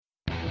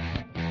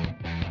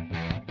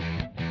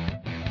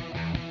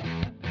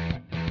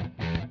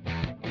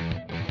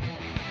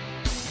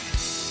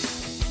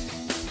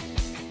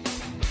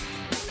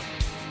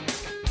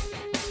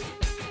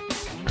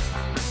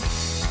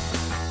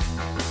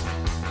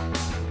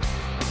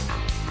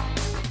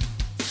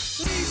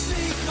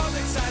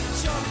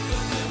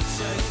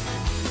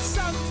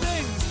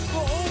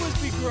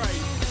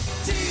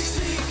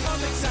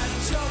comics and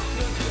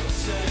chocolate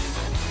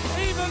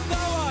milkshake. Even though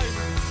I'm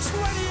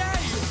 28,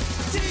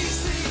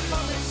 DC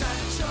Comics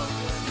and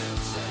chocolate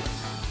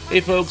milkshake. Hey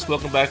folks,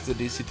 welcome back to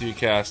the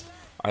DC3cast.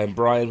 I'm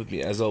Brian, with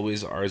me as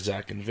always are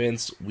Zach and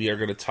Vince. We are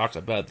going to talk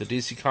about the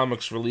DC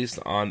Comics released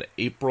on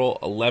April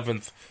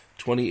 11th,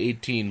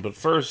 2018. But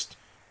first,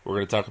 we're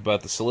going to talk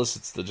about the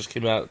Solicits that just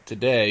came out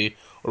today,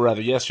 or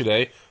rather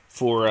yesterday,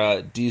 for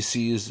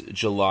DC's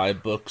July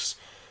books.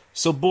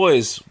 So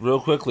boys,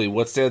 real quickly,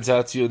 what stands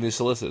out to you in these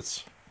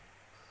Solicits?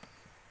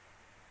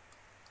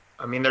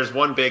 I mean, there's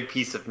one big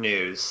piece of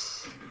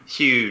news.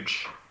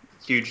 Huge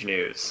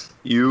news.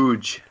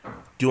 Huge.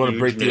 Do you want to Huge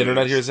break the news.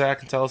 internet here,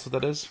 Zach, and tell us what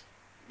that is?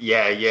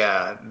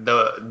 Yeah.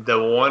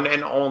 The one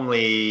and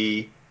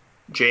only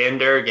Jan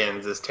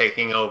Durgens is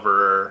taking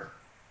over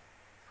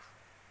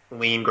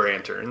Lean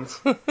Granterns.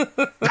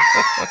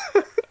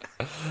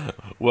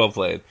 Well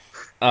played.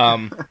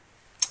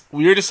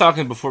 We were just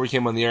talking before we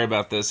came on the air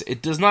about this.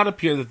 It does not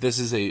appear that this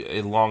is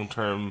a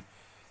long-term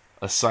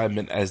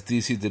assignment, as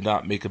DC did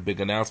not make a big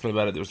announcement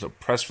about it. There was no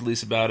press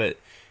release about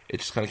it. It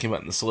just kind of came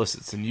out in the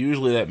Solicits, and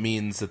usually that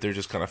means that they're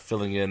just kind of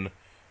filling in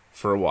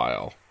for a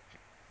while.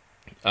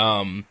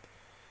 And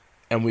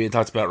we had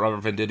talked about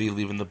Robert Venditti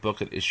leaving the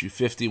book at issue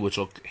 50, which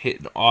will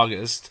hit in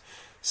August.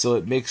 So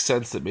it makes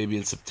sense that maybe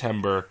in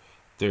September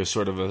there's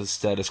sort of a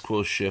status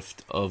quo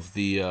shift of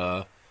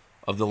the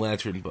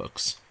Lantern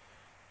books.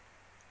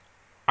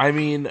 I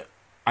mean,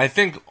 I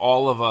think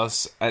all of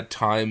us at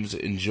times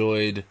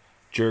enjoyed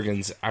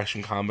Jurgens'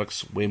 Action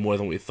Comics way more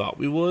than we thought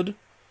we would.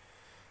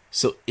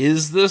 So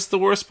is this the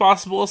worst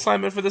possible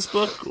assignment for this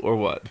book, or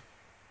what?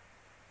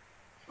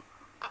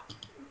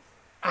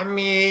 I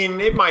mean,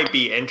 it might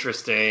be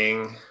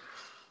interesting.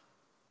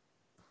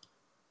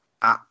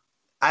 I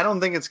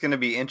don't think it's going to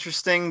be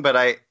interesting, but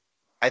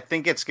I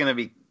think it's going to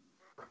be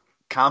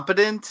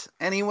competent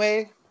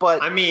anyway.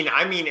 But I mean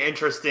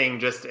interesting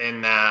just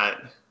in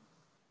that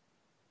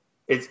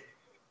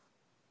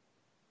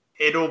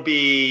it'll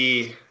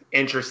be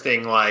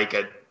interesting like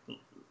a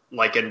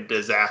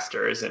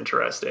disaster is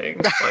interesting.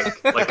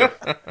 Like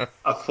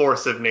a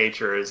force of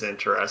nature is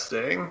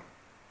interesting.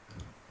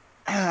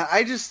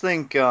 I just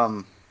think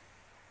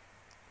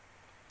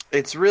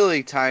it's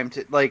really time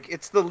to, like,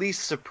 it's the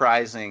least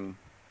surprising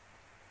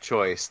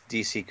choice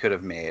DC could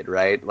have made,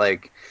 right?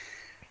 Like,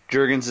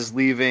 Jurgens is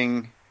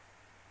leaving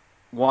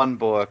one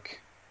book,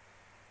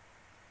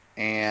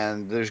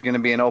 and there's going to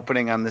be an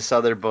opening on this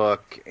other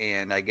book,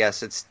 and I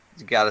guess it's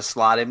got to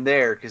slot him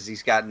there because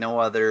he's got no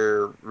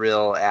other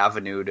real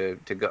avenue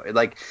to go.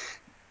 Like,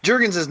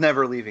 Jurgens is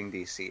never leaving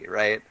DC,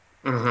 right?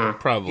 Mm-hmm.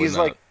 Probably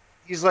not.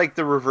 He's like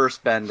the reverse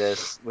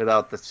Bendis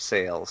without the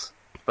sales,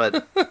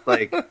 but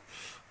like,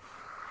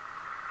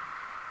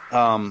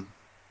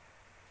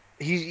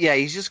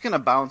 he's just gonna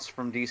bounce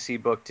from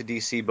DC book to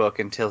DC book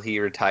until he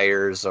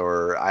retires,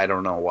 or I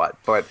don't know what.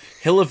 But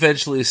he'll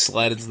eventually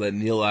slide into that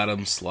Neil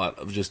Adams slot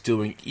of just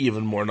doing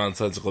even more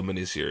nonsensical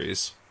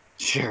miniseries.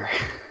 Sure.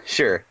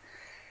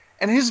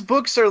 And his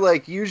books are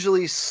like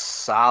usually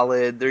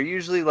solid. They're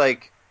usually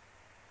like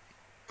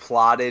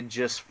plotted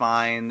just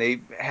fine. They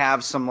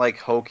have some like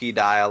hokey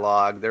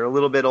dialogue. They're a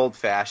little bit old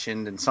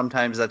fashioned, and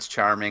sometimes that's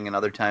charming, and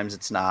other times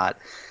it's not.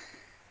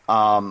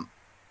 But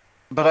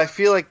I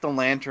feel like the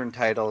Lantern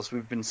titles,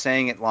 we've been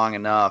saying it long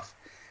enough,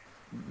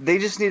 they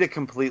just need a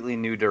completely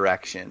new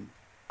direction.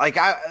 Like,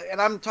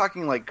 I'm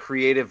talking like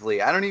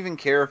creatively. I don't even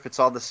care if it's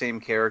all the same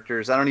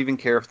characters. I don't even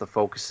care if the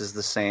focus is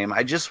the same.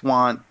 I just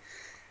want,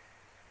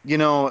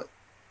 the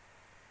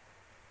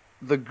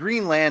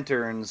Green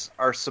Lanterns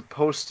are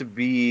supposed to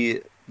be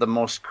the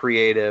most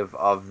creative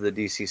of the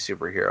DC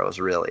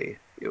superheroes, really,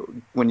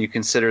 when you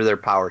consider their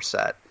power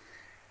set.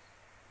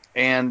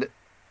 And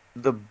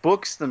the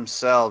books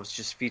themselves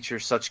just feature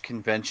such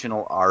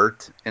conventional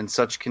art and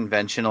such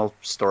conventional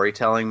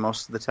storytelling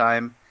most of the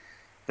time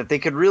that they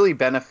could really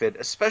benefit,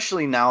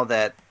 especially now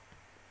that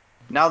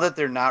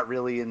they're not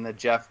really in the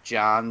Jeff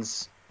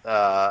Johns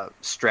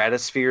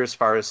stratosphere as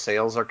far as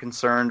sales are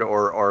concerned,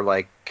 or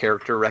like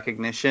character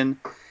recognition.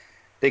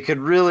 They could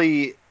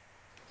really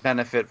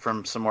benefit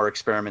from some more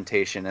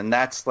experimentation, and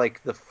that's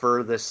like the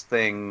furthest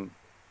thing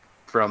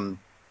from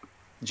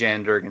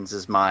Jan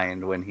Durgens'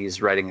 mind when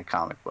he's writing a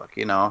comic book,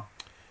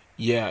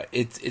 Yeah,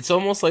 it's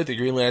almost like the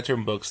Green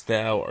Lantern books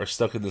now are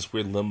stuck in this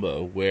weird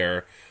limbo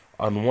where,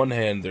 on one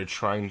hand, they're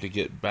trying to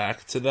get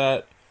back to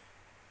that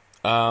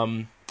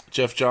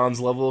Jeff Johns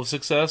level of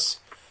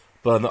success,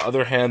 but on the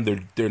other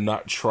hand, they're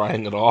not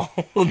trying at all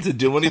to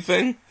do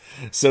anything.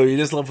 So you're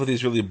just left with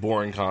these really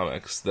boring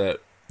comics that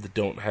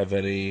don't have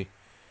any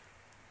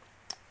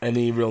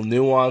real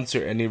nuance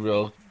or any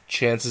real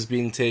chances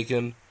being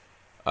taken.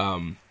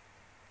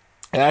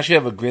 I actually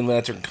have a Green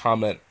Lantern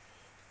comment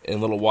in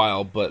a little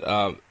while, but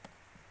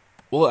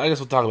well, I guess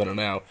we'll talk about it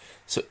now.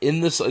 So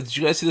in this, did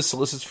you guys see the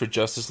Solicits for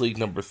Justice League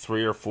number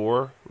 3 or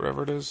 4,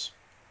 whatever it is?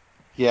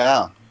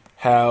 Yeah.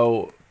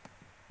 How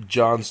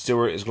Jon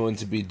Stewart is going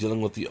to be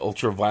dealing with the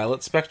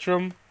ultraviolet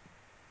spectrum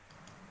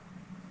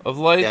of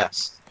light?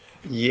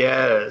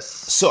 Yes.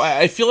 So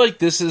I feel like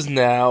this is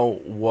now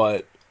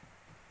what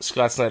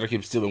Scott Snyder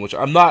keeps doing, which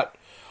I'm not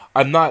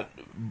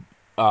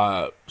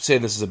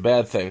saying this is a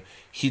bad thing.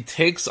 He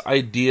takes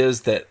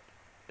ideas that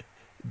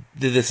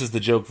this is the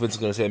joke Vince is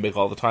going to say and make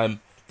all the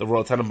time, the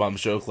Royal Tenenbaums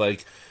joke.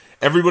 Like,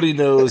 everybody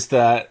knows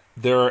that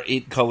there are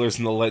 8 colors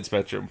in the light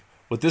spectrum.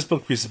 What this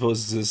book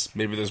presupposes is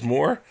maybe there's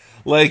more.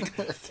 Like,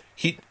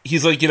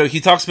 he's like, he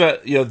talks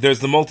about, there's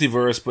the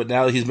multiverse, but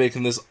now he's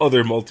making this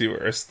other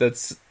multiverse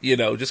that's,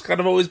 just kind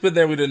of always been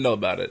there. We didn't know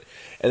about it.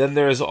 And then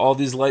there's all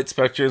these light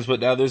spectrums, but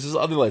now there's this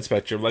other light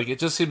spectrum. Like, it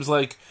just seems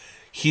like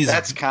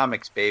that's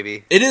comics,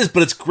 baby. It is,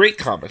 but it's great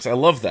comics. I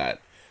love that.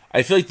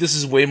 I feel like this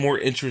is way more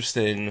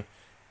interesting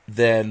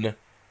than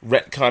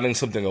retconning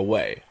something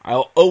away.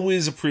 I'll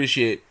always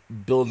appreciate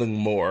building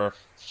more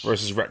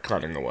versus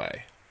retconning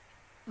away.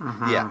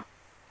 Mm-hmm. Yeah.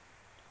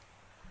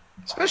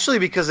 Especially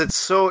because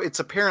it's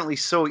apparently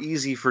so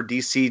easy for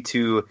DC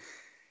to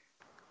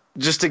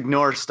just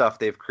ignore stuff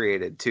they've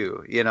created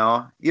too, You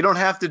don't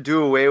have to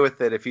do away with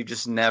it if you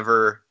just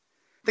never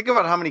think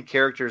about how many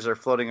characters are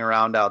floating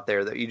around out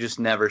there that you just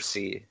never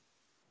see.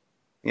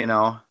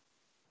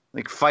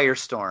 Like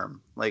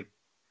Firestorm. Like,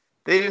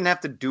 they didn't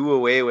have to do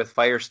away with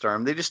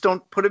Firestorm. They just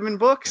don't put him in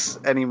books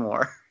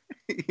anymore.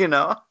 You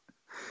don't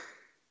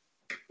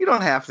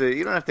have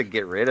to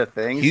get rid of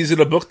things. He's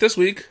in a book this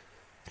week.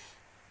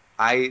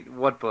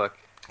 What book?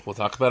 We'll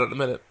talk about it in a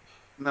minute.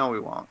 No, we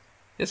won't.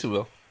 Yes, we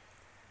will.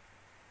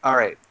 All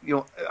right.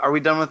 Are we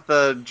done with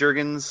the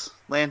Jurgens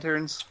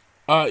lanterns?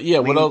 Yeah.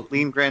 What else?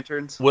 Lean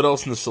Granterns. What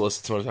else in the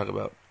Solicits you want to talk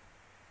about?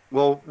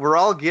 Well, we're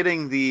all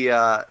getting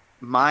the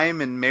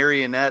mime and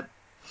marionette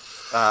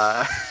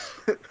featured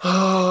issue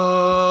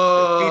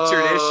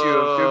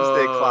of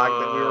Doomsday Clock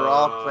that we were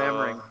all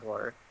clamoring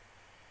for.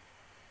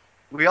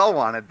 We all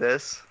wanted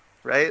this,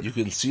 right? You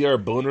can see our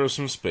boners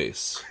from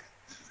space.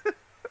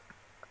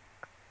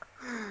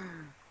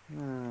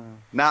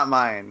 Not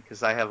mine,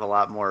 because I have a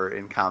lot more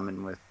in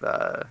common with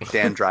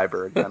Dan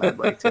Dryberg than I'd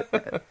like to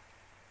admit.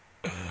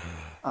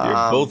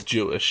 You're both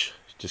Jewish.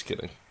 Just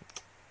kidding.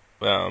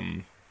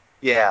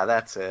 Yeah,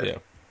 that's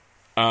it.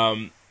 Yeah.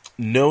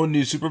 No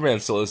new Superman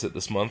solicit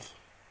this month.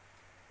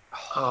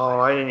 Oh,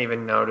 I didn't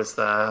even notice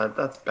that.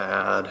 That's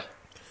bad.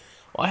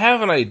 Well, I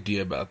have an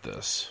idea about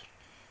this.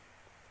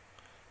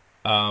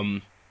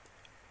 A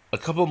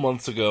couple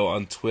months ago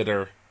on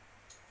Twitter,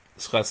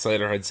 Scott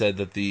Snyder had said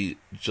that the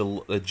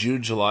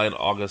June, July, and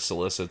August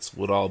solicits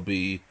would all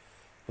be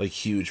like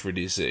huge for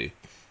DC,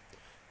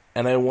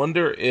 and I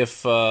wonder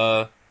if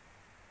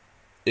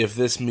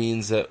this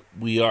means that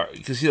we are,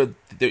 because he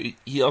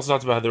also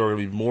talked about how there were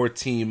going to be more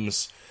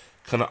teams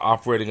kind of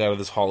operating out of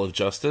this Hall of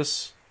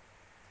Justice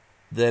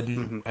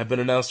than have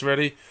been announced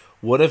already.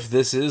 What if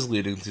this is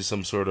leading to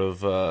some sort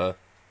of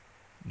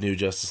new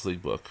Justice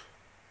League book?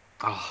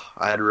 Oh,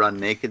 I'd run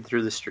naked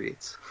through the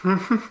streets.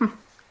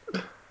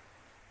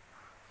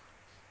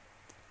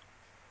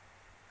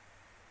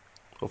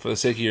 Well, for the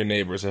sake of your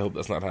neighbors, I hope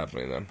that's not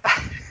happening then.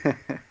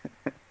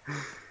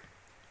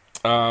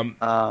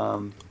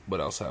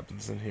 What else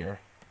happens in here?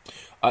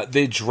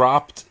 They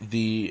dropped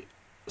the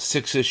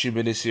 6-issue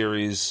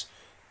miniseries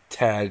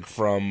tag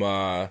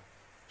from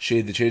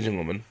Shade the Changing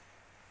Woman.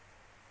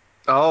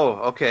 Oh,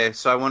 okay.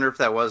 So I wonder if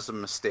that was a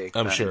mistake.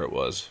 I'm sure it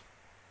was.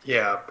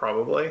 Yeah,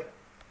 probably.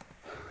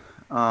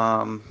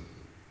 Let's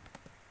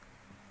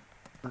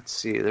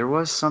see. There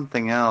was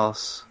something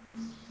else.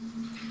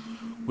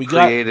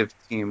 Creative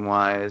team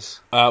wise.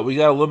 We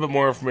got a little bit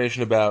more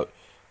information about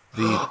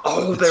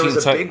the there was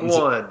a Titans big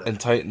one and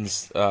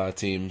Titans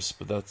teams,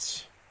 but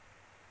that's.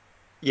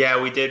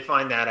 Yeah, we did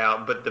find that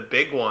out. But the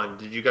big one,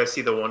 did you guys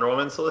see the Wonder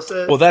Woman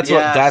solicit? Well, that's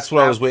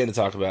what I was waiting to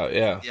talk about.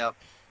 Yeah.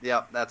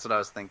 Yep. That's what I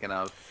was thinking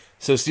of.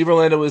 So Steve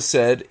Orlando has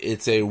said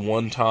it's a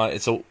one-time,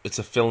 it's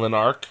a fill-in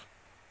arc,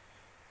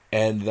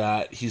 and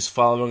that he's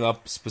following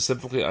up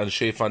specifically on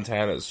Shea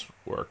Fontana's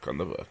work on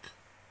the book.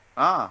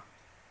 Ah.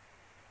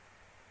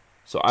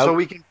 So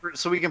we can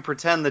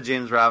pretend the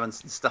James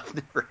Robinson stuff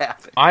never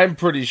happened. I'm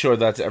pretty sure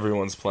that's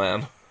everyone's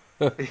plan.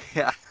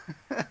 Yeah.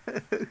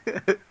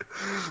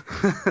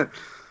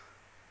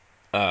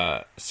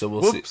 So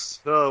we'll see.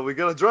 Oh, we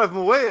gotta drive him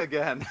away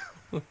again.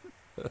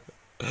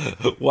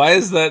 Why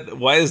is Dan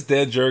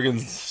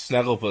Jurgens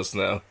Snagglepuss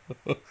now?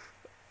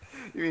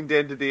 You mean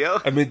Dan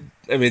DiDio? I mean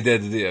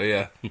Dan DiDio,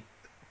 yeah.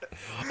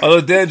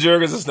 Although Dan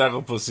Jurgens and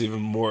Snagglepuss is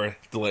even more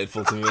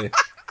delightful to me.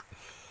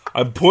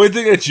 I'm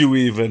pointing at you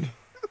even.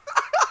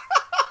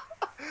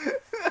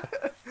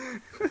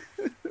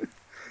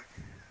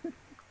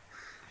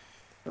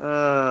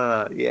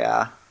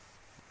 Yeah.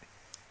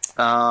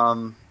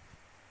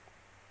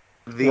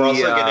 We're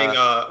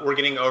also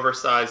getting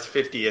oversized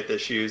 50th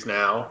issues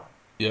now.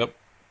 Yep.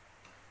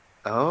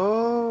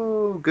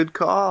 Oh, good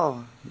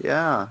call.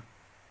 Yeah.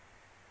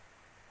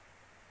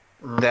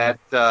 That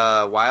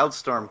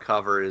Wildstorm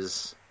cover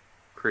is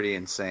pretty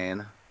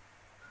insane.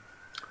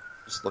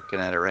 Just looking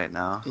at it right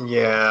now.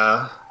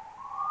 Yeah.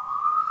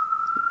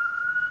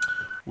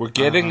 We're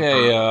getting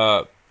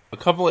a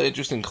couple of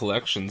interesting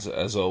collections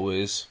as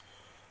always,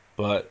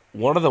 but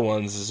one of the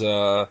ones is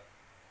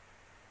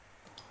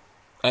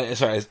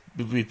Sorry,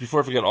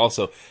 before I forget.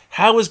 Also,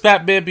 how is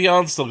Batman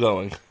Beyond still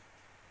going?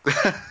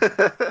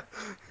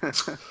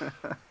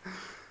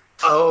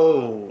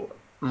 Oh,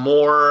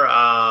 more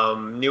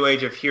New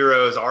Age of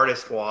Heroes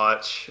artist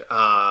watch.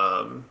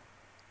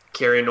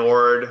 Carrie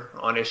Nord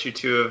on issue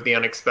 2 of The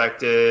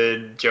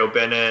Unexpected. Joe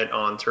Bennett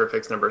on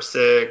Terrifics number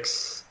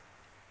 6.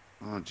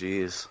 Oh,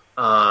 jeez.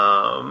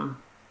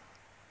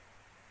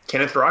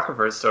 Kenneth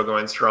Rockefeller is still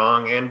going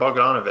strong, and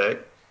Bogdanovic.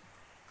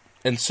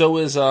 And so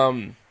is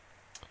the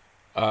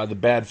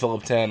bad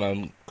Philip Tan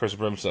on Curse of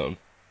Brimstone.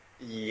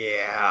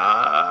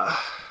 Yeah.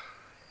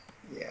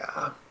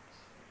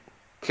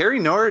 Carrie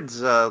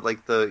Nord's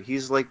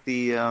he's like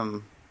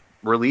the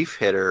relief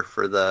hitter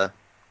for the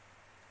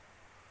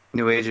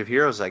New Age of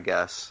Heroes, I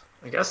guess.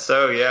 I guess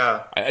so,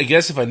 yeah. I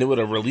guess if I knew what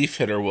a relief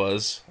hitter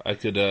was, I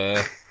could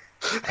agree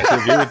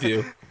with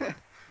you.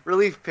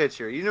 Relief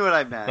pitcher. You knew what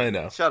I meant. I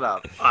know. Shut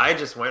up. I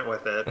just went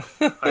with it.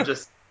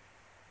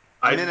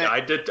 I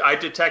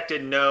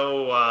detected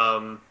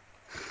no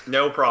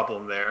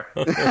problem there.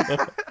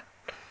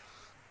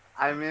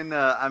 I'm in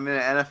an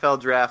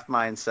NFL draft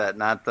mindset,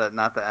 not the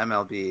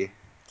MLB.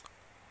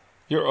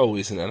 You're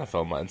always in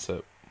NFL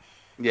mindset.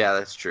 Yeah,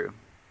 that's true.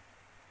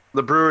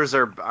 The Brewers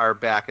are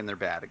back and they're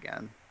bad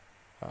again.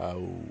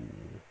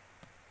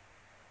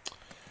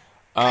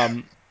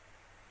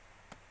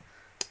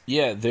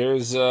 Yeah,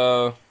 there's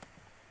I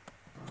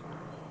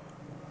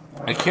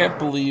can't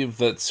believe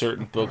that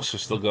certain books are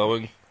still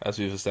going, as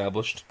we've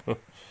established. But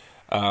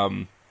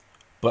I'm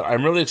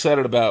really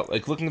excited about,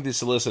 like, looking at these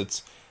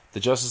solicits. The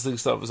Justice League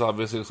stuff is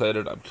obviously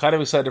excited. I'm kind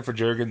of excited for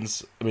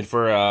Jurgens. I mean,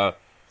 for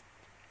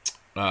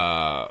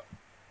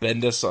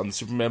Bendis on the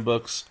Superman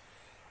books.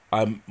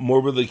 I'm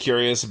morbidly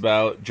curious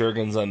about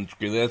Jurgens on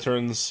Green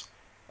Lanterns.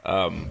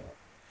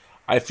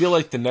 I feel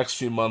like the next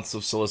few months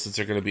of solicits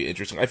are going to be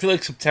interesting. I feel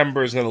like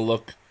September is going to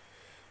look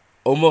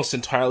almost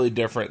entirely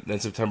different than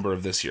September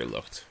of this year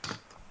looked.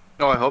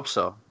 Oh, I hope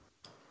so.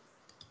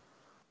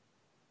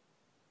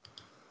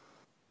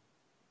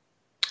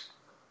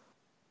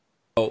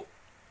 Well,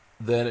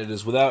 then it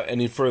is without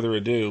any further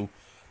ado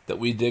that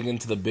we dig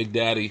into the Big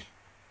Daddy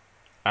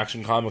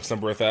Action Comics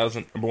number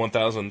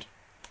 1000.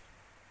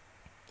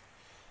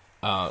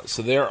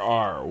 So there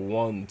are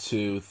 1,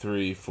 2,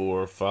 3,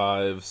 4,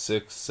 5,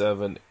 6,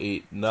 7,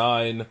 8,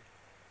 9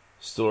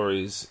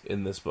 stories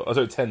in this book. Oh,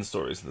 there are 10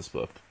 stories in this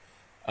book.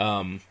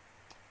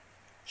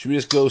 Should we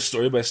just go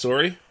story by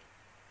story?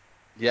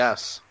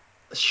 Yes.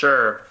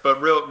 Sure,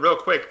 but real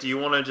quick, do you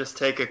want to just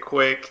take a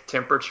quick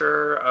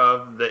temperature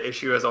of the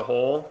issue as a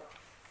whole?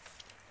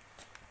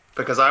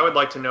 Because I would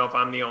like to know if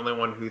I'm the only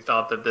one who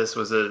thought that this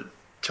was a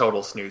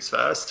total snooze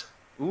fest.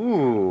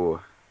 Ooh.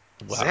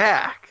 Wow.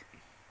 Zach.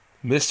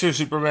 Mr.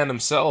 Superman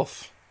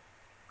himself.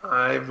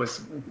 I was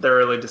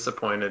thoroughly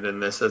disappointed in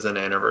this as an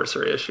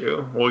anniversary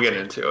issue. We'll get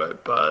into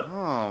it, but...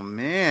 Oh,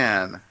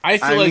 man. I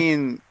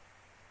mean...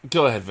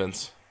 Go ahead,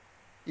 Vince.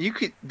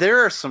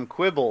 There are some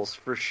quibbles,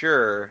 for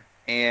sure,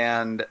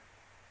 and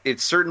it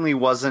certainly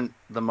wasn't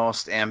the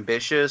most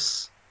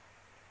ambitious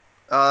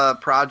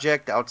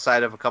project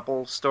outside of a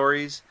couple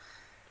stories,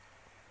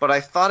 but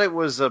I thought it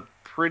was a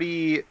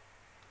pretty...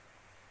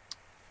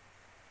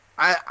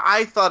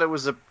 I thought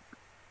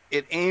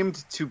it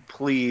aimed to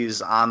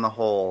please on the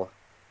whole,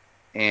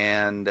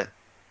 and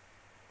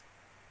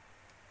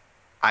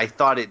I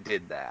thought it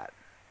did that.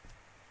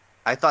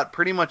 I thought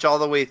pretty much all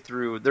the way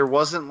through, there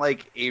wasn't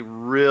like a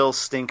real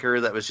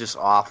stinker that was just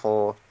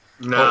awful.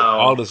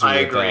 No, I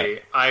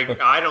agree.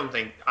 I don't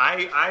think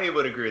I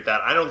would agree with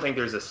that. I don't think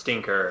there's a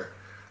stinker,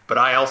 but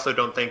I also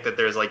don't think that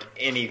there's like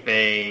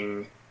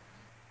anything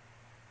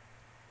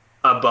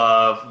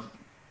above.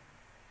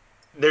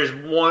 There's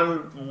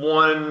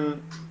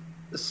one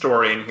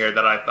story in here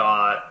that I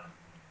thought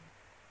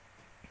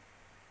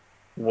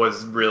was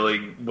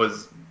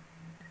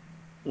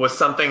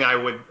something I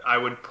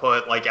would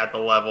put like at the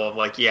level of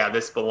like, yeah,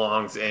 this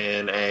belongs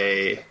in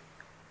an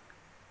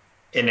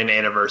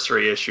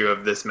anniversary issue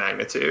of this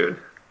magnitude.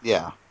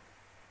 Yeah.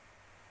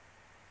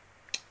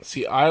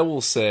 See, I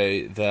will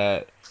say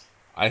that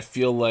I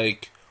feel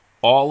like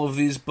all of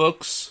these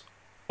books,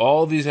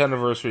 all these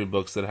anniversary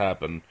books that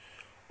happen,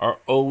 are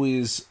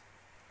always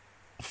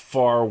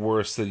far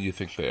worse than you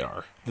think they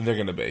are, than they're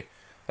going to be.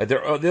 Like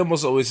they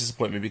almost always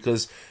disappoint me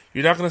because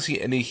you're not going to see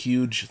any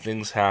huge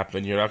things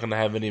happen. You're not going to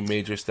have any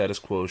major status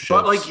quo shifts.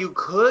 But like you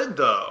could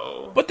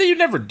though. But you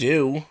never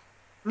do.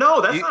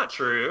 No, that's not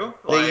true.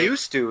 Like, they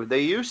used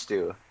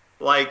to.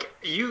 Like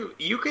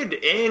you could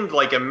end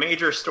like a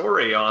major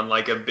story on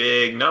like a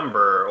big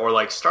number, or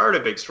like start a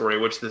big story,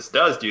 which this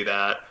does do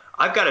that.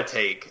 I've got a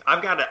thing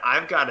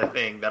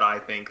that I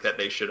think that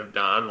they should have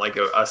done, like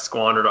a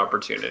squandered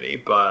opportunity,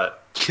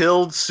 but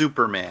killed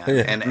Superman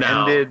and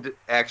ended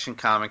Action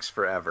Comics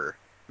forever.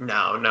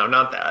 No,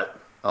 not that.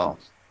 Oh.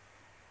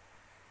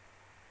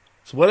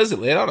 So what is it?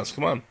 Lay it on us.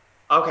 Come on.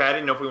 Okay, I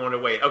didn't know if we wanted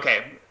to wait.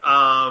 Okay.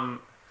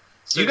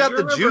 So you got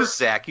the juice,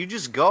 Zach. You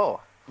just go.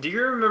 Do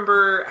you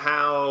remember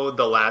how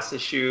the last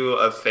issue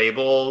of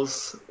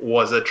Fables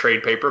was a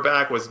trade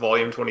paperback, was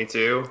volume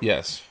 22?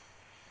 Yes.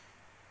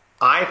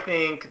 I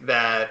think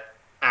that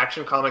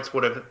Action Comics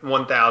would have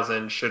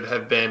 1000 should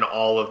have been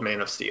all of Man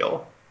of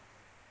Steel.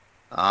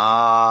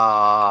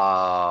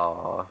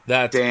 Oh,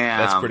 That's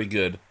damn. pretty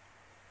good.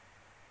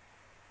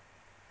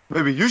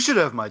 Maybe you should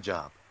have my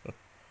job.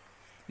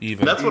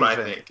 That's what I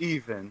think.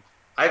 Even.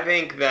 I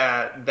think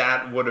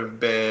that would have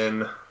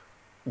been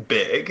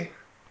big.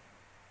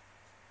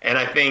 And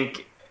I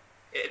think,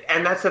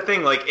 and that's the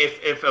thing, like,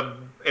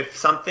 if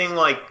something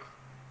like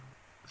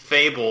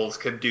Fables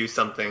could do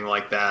something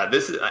like that,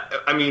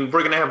 I mean,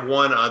 we're going to have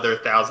one other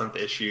 1000th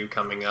issue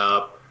coming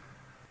up.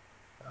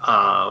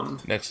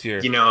 Next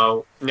year.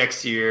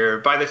 Next year.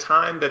 By the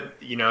time that,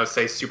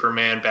 say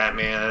Superman,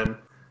 Batman,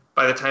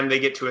 by the time they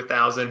get to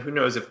 1000, who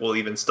knows if we'll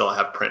even still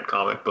have print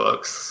comic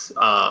books.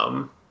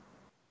 At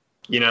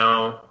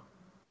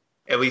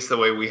least the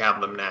way we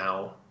have them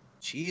now.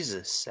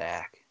 Jesus,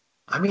 Zach.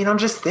 I mean, I'm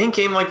just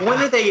thinking, like,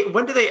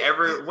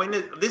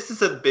 this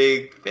is a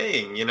big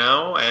thing,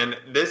 and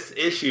this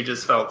issue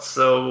just felt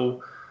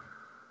so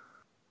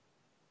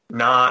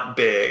not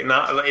big.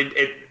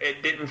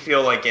 It didn't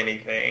feel like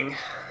anything.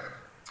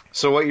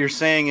 So what you're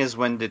saying is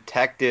when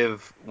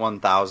Detective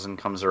 1000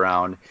 comes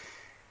around,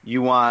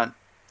 you want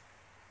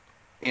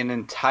an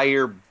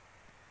entire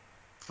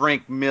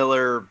Frank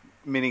Miller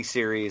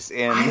miniseries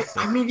in.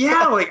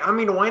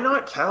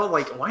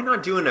 Why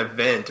not do an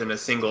event in a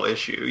single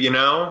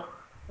issue,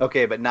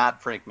 Okay, but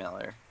not Frank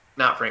Miller.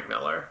 Not Frank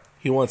Miller.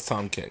 He wants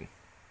Tom King.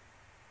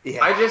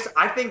 Yeah.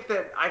 I think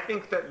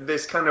that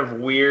this kind of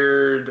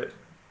weird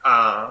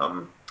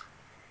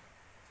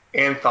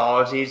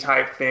anthology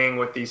type thing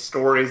with these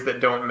stories that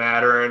don't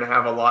matter and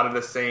have a lot of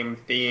the same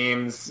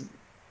themes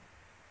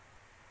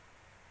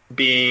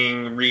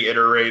being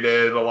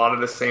reiterated, a lot of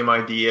the same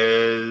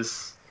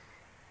ideas.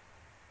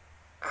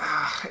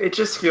 It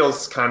just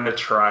feels kind of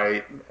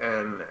trite,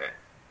 and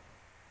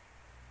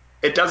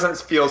it doesn't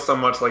feel so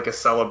much like a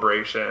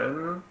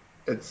celebration.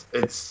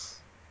 It's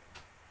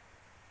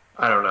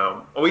I don't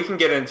know. We can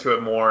get into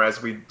it more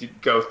as we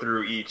go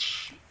through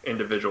each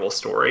individual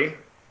story.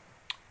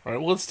 All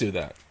right, well, let's do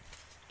that.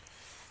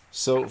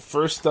 So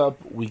first up,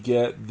 we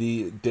get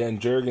the Dan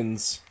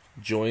Jurgens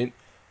joint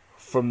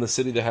from the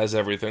city that has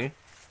everything,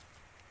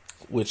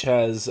 which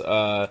has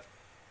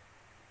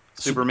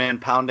Superman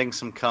pounding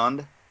some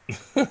cund.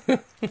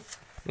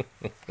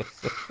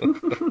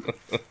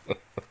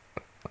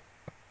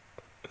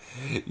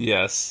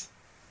 Yes,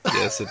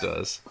 it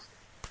does.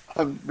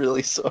 I'm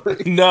really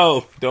sorry.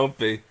 No, don't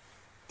be.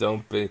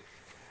 What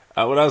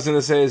I was going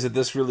to say is that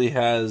this really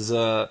has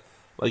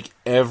like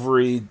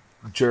every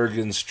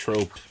Jurgens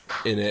trope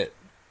in it.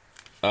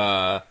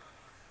 Down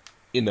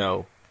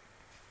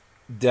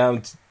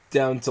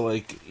to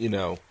like,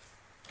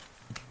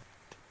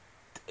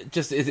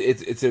 just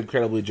it's an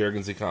incredibly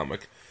Jurgensy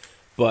comic,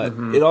 but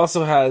it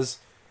also has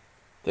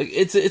like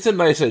it's a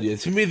nice idea.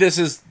 To me, this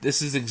is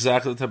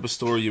exactly the type of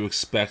story you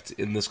expect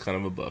in this kind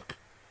of a book.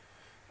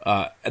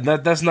 And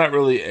that's not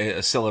really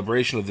a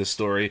celebration of this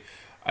story.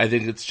 I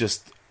think it's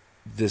just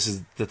this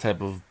is the type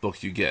of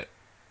book you get,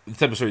 the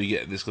type of story you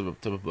get in this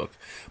type of book.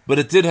 But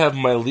it did have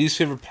my least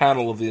favorite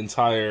panel of the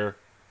entire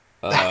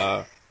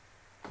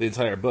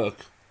book.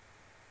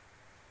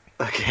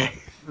 Okay,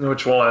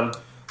 which one?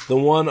 The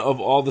one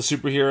of all the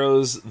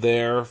superheroes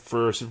there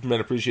for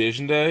Superman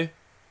Appreciation Day,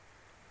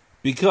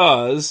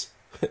 because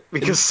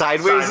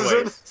Sideways is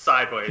in?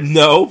 Sideways.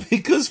 No,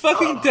 because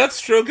fucking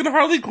Deathstroke and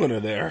Harley Quinn are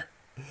there.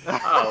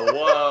 Oh,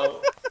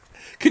 whoa.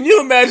 Can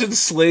you imagine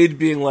Slade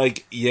being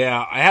like,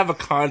 yeah, I have a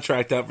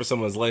contract out for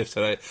someone's life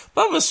tonight,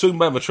 but I'm going to swing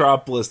by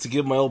Metropolis to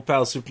give my old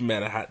pal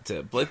Superman a hat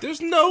tip. Like,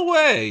 there's no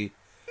way.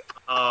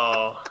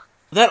 Oh.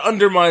 That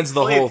undermines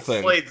the whole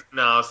thing. Slade's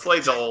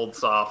an old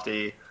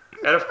softy.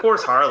 And of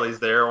course Harley's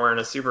there wearing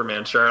a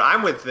Superman shirt.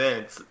 I'm with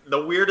Vince.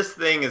 The weirdest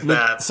thing is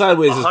that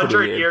Sideways is 100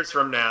 weird. years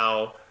from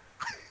now,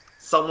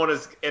 someone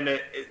is going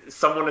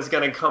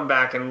to come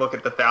back and look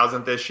at the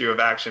 1000th issue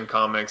of Action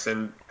Comics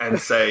and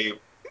say,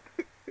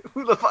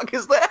 who the fuck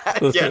is that?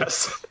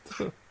 Yes.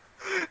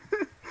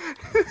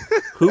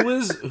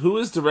 Who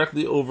is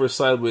directly over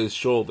Sideways'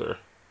 shoulder?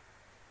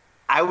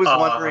 I was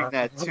wondering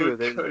that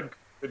too.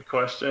 Good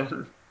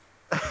question.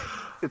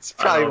 It's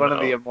probably one of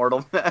the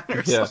Immortal Men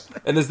or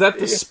something. And is that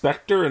the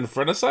Spectre in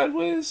front of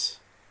Sideways?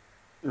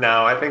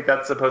 No, I think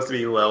that's supposed to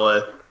be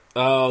Lilith.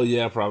 Oh,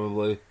 yeah,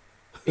 probably.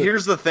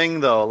 Here's the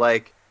thing, though.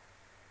 Like,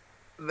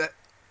 that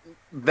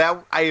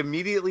I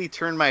immediately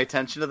turned my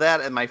attention to that,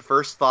 and my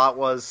first thought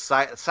was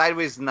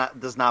Sideways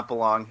does not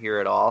belong here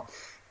at all.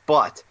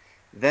 But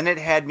then it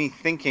had me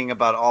thinking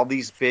about all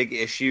these big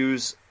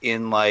issues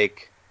in,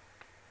 like,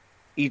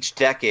 each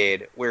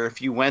decade, where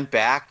if you went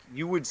back,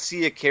 you would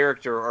see a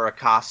character or a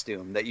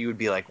costume that you would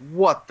be like,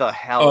 what the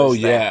hell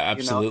is that? Oh, yeah,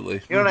 absolutely.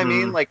 You know what I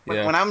mean? Like,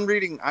 when I'm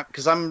reading,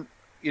 because when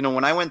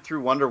I went through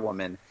Wonder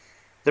Woman,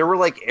 there were,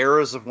 like,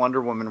 eras of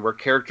Wonder Woman where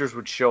characters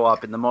would show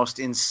up in the most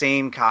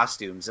insane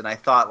costumes, and I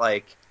thought,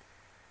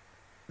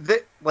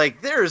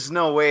 there's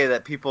no way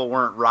that people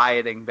weren't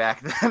rioting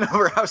back then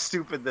over how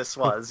stupid this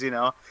was,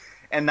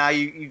 And now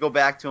you go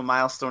back to a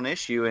milestone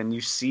issue, and you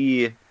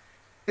see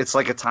It's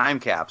like a time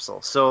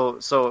capsule.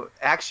 So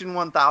Action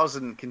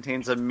 1000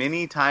 contains a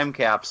mini time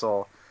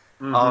capsule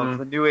of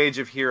the new age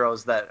of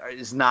heroes that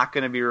is not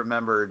going to be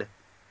remembered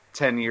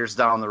 10 years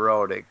down the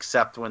road,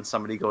 except when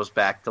somebody goes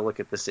back to look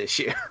at this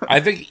issue. I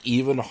think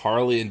even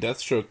Harley and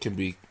Deathstroke can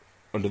be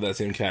under that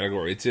same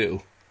category,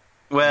 too.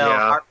 Well,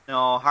 Yeah.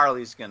 no,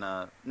 Harley's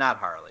gonna... Not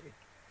Harley.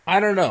 I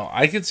don't know.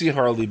 I could see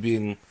Harley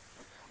being...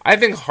 I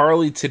think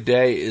Harley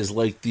today is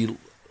like the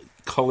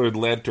colored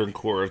Lantern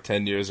Corps of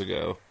 10 years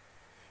ago,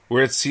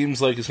 where it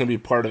seems like it's going to be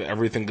part of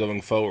everything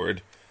going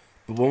forward.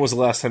 But when was the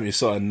last time you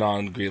saw a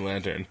non-Green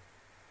Lantern?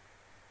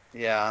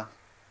 Yeah.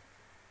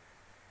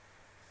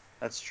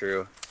 That's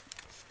true.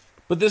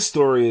 But this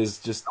story is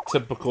just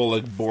typical,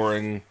 like,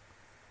 boring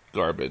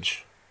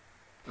garbage.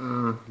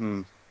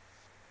 Um,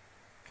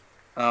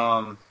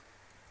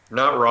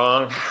 Not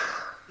wrong.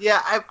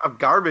 yeah,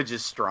 garbage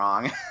is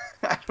strong.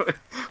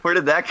 Where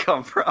did that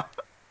come from?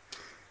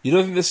 You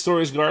don't think this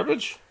story is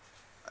garbage?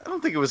 I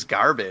don't think it was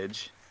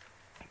garbage.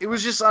 It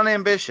was just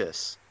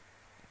unambitious.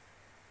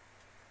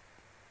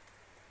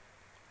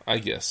 I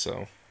guess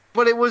so.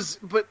 But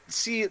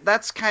see,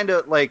 that's kind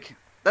of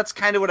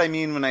what I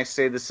mean when I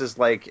say this is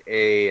like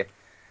a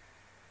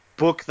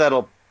book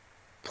that'll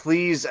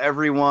please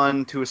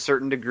everyone to a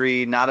certain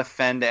degree, not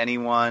offend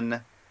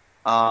anyone,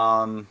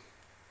 and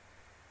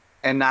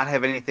not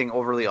have anything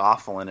overly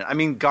awful in it. I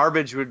mean,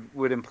 garbage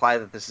would imply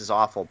that this is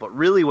awful, but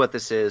really what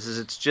this is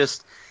it's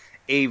just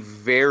a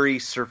very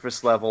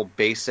surface level,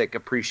 basic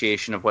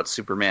appreciation of what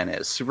Superman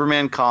is.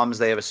 Superman comes,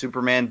 they have a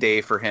Superman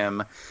Day for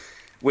him,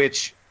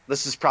 which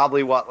this is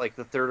probably like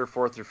the third or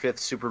fourth or fifth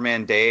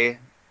Superman Day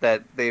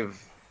that they've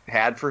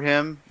had for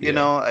him. You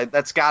know,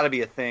 that's got to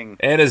be a thing.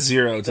 Add a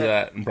zero to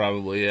that, and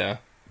probably, yeah.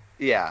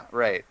 Yeah,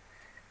 right.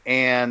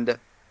 And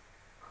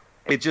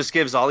it just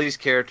gives all these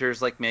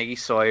characters like Maggie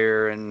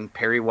Sawyer and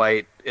Perry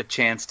White a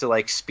chance to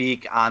like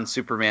speak on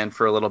Superman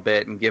for a little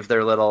bit and give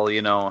their little,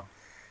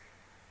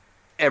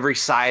 every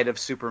side of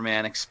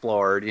Superman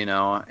explored,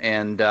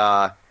 and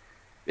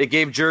it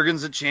gave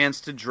Jurgens a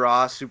chance to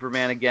draw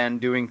Superman again,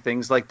 doing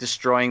things like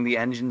destroying the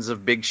engines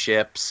of big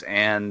ships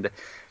and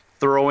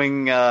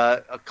throwing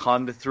a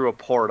Kund through a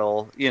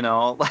portal,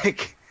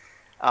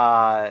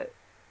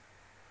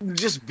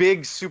 just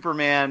big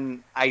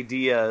Superman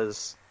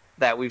ideas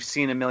that we've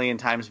seen a million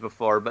times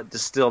before, but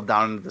distilled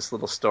down into this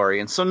little story.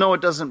 And so, no,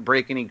 it doesn't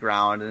break any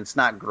ground, and it's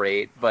not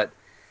great, but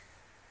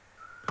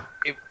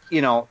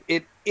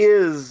it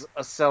is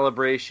a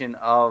celebration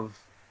of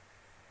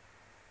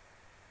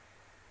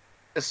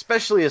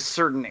especially a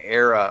certain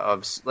era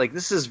of, like,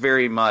 this is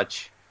very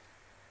much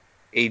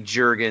a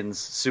Jurgens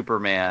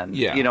Superman.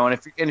 Yeah.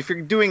 And if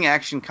you're doing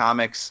Action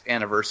Comics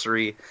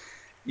anniversary,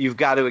 you've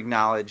got to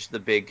acknowledge the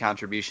big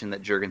contribution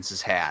that Jurgens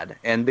has had.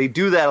 And they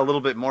do that a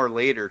little bit more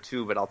later,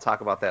 too, but I'll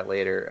talk about that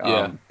later.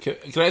 Yeah. Can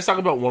I just talk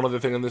about one other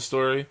thing in this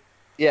story?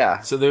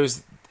 Yeah. So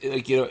there's,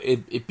 like,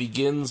 it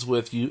begins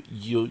with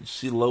you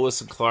see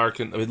Lois and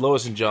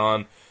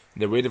John,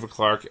 and they're waiting for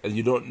Clark, and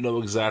you don't know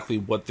exactly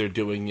what they're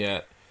doing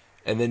yet.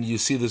 And then you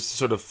see this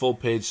sort of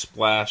full-page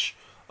splash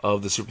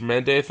of the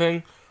Superman Day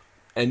thing,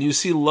 and you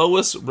see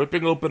Lois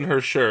ripping open her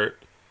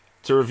shirt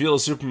to reveal a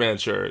Superman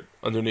shirt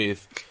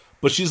underneath.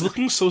 But she's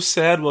looking so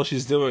sad while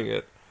she's doing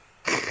it.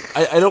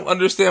 I don't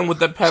understand what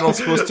that panel's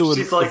supposed to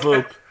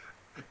evoke.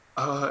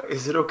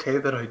 Is it okay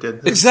that I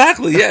did this?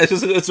 Exactly, yeah.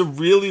 It's a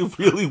really,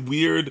 really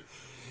weird...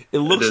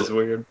 It is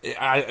weird.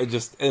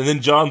 And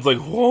then John's like,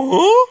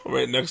 whoa,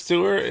 right next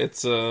to her.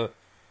 It's a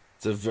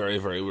very,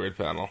 very weird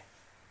panel.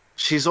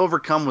 She's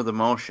overcome with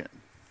emotion.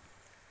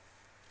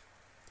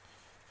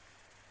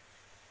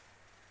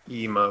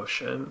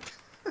 Emotion.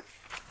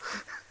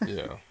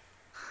 Yeah.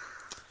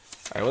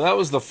 All right, well, that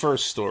was the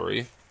first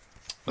story.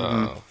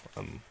 Let's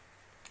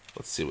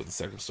see what the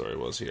second story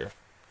was here.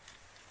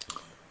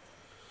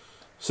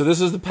 So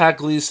this is the Pat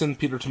Gleason,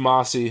 Peter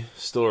Tomasi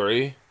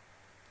story,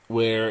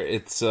 where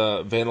it's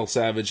Vandal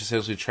Savage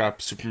essentially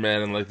trapped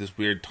Superman in like this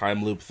weird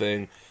time loop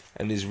thing,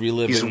 and he's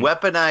reliving... He's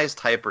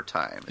weaponized hyper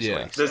time.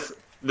 Yeah.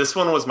 This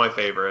one was my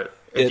favorite.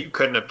 You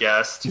couldn't have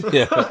guessed.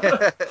 Yeah.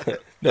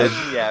 No,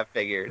 yeah, I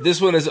figured. This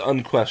one is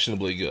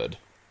unquestionably good.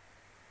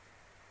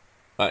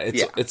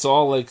 It's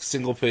all like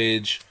single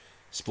page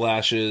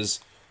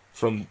splashes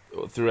from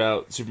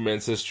throughout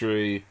Superman's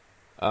history.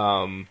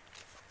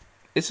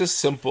 It's just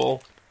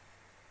simple,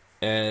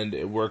 and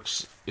it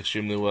works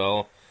extremely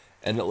well,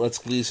 and it lets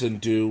Gleason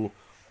do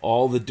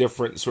all the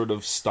different sort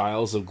of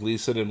styles of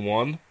Gleason in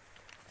one.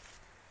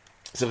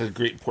 It's like a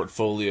great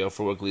portfolio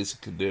for what Gleason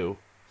can do.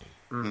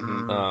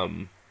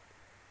 Mm-hmm.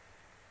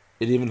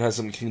 It even has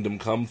some Kingdom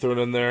Come thrown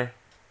in there.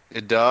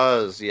 It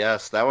does,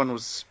 yes. That one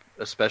was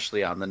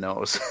especially on the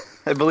nose.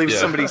 I believe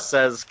somebody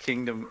says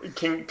Kingdom...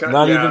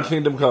 Even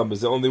Kingdom Come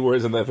is the only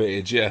words on that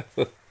page, yeah.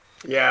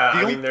 Yeah,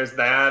 I mean, there's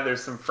that.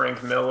 There's some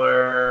Frank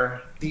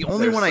Miller. The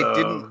only one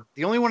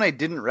I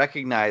didn't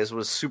recognize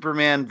was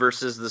Superman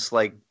versus this,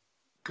 like,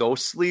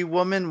 ghostly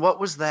woman. What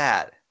was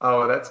that?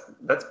 Oh,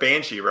 that's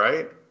Banshee,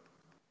 right?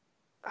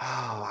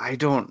 Oh, I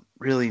don't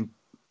really...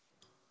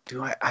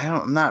 I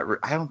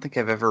don't think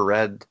I've ever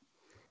read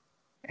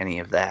any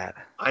of that.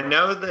 I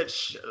know that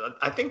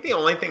I think the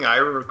only thing I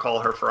recall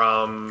her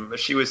from,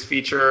 she was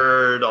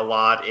featured a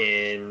lot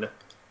in.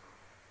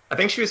 I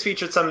think she was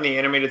featured some in the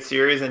animated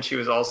series, and she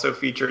was also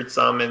featured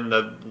some in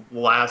the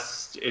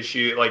last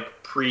issue,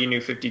 like pre-New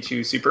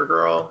 52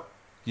 Supergirl.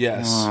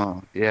 Yes.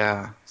 Oh,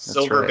 yeah.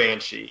 Silver right.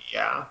 Banshee,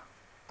 yeah.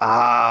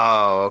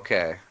 Oh,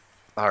 okay.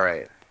 All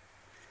right.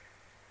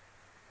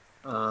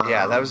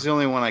 Yeah, that was the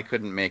only one I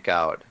couldn't make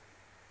out.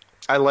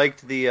 I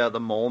liked the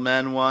Mole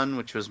Men one,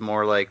 which was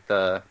more like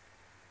that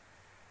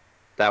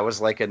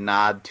was like a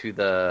nod to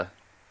the.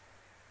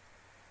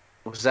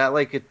 Was that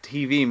like a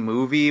TV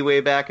movie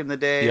way back in the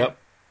day? Yep.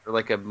 Or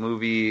like a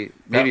movie,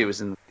 maybe it was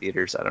in the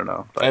theaters. I don't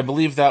know. But... I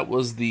believe that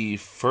was the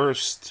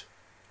first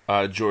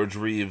George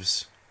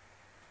Reeves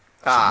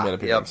Superman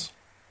appearance.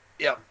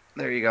 Yep.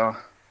 There you go.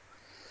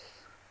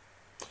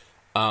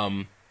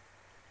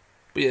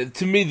 But yeah,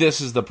 to me,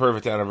 this is the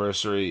perfect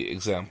anniversary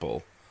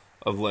example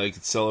of like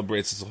it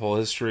celebrates its whole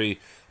history,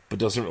 but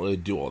doesn't really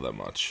do all that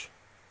much.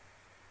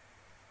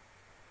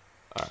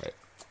 All right.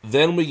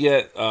 Then we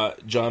get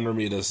John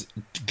Romita's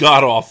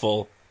god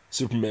awful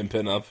Superman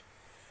pinup.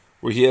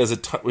 Where he has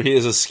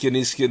a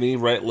skinny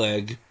right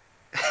leg,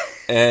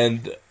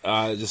 and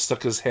just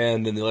stuck his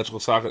hand in the electrical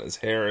socket. And his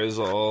hair is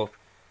all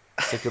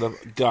sticking up.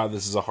 God,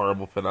 this is a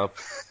horrible pinup.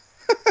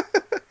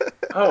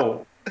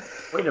 Oh,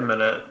 wait a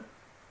minute.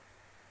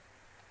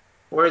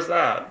 Where's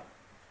that?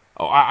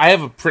 Oh, I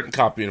have a print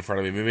copy in front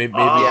of me. Maybe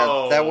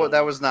Oh. Yeah,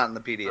 that was not in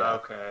the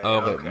PDF. Okay.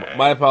 Okay.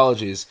 My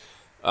apologies.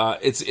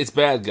 It's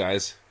bad,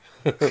 guys.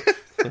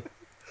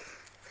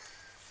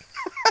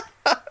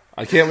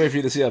 I can't wait for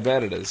you to see how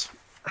bad it is.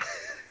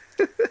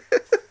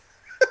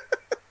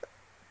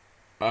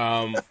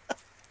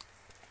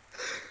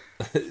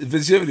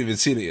 Vince, you haven't even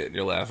seen it yet, and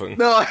you're laughing.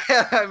 No,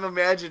 I'm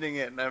imagining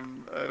it, and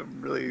I'm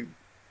really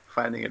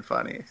finding it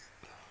funny.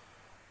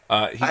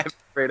 I have a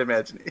great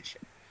imagination.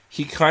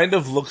 He kind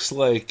of looks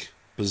like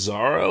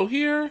Bizarro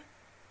here,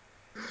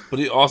 but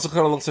he also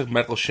kind of looks like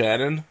Michael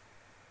Shannon.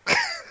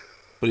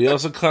 But he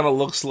also kind of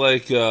looks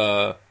like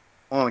I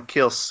want to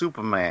kill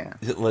Superman,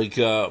 like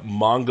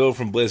Mongo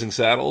from Blazing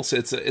Saddles.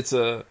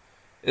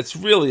 It's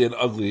really an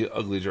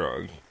ugly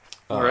drawing.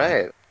 All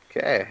right.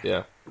 Okay.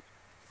 Yeah.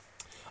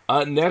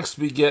 Next,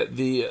 we get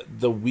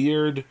the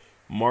weird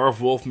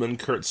Marv Wolfman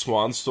Kurt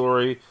Swan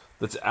story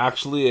that's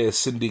actually a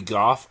Cindy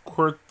Goff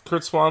Kurt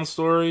Swan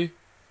story.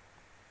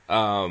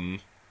 Yeah,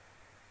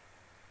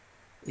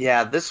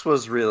 this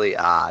was really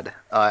odd.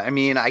 I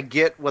mean, I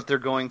get what they're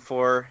going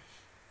for,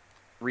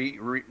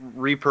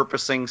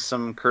 repurposing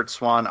some Kurt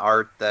Swan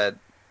art that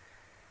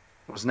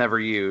was never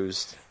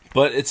used.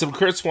 But it's some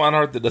Kurt Swan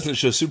art that doesn't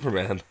show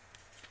Superman.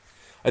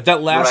 Like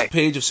that last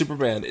page of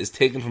Superman is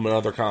taken from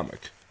another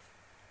comic.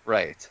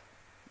 Right.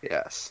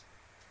 Yes.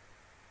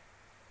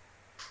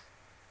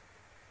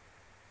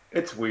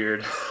 It's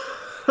weird.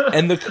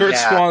 And the Kurt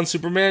Swan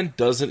Superman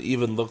doesn't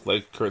even look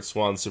like Kurt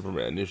Swan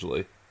Superman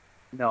usually.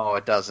 No,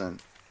 it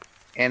doesn't.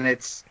 And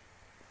it's...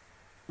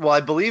 Well,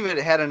 I believe it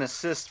had an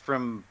assist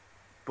from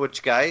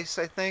Butch Guice,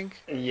 I think.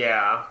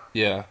 Yeah.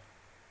 Yeah.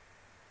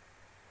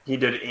 He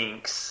did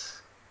inks.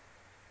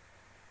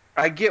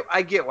 I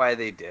get why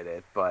they did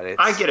it, but it's...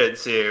 I get it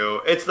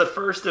too. It's the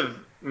first of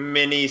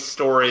many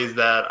stories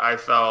that I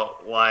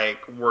felt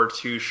like were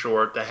too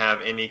short to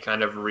have any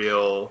kind of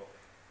real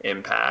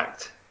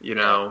impact, you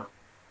know?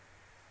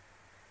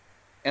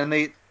 And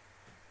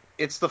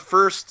it's the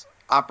first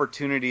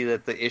opportunity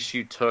that the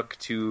issue took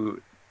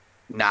to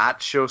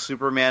not show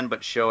Superman,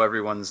 but show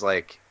everyone's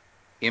like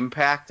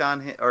impact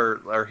on him,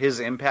 or his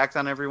impact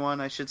on everyone,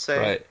 I should say.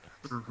 Right.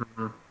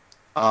 Mm-hmm.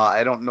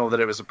 I don't know that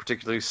it was a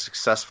particularly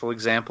successful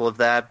example of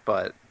that,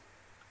 but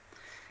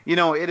you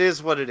know, it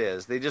is what it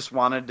is. They just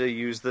wanted to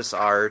use this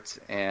art,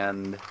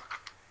 and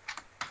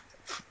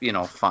you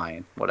know,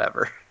 fine,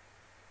 whatever.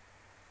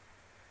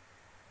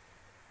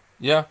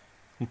 Yeah.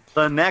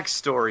 The next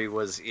story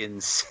was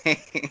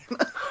insane.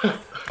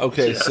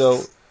 Okay, Yes.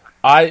 so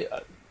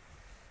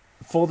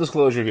full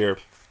disclosure here.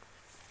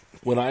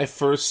 When I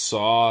first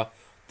saw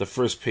the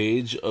first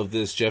page of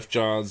this Jeff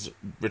Johns,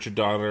 Richard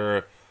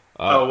Donner...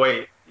 oh,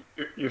 wait.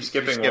 You're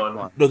skipping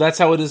one. No, that's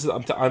how it is.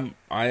 I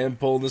am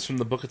pulling this from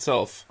the book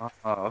itself.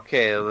 Oh,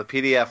 okay. The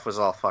PDF was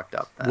all fucked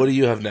up then. What do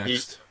you have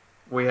next?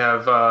 We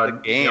have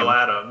game. Neil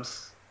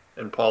Adams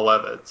and Paul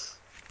Levitz.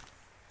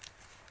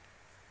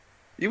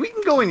 We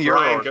can go in your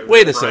order.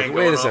 Wait a Brian second.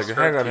 going Hang off on.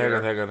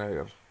 script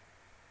here.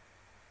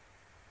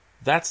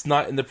 That's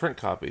not in the print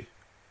copy.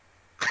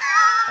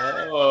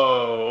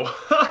 Oh.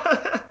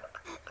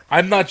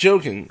 I'm not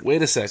joking.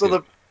 Wait a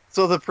second.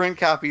 So the print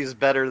copy is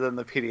better than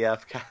the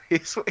PDF copy,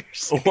 is what you're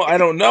saying? Well, I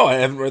don't know. I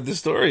haven't read the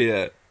story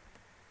yet.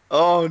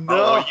 Oh, no.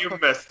 Oh, you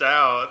missed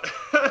out.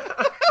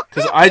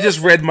 Because I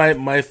just read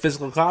my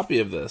physical copy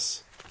of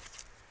this.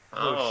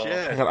 Oh,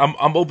 shit. Hang on,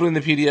 I'm opening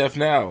the PDF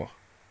now.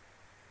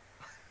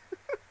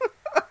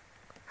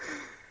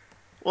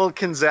 Well,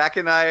 can Zach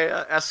and I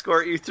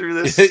escort you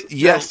through this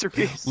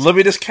masterpiece? Let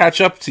me just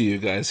catch up to you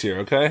guys here,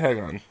 okay? Hang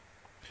on.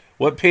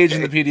 What page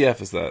in the PDF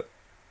is that?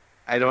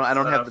 I don't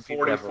have the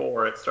PDF.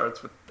 44. It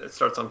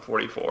starts on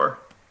 44.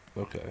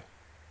 Okay.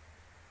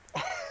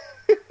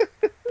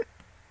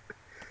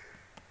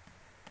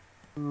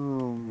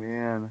 Oh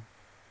man.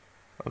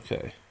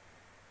 Okay.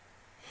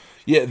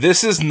 Yeah,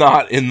 this is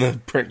not in the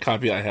print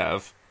copy I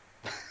have.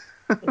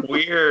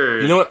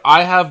 Weird. You know what?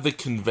 I have the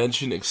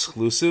convention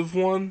exclusive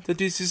one that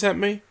DC sent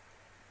me.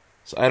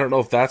 So I don't know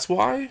if that's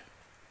why.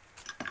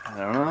 I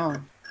don't know.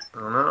 I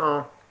don't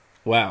know.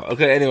 Wow.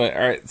 Okay, anyway,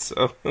 alright,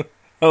 so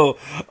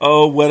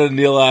what a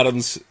Neil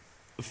Adams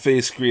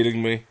face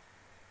greeting me.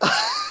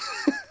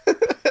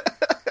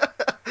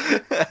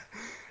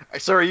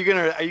 So are you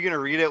gonna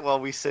read it while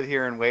we sit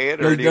here and wait,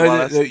 or do you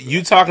want us? No,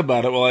 you talk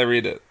about it while I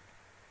read it.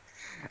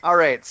 All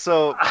right,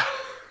 so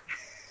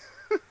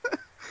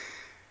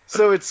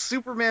so it's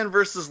Superman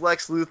versus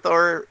Lex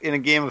Luthor in a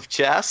game of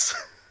chess.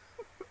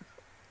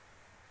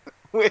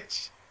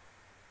 Which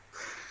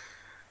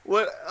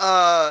what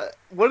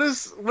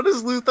does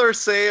Luthor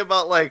say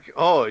about, like,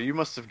 oh, you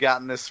must have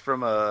gotten this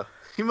from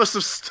you must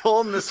have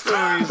stolen this from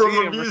a museum.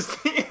 From a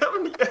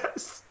museum,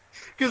 yes.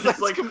 Because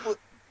that's like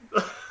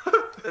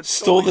that's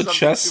Stole totally the something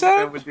chess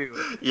Superman set? would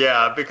do.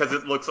 Yeah, because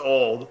it looks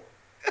old.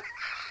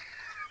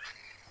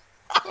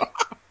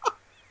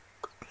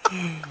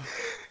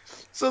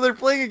 So they're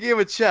playing a game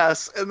of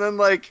chess, and then,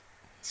 like,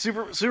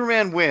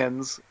 Superman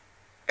wins,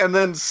 and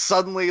then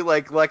suddenly,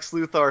 like, Lex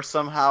Luthor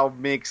somehow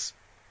makes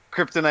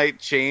kryptonite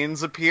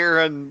chains appear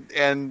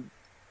and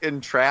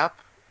entrap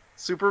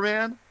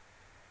Superman.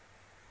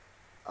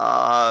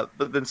 But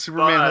then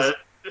Superman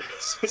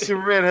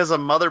has a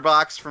mother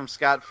box from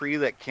Scott Free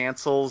that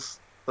cancels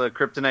the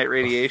kryptonite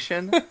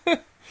radiation.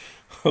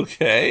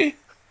 Okay.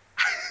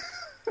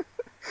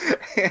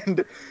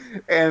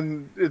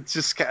 and it's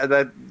just kind of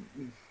that.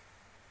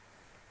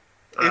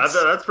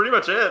 That's pretty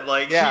much it.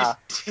 Like, yeah.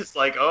 He's just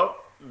like, oh,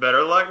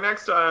 better luck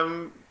next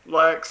time,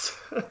 Lex.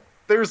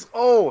 There's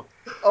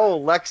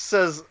Lex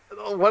says,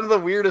 one of the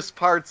weirdest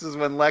parts is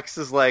when Lex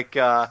is like,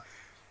 I'm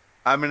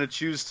going to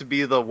choose to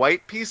be the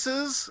white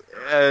pieces,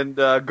 and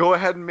go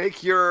ahead and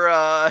make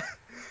your,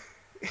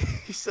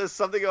 he says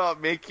something about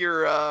make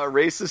your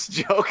racist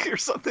joke or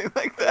something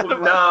like that. No,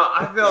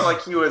 I feel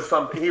like he was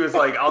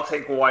like, I'll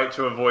take white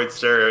to avoid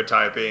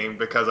stereotyping,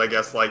 because I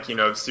guess, like, you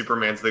know,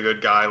 Superman's the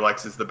good guy,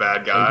 Lex is the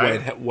bad guy.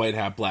 White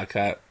hat, black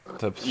hat.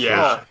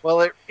 Yeah. Oh,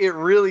 well, it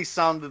really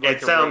sounded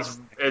like it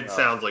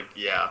sounds like,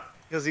 yeah.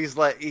 Because he's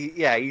like,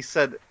 he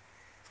said,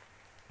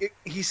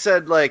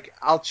 like,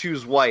 I'll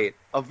choose white,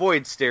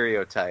 avoid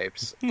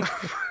stereotypes.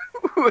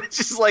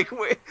 Which is like,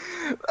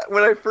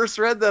 when I first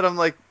read that, I'm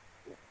like,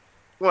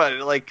 what,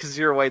 like, because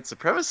you're a white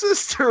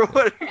supremacist, or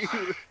what are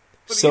you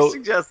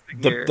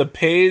suggesting here? The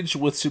page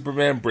with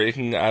Superman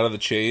breaking out of the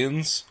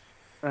chains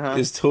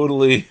is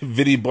totally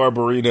Vinnie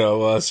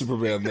Barbarino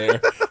Superman there.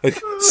 Like,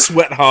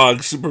 sweat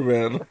hog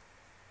Superman.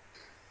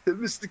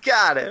 Mr.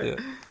 Carter. Yeah.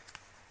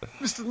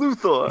 Mr.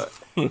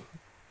 Luthor.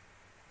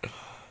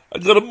 I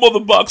got a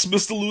mother box,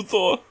 Mr.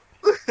 Luthor.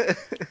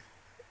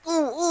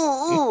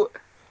 Ooh.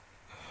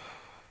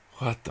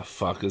 What the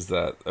fuck is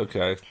that?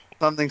 Okay.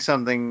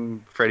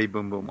 Something Freddie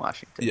Boom Boom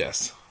Washington.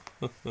 Yes.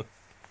 All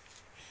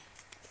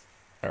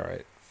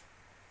right.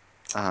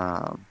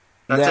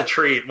 That's a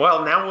treat.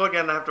 Well, now we're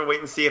going to have to wait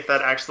and see if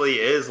that actually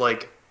is,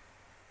 like...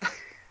 I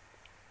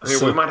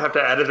mean, we might have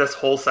to edit this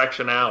whole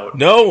section out.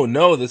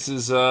 No, this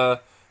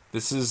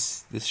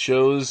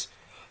shows...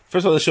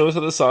 First of all, this shows how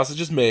the sausage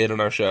is made on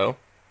our show.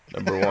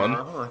 Number one.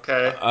 Oh,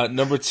 okay.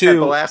 Number two... At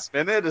the last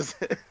minute, is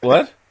it?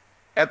 What?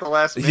 At the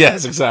last minute?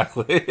 Yes,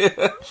 exactly.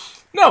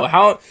 No,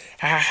 how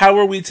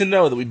are we to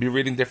know that we'd be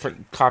reading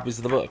different copies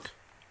of the book?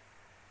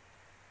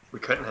 We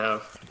couldn't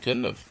have.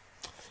 Couldn't have.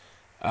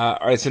 All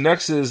right, so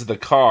next is The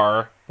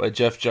Car by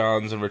Jeff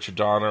Johns and Richard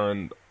Donner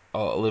and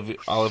Olivier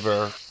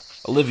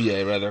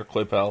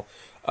Coipel.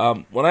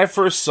 When I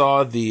first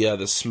saw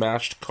the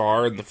smashed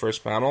car in the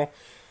first panel,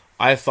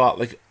 I thought,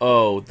 like,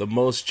 oh, the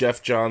most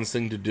Jeff Johns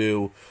thing to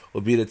do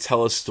would be to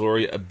tell a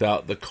story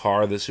about the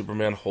car that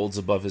Superman holds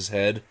above his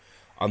head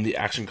on the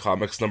Action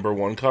Comics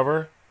 #1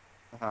 cover.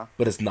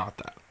 But it's not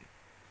that.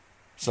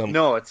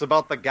 No, it's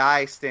about the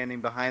guy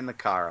standing behind the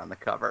car on the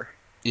cover.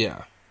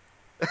 Yeah.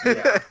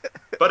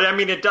 But, I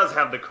mean, it does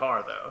have the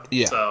car, though.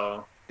 Yeah.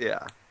 So...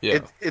 Yeah.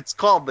 It's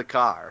called The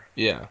Car.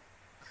 Yeah.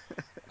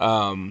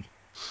 But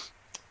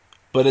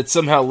it's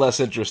somehow less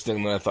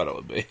interesting than I thought it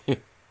would be.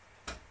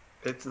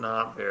 It's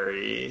not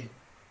very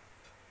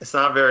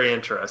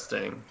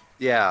interesting.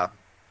 Yeah.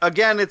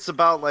 Again, it's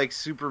about, like,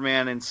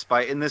 Superman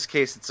in this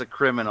case, it's a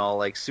criminal,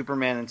 like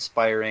Superman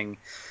inspiring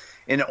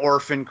an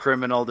orphan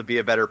criminal to be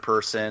a better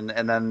person,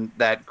 and then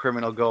that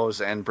criminal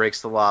goes and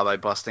breaks the law by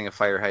busting a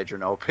fire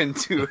hydrant open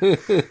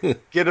to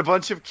get a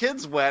bunch of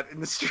kids wet in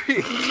the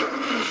street.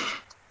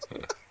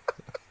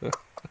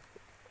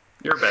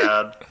 You're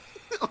bad.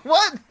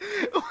 What?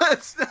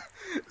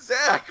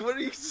 Zach, what are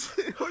you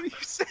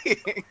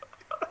saying?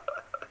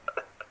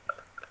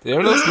 Did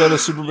anyone else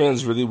notice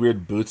Superman's really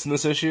weird boots in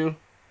this issue?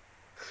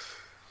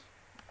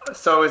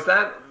 So is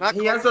that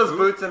he has those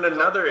boots in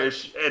another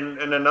in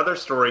another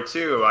story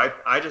too?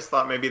 I just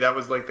thought maybe that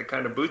was like the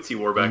kind of boots he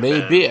wore back then.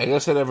 Maybe. I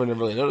guess I never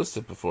really noticed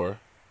it before.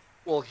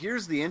 Well,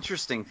 here's the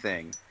interesting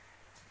thing.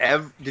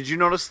 Did you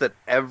notice that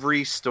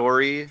every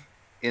story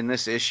in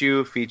this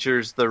issue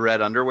features the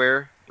red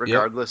underwear,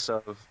 regardless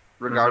of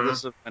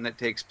when it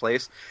takes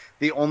place?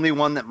 The only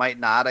one that might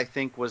not, I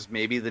think, was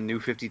maybe the New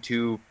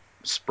 52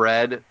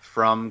 spread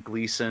from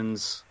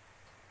Gleason's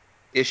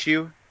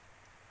issue.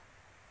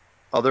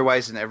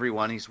 Otherwise, in every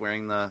one, he's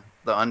wearing the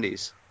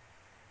undies.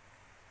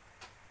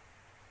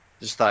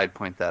 Just thought I'd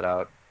point that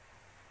out.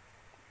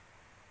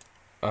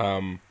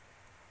 All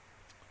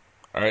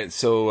right,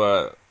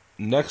 so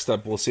next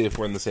up, we'll see if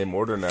we're in the same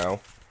order now.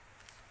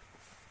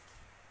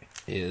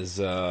 Is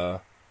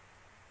the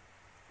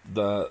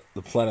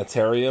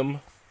Planetarium?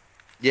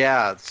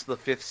 Yeah, it's the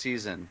 5th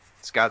season.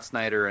 Scott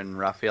Snyder and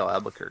Raphael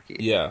Albuquerque.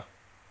 Yeah.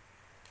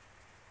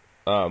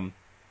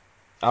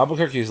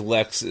 Albuquerque's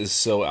Lex is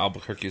so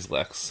Albuquerque's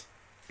Lex.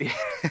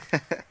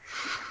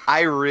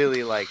 I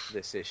really liked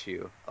this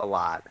issue a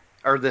lot.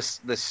 Or this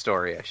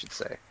story, I should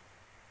say.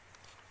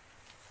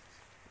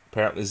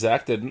 Apparently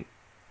Zach didn't.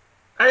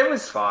 It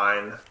was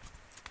fine.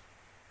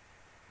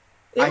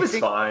 It was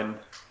fine.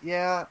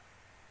 Yeah.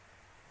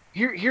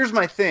 Here's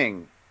my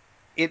thing.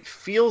 It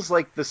feels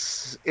like the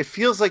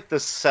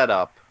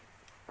setup,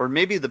 or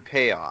maybe the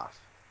payoff,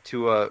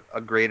 to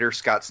a greater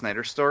Scott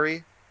Snyder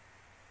story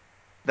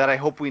that I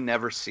hope we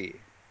never see.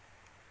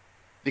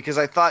 Because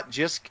I thought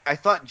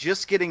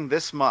just getting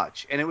this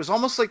much, and it was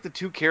almost like the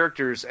two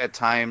characters at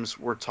times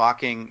were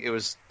talking. It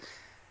was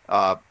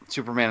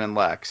Superman and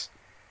Lex.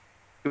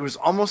 It was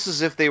almost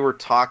as if they were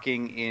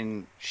talking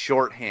in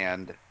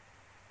shorthand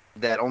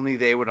that only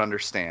they would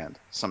understand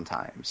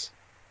sometimes.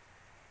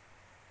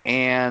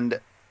 And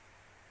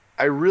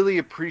I really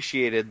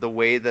appreciated the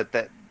way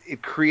that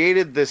it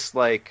created this,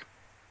 like,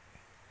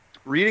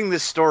 reading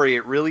this story,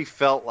 it really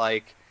felt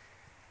like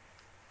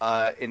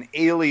an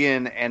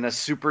alien and a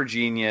super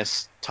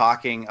genius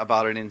talking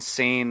about an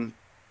insane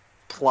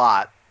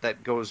plot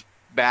that goes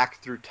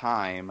back through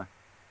time,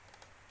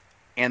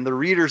 and the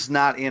reader's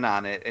not in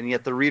on it, and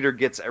yet the reader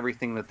gets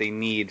everything that they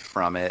need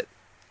from it,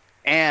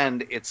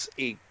 and it's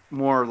a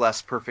more or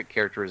less perfect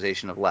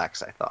characterization of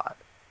Lex, I thought.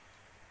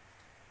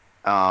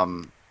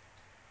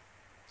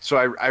 So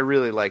I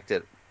really liked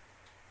it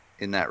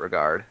in that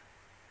regard.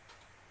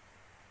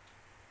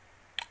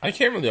 I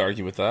can't really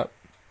argue with that.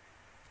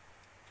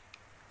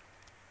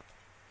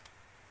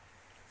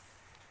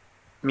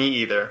 Me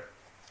either.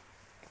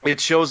 It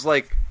shows,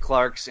 like,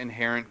 Clark's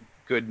inherent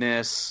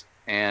goodness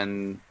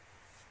and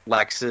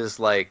Lex's,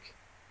 like,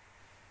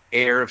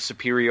 air of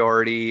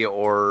superiority,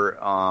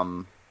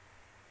 or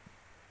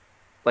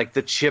like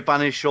the chip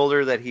on his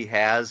shoulder that he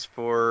has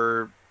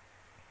for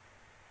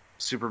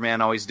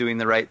Superman always doing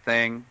the right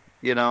thing,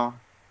 you know?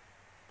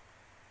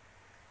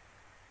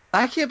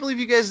 I can't believe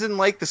you guys didn't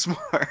like this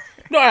more.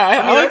 No,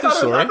 I like the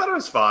story. I thought it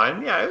was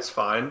fine. Yeah, it was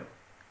fine.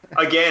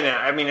 Again,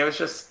 I mean, it was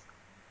just...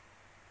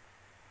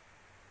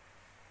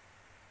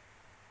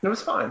 It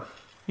was fine.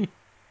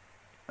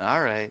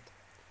 All right.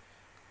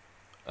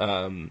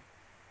 I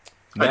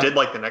did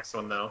like the next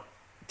one, though.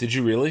 Did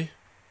you really?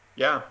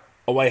 Yeah.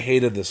 Oh, I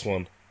hated this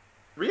one.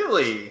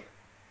 Really?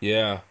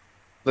 Yeah.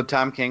 The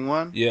Tom King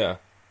one? Yeah.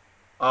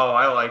 Oh,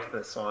 I like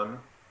this one.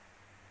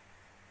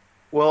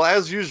 Well,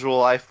 as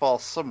usual, I fall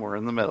somewhere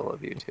in the middle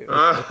of you two.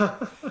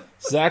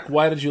 Zach,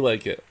 why did you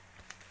like it?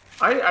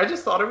 I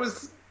just thought it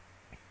was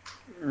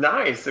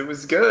nice. It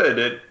was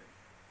good.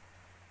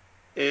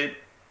 It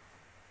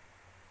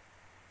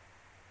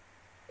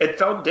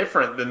felt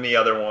different than the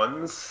other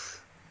ones.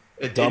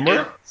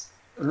 Dumber?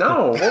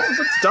 No,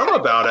 what's dumb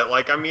about it?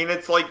 Like, I mean,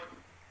 it's like,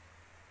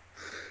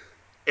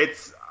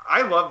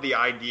 I love the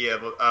idea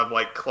of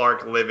like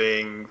Clark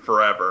living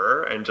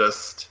forever and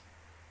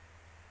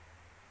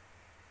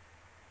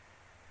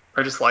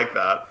I just like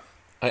that.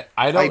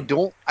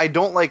 I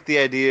don't like the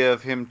idea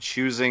of him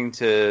choosing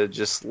to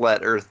just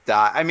let Earth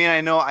die. I mean,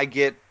 I know I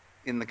get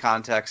in the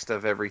context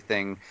of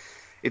everything.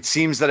 It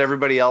seems that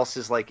everybody else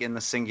is like in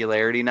the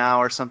singularity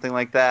now or something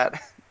like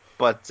that.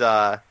 But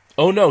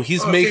oh no,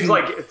 he's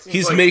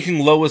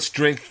making Lois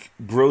drink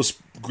gross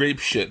grape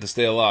shit to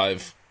stay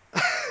alive.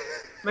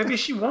 Maybe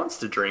she wants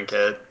to drink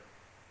it.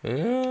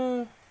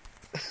 I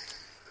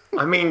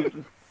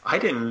mean, I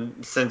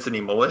didn't sense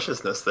any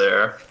maliciousness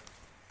there.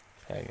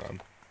 Hang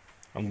on.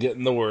 I'm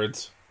getting the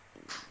words.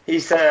 He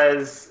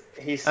says...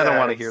 I don't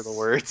want to hear the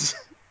words.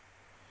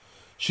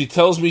 She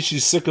tells me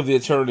she's sick of the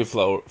Eternity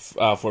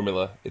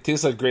formula. It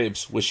tastes like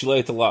grapes, which she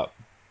liked a lot,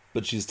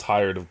 but she's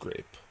tired of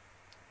grape.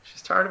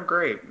 She's tired of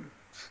grape.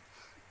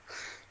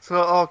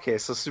 So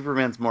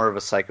Superman's more of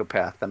a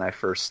psychopath than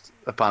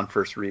upon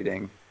first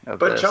reading of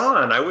But this.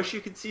 John, I wish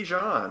you could see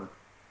John.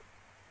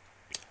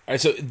 Alright,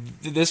 so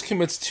this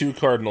commits two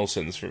cardinal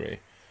sins for me.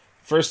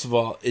 First of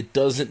all, it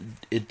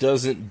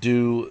doesn't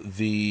do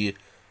the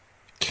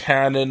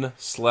canon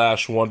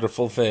 /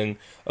 wonderful thing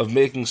of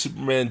making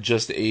Superman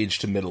just age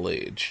to middle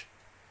age.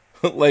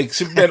 Like,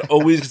 Superman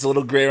always gets a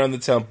little gray around the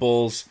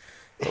temples,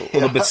 a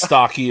little bit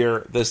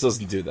stockier. This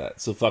doesn't do that,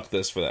 so fuck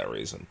this for that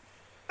reason.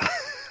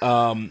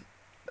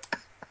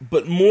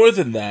 But more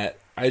than that,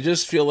 I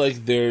just feel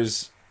like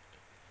there's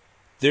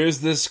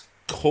this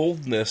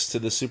coldness to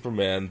the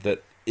Superman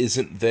that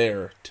isn't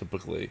there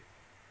typically.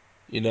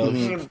 You know,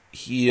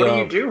 he what do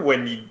you do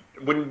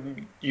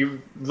when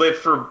you live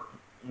for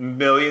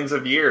millions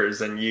of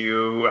years and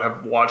you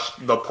have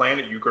watched the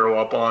planet you grow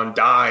up on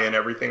die and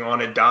everything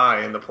on it die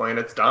and the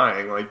planet's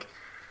dying? Like,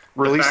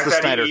 Release fact the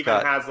that Snyder he even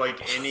Cut. has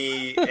like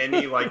any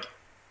like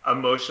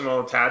emotional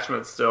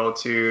attachment still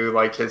to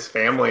like his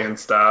family and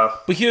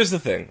stuff. But here's the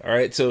thing, all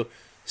right? So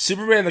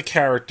Superman the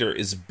character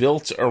is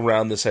built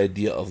around this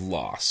idea of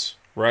loss,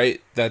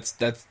 right? That's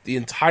the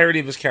entirety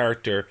of his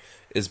character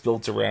is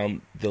built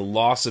around the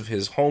loss of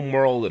his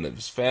homeworld and of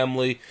his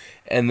family,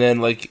 and then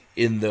like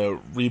in the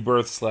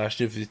Rebirth /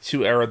 New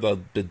 52 era,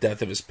 the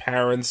death of his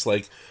parents.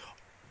 Like,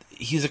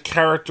 he's a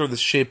character that's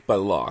shaped by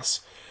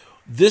loss.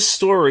 This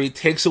story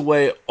takes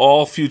away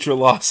all future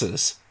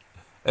losses.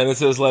 And it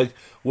says, like,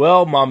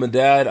 well, Mom and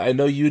Dad, I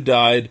know you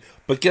died,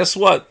 but guess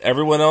what?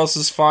 Everyone else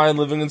is fine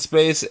living in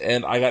space,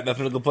 and I got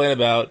nothing to complain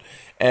about.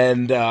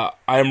 And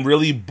I'm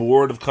really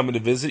bored of coming to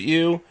visit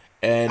you,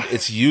 and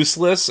it's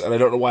useless, and I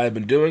don't know why I've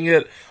been doing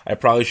it. I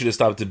probably should have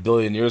stopped a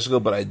billion years ago,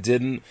 but I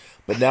didn't.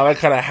 But now I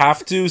kind of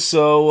have to,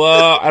 so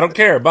I don't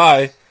care.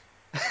 Bye.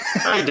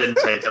 I didn't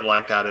take it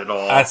like that at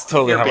all. That's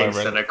totally You're how I being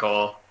read it.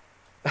 cynical.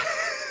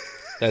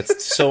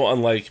 That's so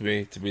unlike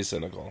me to be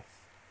cynical.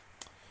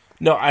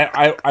 No,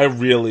 I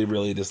really,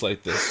 really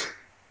dislike this.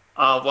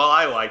 Well,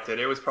 I liked it.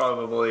 It was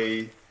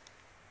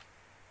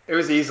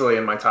easily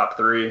in my top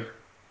 3.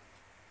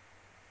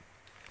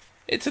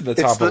 It's in the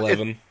top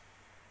 11.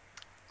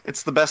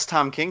 It's the best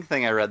Tom King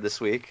thing I read this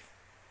week.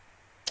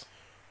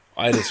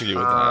 I disagree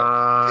with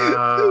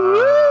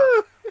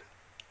that.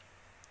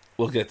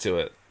 We'll get to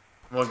it.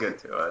 We'll get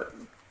to it.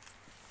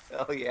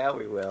 Oh yeah,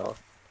 we will.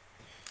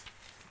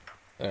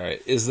 All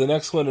right. Is the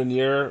next one in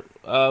your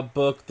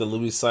book the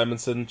Louis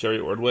Simonson, Jerry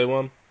Ordway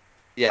one?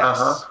 Yes.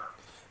 Uh-huh.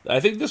 I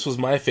think this was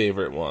my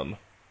favorite one.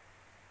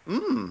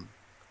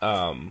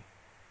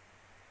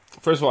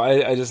 First of all,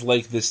 I just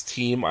like this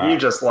team. You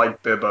just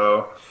like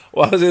Bibbo.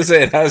 Well, I was going to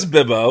say, it has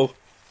Bibbo.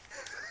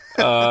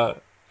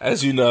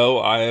 As you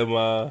know, I'm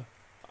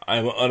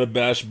an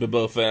unabashed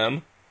Bibbo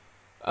fan.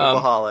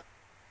 Alcoholic.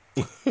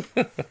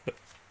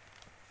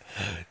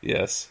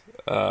 Yes.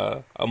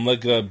 I'm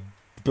like a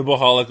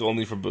Bibboholic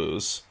only for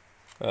booze.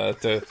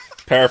 To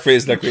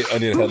paraphrase that great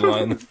Onion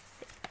headline.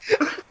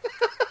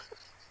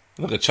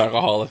 I'm like a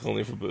chocoholic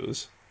only for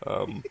booze.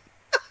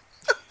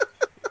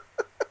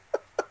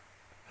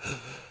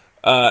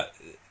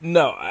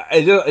 No,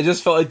 I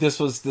just felt like this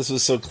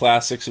was so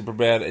classic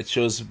Superman. It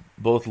shows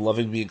both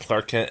loving being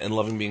Clark Kent and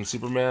loving being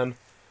Superman.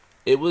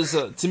 It was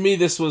to me,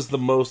 this was the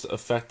most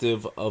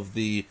effective of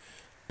the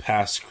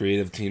past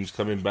creative teams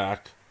coming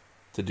back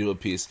to do a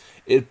piece.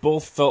 It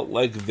both felt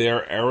like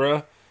their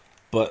era,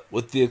 but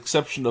with the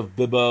exception of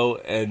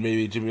Bibbo and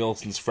maybe Jimmy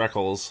Olsen's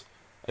freckles,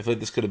 I feel like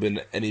this could have been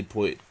at any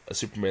point a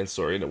Superman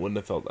story, and it wouldn't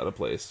have felt out of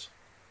place.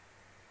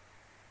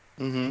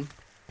 Mm-hmm.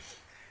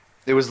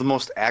 It was the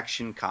most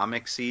action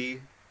comicsy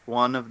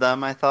one of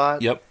them, I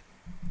thought. Yep.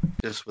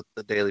 Just with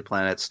the Daily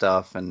Planet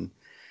stuff, and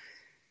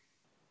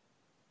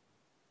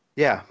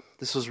yeah,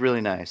 this was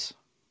really nice.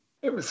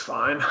 It was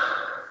fine.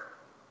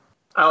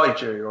 I like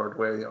Jerry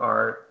Ordway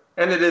art,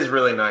 and it is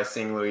really nice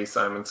seeing Louise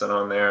Simonson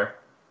on there.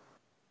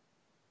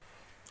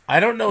 I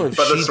don't know if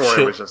but she the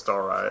story was just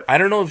all right. I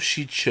don't know if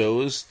she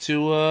chose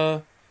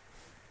to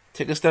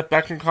take a step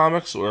back from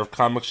comics, or if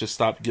comics just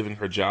stopped giving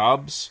her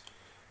jobs.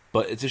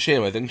 But it's a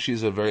shame. I think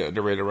she's a very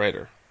underrated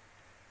writer.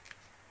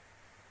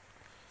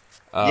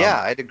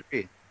 Yeah, I'd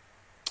agree.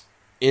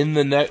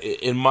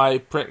 In my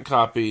print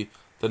copy,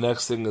 the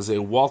next thing is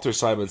a Walter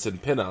Simonson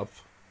pinup,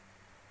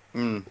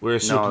 where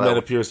Superman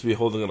appears to be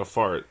holding in a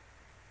fart,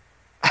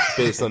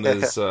 based on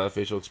his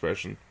facial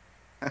expression.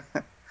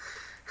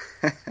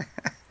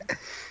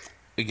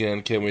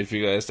 Again, can't wait for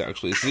you guys to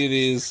actually see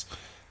these,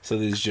 so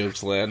these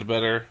jokes land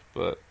better.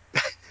 But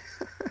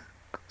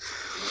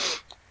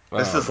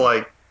this is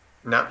like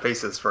not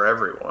faces for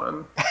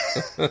everyone.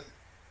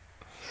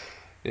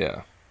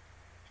 Yeah.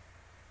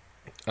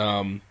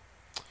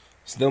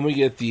 So then we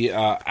get the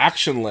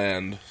Action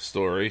Land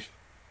story,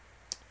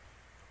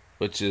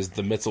 which is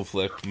the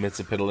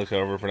Mitzapitalik,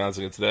 however we're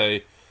pronouncing it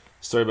today.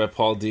 Story by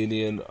Paul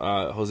Dini and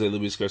Jose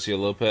Luis Garcia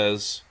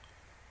Lopez.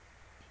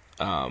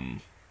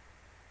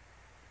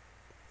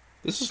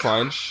 This is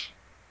fine.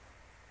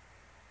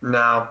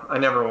 No, I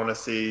never want to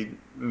see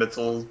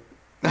Mitzel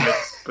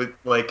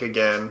like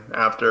again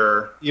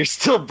after. You're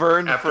still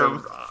burned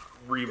from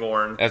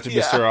Reborn. After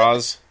Mr.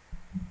 Oz.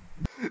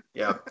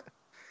 Yep.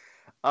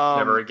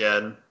 Never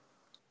again.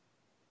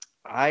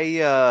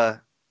 I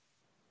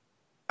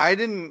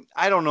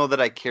don't know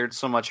that I cared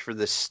so much for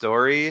this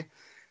story,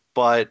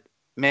 but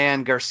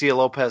man, Garcia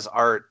Lopez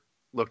art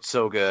looked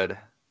so good.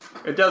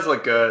 It does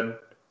look good.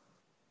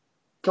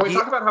 Can we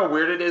talk about how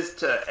weird it is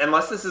to,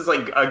 unless this is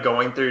like a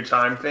going through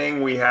time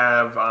thing, we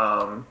have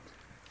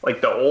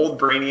like the old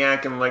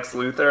Brainiac and Lex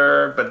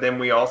Luthor, but then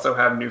we also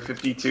have New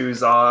 52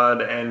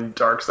 Zod and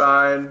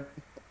Darkseid.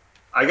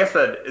 I guess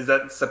is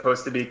that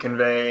supposed to be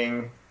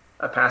conveying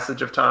a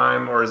passage of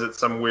time, or is it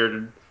some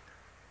weird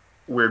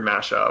weird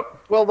mashup.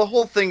 Well, the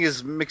whole thing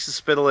is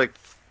Mixospitalik,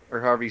 or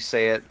however you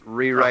say it,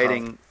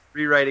 rewriting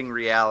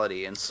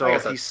reality, and so I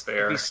if guess he's, that's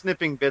fair. if he's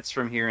snipping bits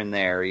from here and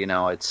there,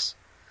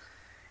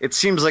 it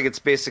seems like it's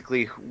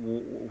basically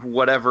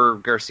whatever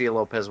Garcia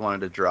Lopez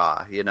wanted to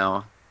draw,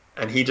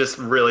 And he just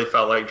really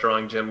felt like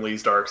drawing Jim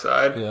Lee's Dark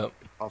Side. Yep.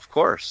 Of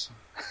course.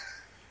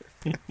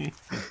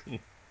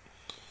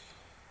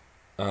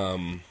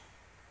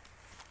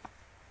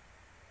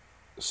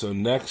 So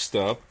next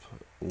up,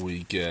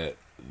 we get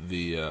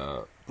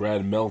the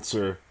Brad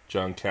Meltzer,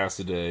 John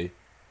Cassaday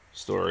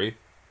story.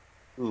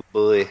 Ooh,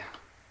 boy.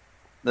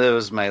 That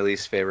was my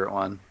least favorite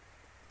one.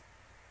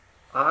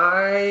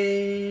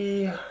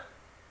 I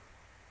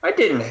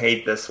didn't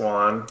hate this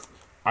one.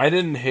 I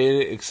didn't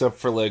hate it except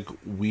for like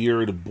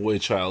weird boy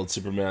child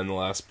Superman on the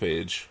last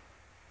page.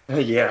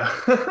 Yeah.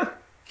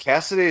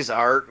 Cassaday's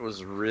art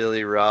was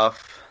really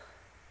rough.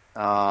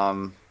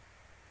 And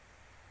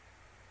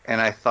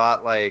I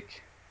thought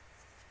like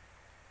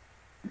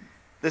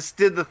this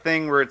did the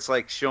thing where it's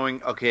like showing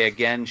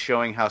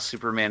how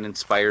Superman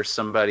inspires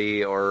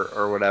somebody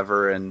or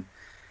whatever, and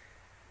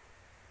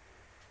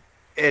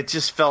it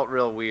just felt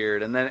real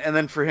weird. And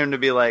then for him to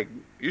be like,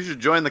 you should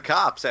join the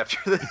cops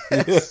after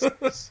this,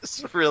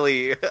 it's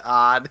really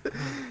odd.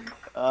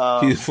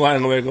 He's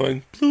flying away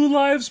going, Blue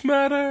Lives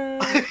Matter!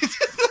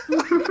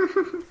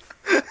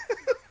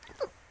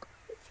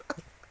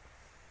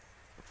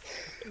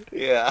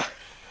 Yeah.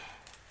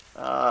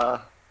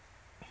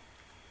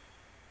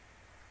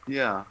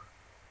 Yeah.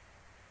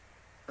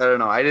 I don't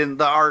know.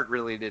 The art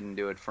really didn't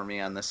do it for me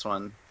on this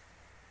one.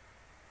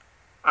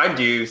 I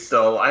do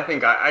still. I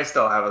think I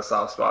still have a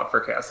soft spot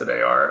for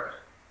Cassaday art.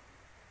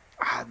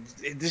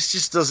 This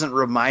just doesn't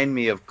remind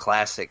me of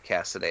classic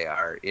Cassaday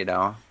art,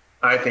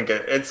 I think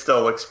it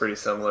still looks pretty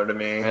similar to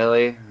me.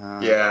 Really?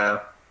 Yeah.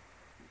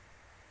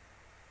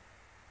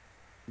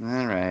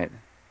 All right.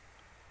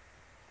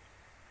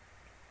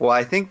 Well,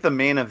 I think the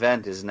main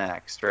event is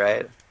next,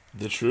 right?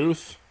 The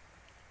Truth?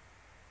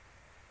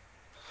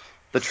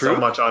 The Truth? So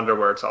much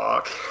underwear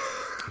talk.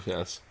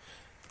 Yes.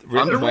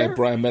 Written Underwear? by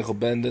Brian Michael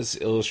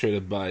Bendis,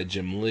 illustrated by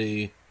Jim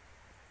Lee.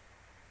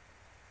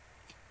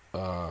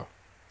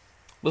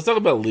 Let's talk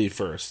about Lee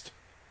first.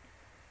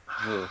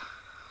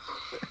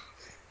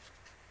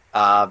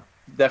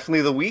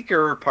 Definitely the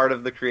weaker part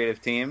of the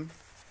creative team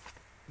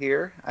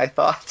here, I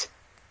thought.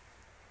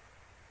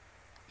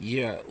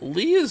 Yeah,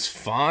 Lee is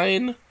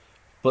fine,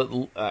 but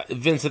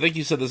Vince, I think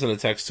you said this in a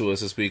text to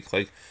us this week,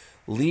 like,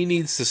 Lee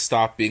needs to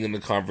stop being in the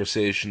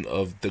conversation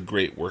of the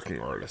great working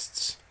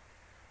artists.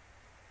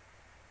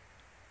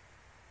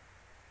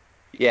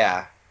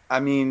 Yeah, I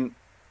mean,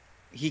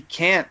 he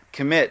can't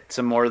commit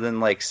to more than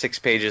like 6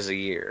 pages a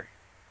year,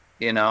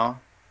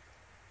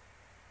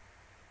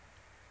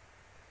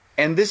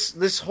 And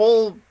this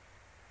whole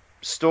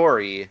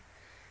story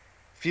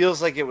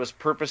feels like it was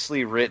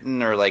purposely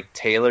written or like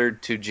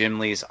tailored to Jim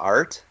Lee's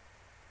art.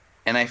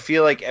 And I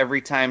feel like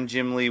every time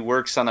Jim Lee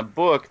works on a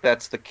book,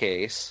 that's the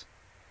case.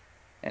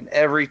 And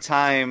every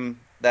time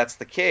that's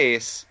the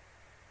case,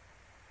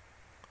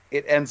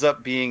 it ends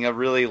up being a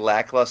really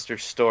lackluster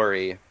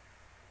story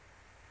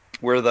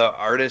where the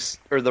artist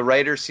or the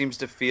writer seems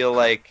to feel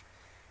like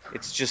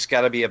it's just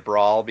got to be a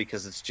brawl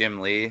because it's Jim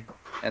Lee,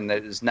 and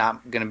there's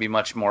not going to be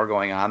much more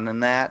going on than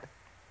that.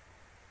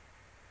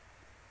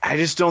 I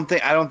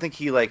don't think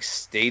he like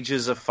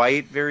stages a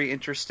fight very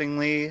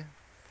interestingly.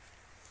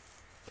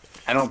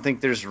 I don't think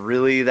there's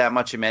really that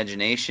much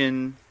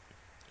imagination.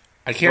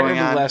 I can't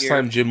remember the last here.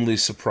 time Jim Lee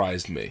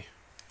surprised me.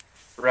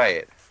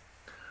 Right.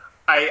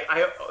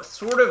 I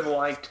sort of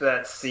liked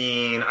that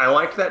scene. I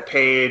liked that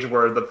page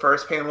where the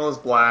first panel is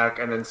black,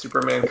 and then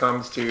Superman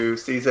comes to,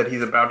 sees that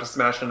he's about to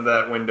smash into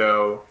that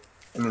window,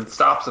 and then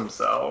stops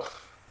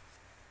himself.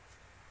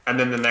 And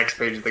then the next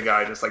page, the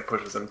guy just like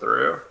pushes him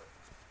through.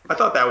 I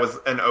thought that was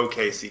an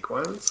okay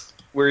sequence.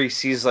 Where he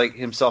sees like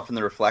himself in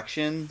the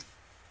reflection.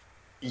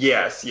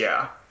 Yes,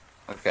 yeah.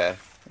 Okay.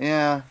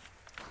 Yeah.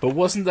 But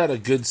wasn't that a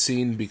good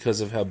scene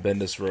because of how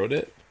Bendis wrote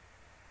it?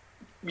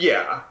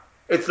 Yeah.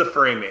 It's the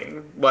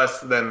framing,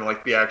 less than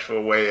like the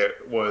actual way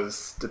it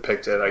was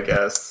depicted, I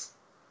guess.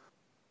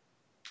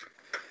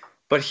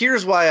 But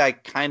here's why I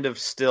kind of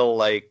still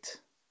liked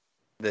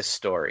this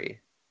story.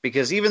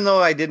 Because even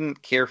though I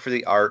didn't care for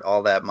the art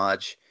all that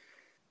much,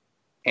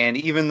 and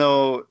even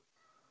though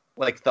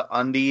like the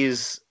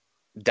Undies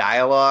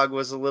dialogue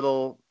was a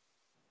little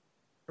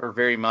or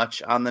very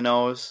much on the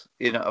nose,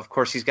 of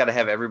course he's got to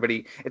have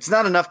everybody. It's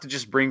not enough to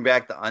just bring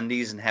back the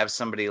Undies and have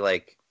somebody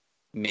like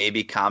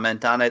maybe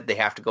comment on it. They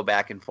have to go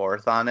back and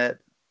forth on it,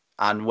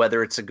 on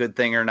whether it's a good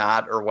thing or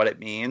not, or what it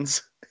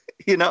means,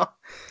 because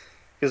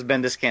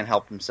Bendis can't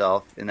help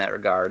himself in that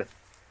regard.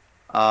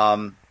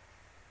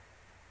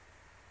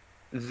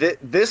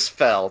 This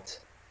felt,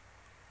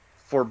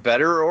 for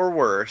better or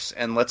worse,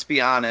 and let's be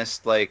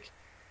honest, like,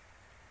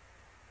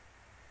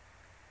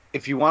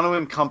 if you want to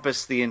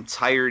encompass the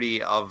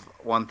entirety of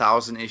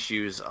 1,000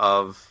 issues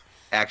of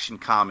Action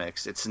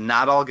Comics, it's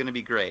not all going to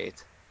be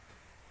great.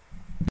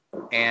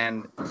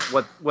 And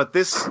what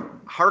this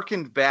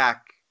harkened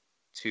back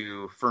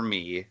to, for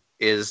me,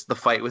 is the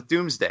fight with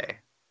Doomsday.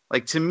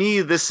 Like, to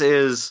me,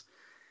 this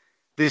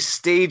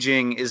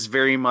staging is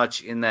very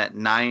much in that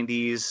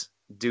 90s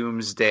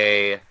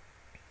Doomsday,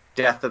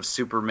 Death of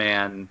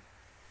Superman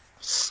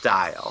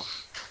style.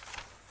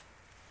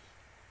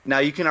 Now,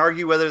 you can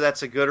argue whether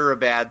that's a good or a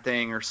bad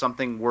thing or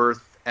something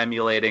worth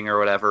emulating or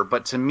whatever,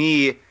 but to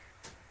me,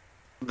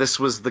 this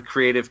was the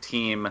creative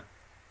team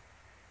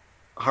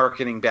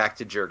hearkening back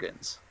to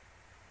Jurgens.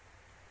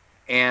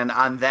 And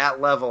on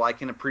that level, I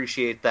can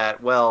appreciate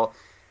that, well,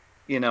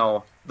 you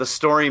know, the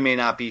story may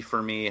not be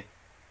for me.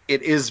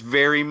 It is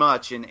very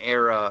much an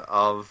era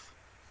of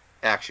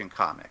Action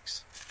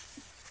Comics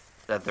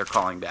that they're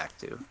calling back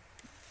to.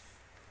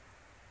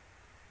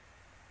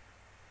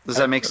 Does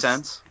that make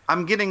sense?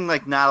 I'm getting,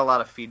 like, not a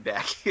lot of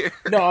feedback here.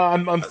 No,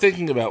 I'm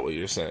thinking about what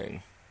you're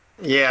saying.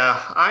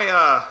 Yeah,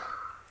 I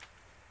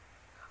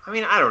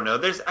mean, I don't know.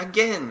 There's,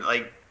 again,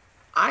 like,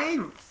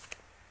 I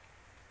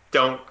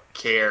don't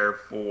care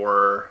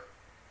for...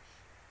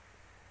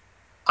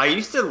 I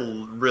used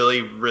to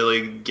really,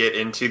 really get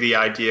into the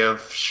idea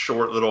of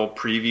short little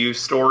preview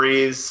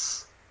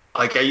stories.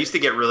 Like, I used to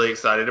get really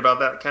excited about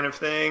that kind of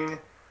thing.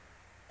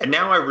 And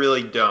now I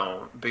really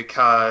don't,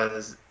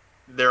 because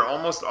they're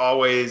almost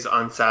always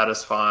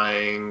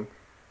unsatisfying.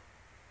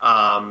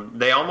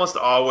 They almost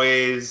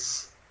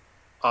always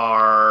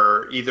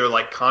are either,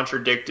 like,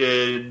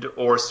 contradicted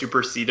or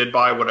superseded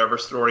by whatever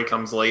story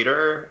comes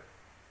later.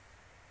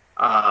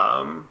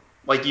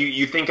 Like,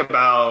 you think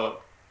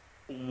about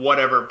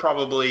whatever,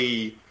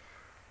 probably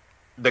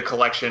the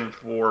collection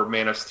for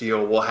Man of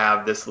Steel will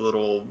have this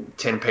little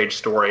 10-page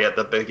story at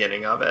the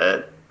beginning of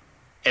it,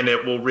 and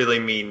it will really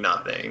mean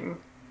nothing.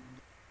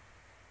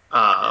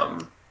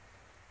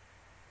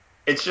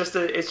 It's just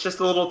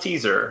a little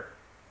teaser.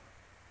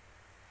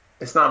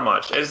 It's not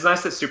much. It's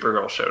nice that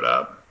Supergirl showed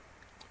up.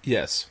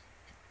 Yes.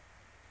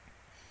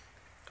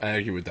 I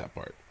agree with that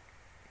part.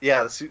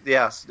 Yeah,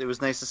 it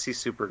was nice to see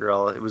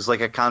Supergirl. It was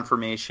like a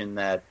confirmation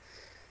that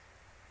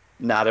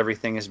not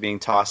everything is being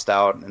tossed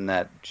out, and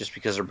that just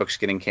because her book's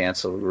getting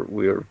canceled,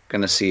 we're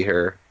going to see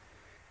her.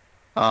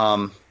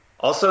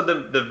 Also,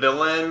 the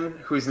villain,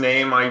 whose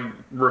name I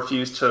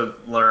refuse to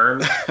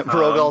learn.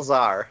 Rogol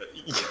Zar.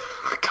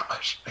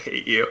 Gosh, I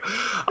hate you.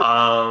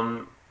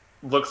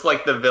 Looks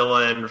like the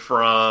villain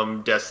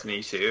from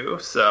Destiny 2,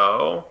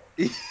 so...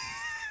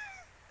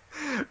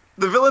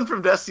 The villain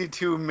from Destiny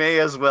 2 may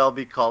as well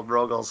be called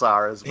Rogol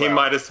Zar as well. He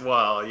might as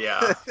well,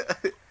 yeah.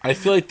 I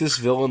feel like this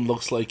villain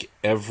looks like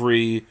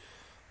every,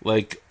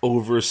 like,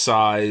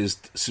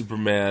 oversized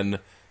Superman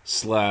 /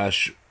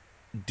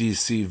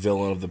 DC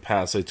villain of the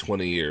past, like,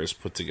 20 years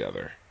put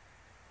together.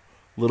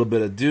 A little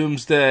bit of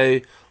Doomsday,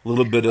 a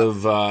little bit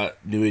of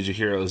New Age of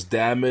Heroes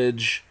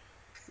Damage,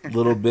 a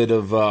little bit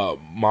of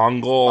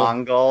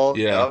Mongol.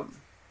 Yeah. Yep.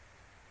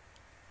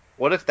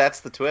 What if that's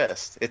the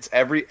twist? It's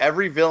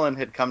every villain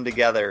had come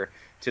together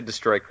to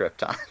destroy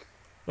Krypton.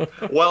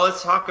 Well,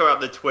 let's talk about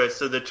the twist.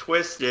 So the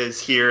twist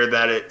is here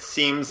that it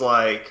seems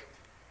like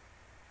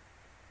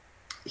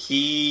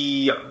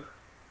he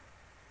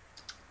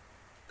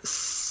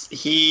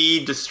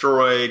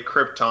destroyed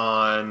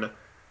Krypton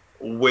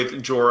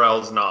with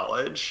Jor-El's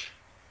knowledge.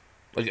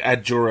 Like,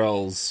 at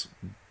Jor-El's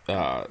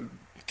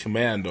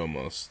command,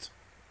 almost.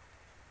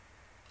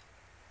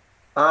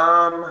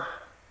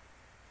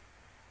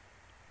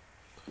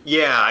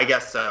 Yeah, I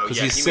guess so.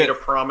 Yeah, he said, made a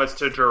promise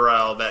to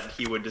Jor-El that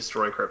he would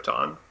destroy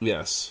Krypton.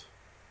 Yes.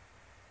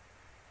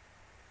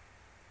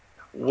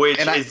 Which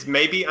is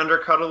maybe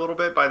undercut a little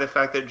bit by the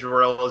fact that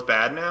Jor-El is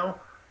bad now?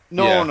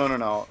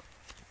 No.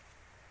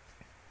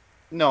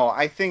 No,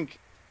 I think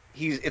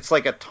it's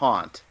like a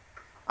taunt.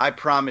 I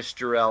promised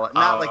Jor-El.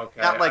 Not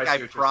like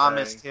I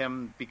promised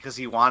him because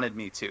he wanted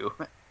me to.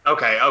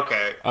 Okay.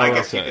 I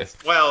guess you could...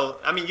 Well,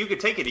 I mean, you could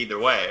take it either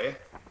way.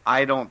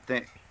 I don't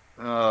think...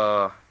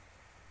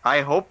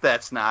 I hope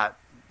that's not...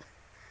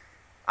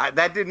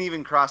 that didn't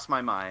even cross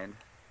my mind.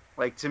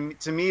 Like,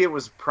 to me, it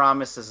was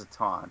promised as a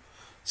taunt.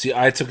 See,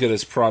 I took it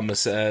as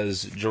promise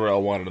as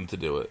Jor-El wanted him to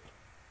do it.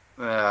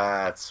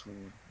 That's...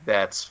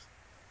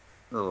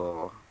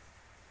 Ugh.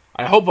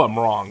 I hope I'm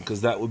wrong,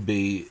 because that would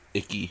be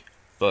icky.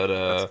 But,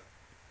 that's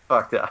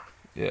fucked up.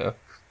 Yeah.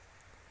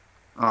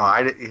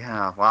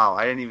 Oh, wow.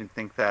 I didn't even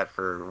think that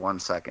for 1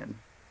 second.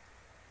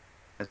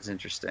 That's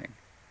interesting.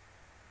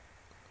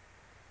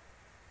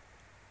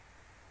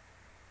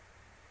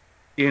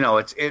 You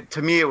know,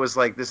 to me, it was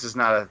like, this is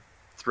not a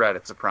threat,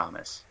 it's a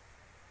promise.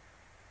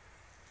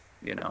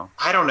 You know?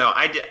 I don't know.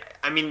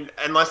 I mean,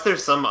 unless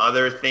there's some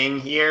other thing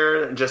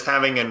here, just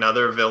having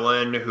another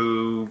villain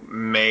who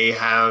may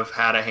have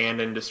had a hand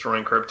in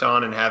destroying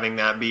Krypton and having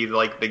that be,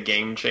 like, the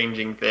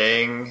game-changing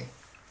thing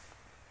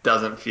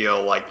doesn't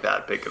feel like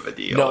that big of a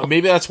deal. No,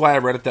 maybe that's why I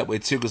read it that way,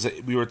 too, because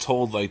we were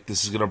told, like,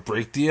 this is going to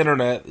break the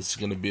internet, this is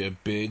going to be a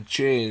big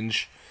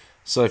change.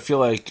 So I feel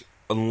like,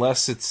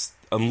 unless it's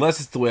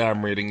the way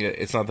I'm reading it,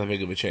 it's not that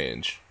big of a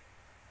change.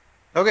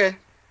 Okay.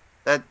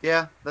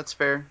 That's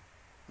fair.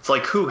 It's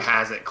like, who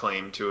hasn't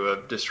claimed to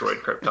have destroyed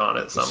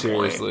Krypton at some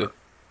Seriously. point?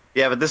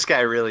 Yeah, but this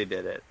guy really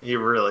did it. He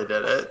really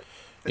did it.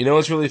 You know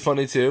what's really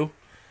funny too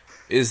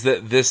is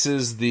that this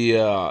is the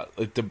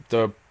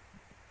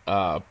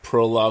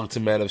prologue to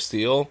Man of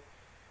Steel,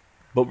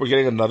 but we're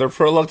getting another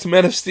prologue to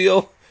Man of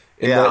Steel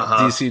in that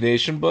DC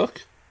Nation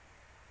book.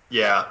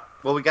 Yeah.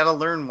 Well, we got to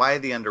learn why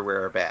the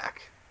underwear are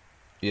back.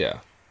 Yeah.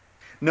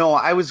 No,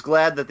 I was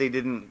glad that they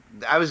didn't.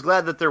 I was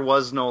glad that there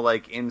was no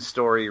like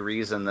in-story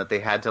reason that they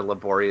had to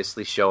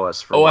laboriously show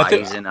us for why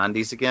he's in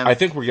undies again. I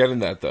think we're getting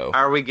that though.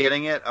 Are we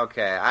getting it?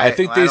 Okay. I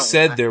think they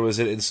said there was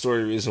an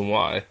in-story reason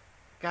why.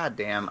 God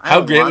damn!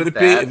 How great would it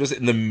be if it was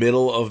in the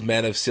middle of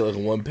Man of Steel, like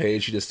on one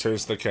page, he just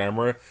turns to the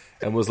camera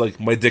and was like,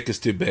 "My dick is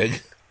too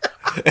big."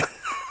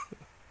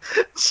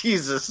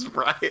 Jesus,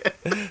 Brian.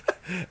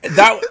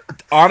 That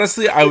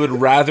honestly, I would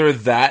rather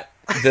that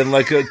than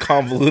like a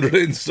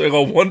convoluted like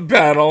a one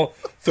panel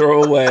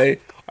throwaway.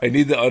 I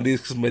need the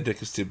undies because my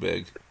dick is too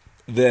big.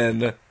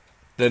 Than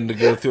to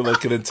go through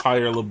like an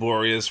entire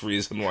laborious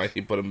reason why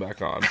he put him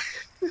back on.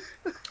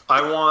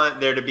 I want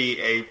there to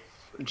be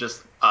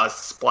just a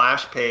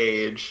splash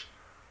page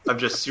of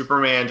just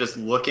Superman just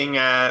looking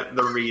at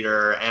the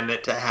reader, and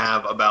it to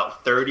have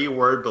about 30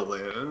 word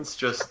balloons,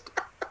 just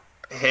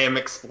him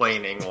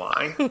explaining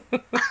why.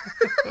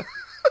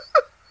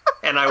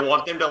 And I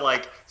want them to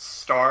like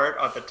start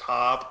at the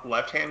top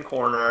left-hand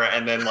corner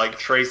and then like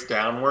trace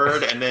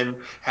downward and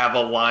then have a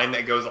line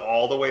that goes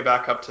all the way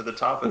back up to the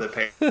top of the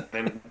page.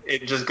 And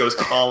it just goes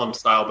column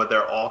style, but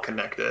they're all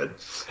connected.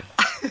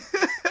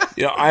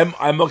 You know,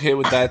 I'm okay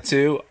with that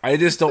too. I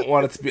just don't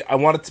want it to be. I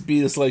want it to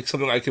be just like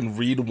something I can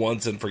read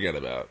once and forget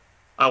about.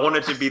 I want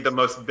it to be the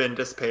most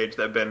Bendis page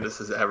that Bendis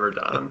has ever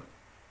done.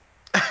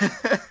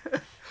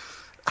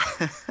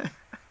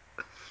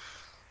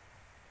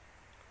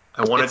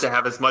 I want it to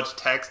have as much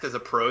text as a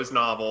prose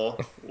novel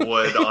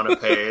would on a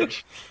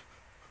page.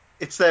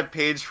 It's that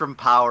page from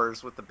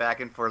Powers with the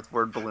back and forth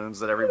word balloons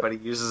that everybody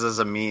uses as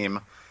a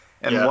meme,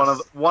 and yes.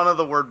 one of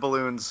the word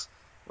balloons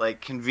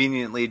like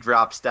conveniently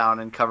drops down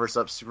and covers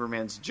up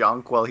Superman's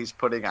junk while he's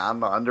putting on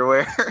the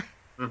underwear.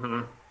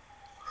 Mm-hmm.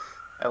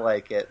 I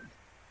like it.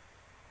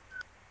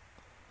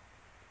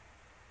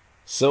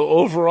 So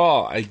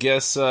overall, I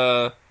guess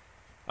I'm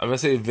gonna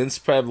say Vince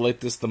probably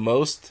liked this the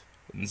most,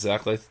 and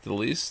Zach liked it the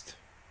least.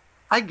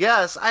 I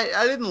guess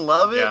I didn't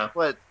love it,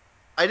 but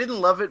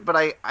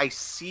I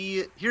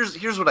see.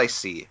 Here's what I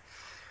see.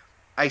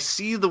 I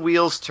see the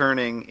wheels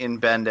turning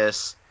in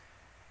Bendis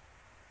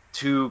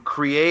to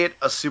create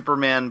a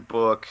Superman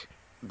book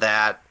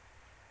that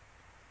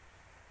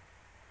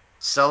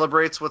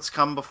celebrates what's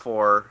come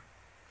before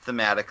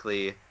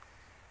thematically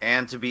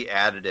and to be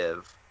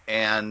additive.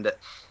 And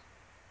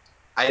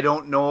I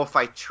don't know if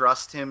I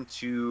trust him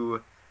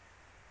to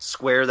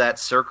square that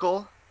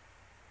circle,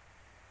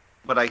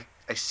 but I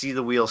see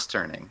the wheels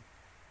turning,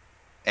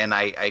 and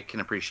I can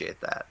appreciate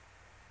that.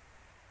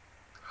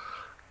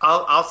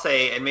 I'll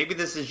say, and maybe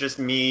this is just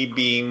me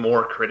being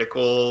more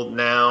critical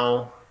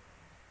now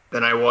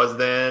than I was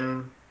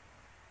then,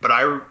 but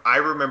I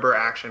remember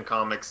Action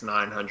Comics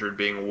 900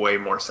 being way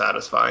more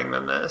satisfying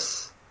than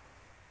this.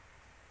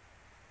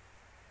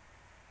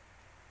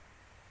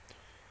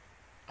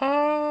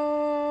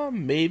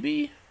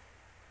 Maybe.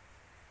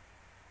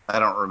 I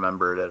don't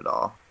remember it at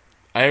all.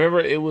 I remember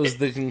it was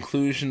the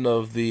conclusion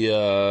of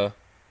the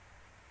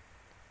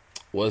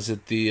was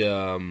it the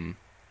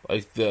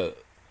like the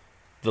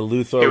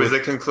Luthor? It was the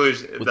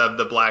conclusion of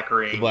the Black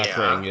Ring. The Black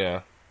Ring,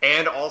 yeah.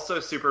 And also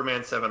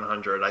Superman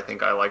 700. I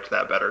think I liked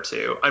that better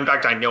too. In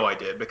fact, I know I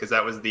did, because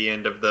that was the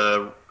end of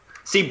the.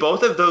 See,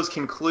 both of those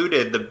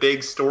concluded the big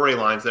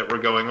storylines that were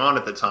going on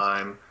at the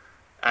time.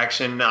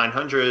 Action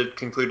 900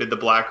 concluded the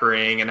Black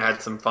Ring and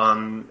had some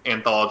fun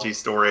anthology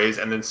stories,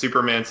 and then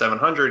Superman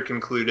 700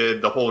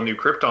 concluded the whole New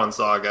Krypton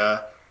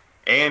saga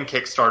and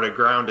kickstarted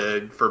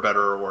Grounded, for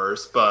better or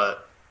worse, and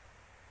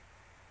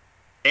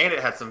it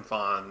had some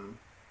fun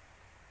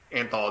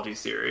anthology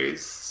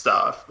series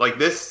stuff. Like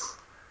this,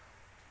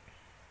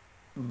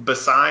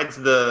 besides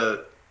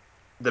the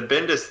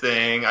Bendis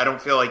thing, I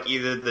don't feel like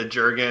either the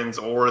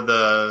Jurgens or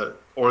the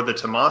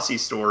Tomasi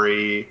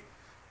story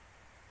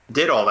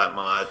did all that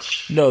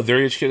much. No,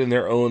 they're each getting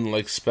their own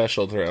like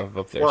special to wrap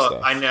up their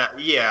stuff. I know,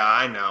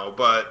 I know,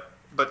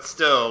 but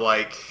still,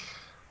 like,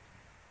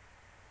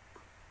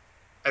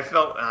 I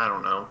felt, I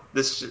don't know,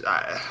 this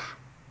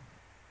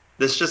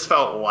just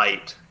felt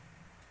light.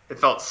 It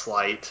felt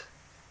slight.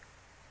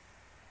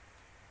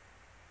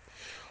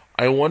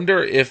 I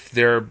wonder if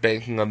they're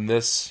banking on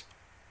this,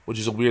 which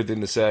is a weird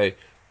thing to say,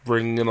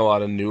 bringing in a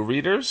lot of new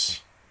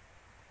readers,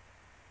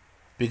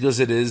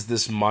 because it is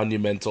this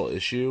monumental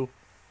issue.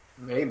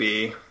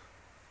 Maybe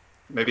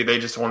they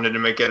just wanted to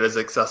make it as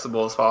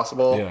accessible as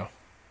possible. Yeah.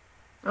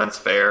 That's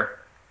fair.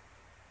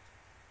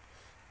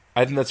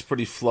 I think that's a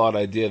pretty flawed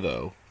idea,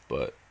 though,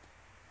 but,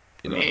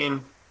 you know. I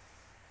mean...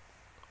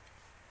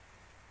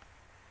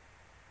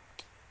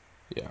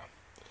 Yeah.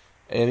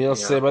 Anything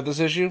else to say about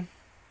this issue?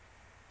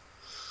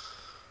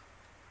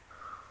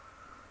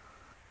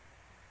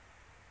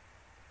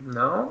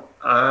 No.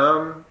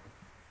 I'm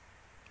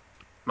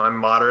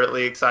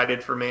moderately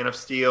excited for Man of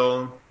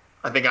Steel.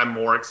 I think I'm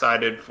more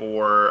excited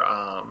for...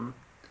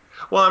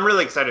 Well, I'm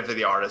really excited for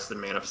the artist in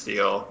Man of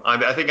Steel.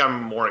 I think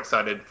I'm more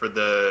excited for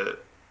the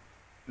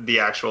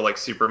actual like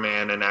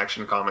Superman and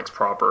Action Comics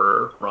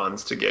proper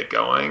runs to get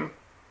going.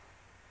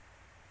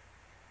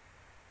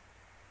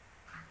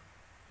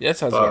 Yeah, that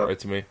sounds about right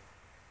to me.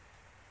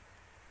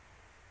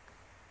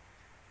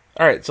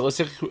 All right, so let's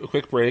take a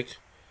quick break.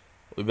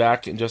 We'll be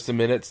back in just a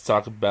minute to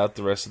talk about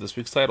the rest of this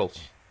week's titles.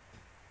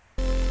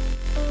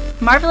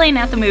 Marveling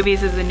at the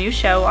Movies is a new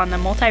show on the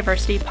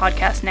Multiversity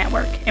Podcast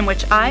Network, in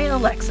which I,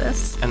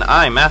 Alexis, and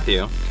I,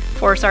 Matthew,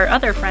 force our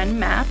other friend,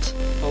 Matt,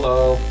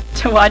 hello,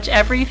 to watch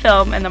every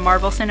film in the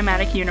Marvel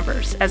Cinematic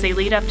Universe as they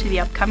lead up to the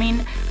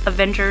upcoming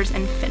Avengers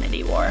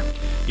Infinity War.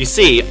 You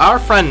see, our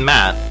friend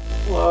Matt,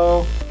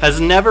 hello,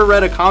 has never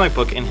read a comic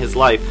book in his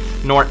life,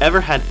 nor ever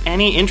had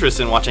any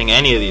interest in watching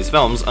any of these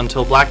films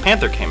until Black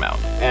Panther came out.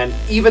 And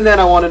even then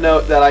I want to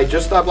note that I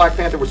just thought Black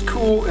Panther was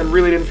cool and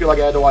really didn't feel like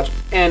I had to watch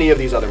any of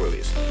these other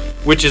movies.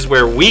 Which is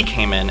where we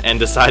came in and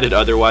decided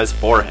otherwise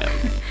for him.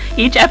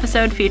 Each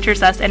episode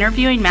features us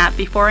interviewing Matt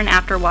before and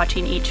after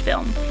watching each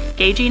film,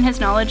 gauging his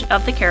knowledge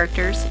of the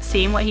characters,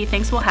 seeing what he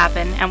thinks will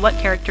happen, and what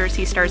characters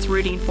he starts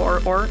rooting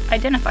for or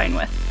identifying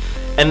with.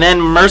 And then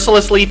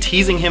mercilessly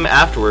teasing him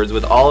afterwards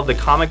with all of the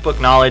comic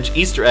book knowledge,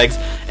 Easter eggs,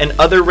 and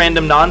other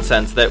random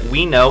nonsense that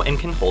we know and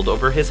can hold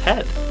over his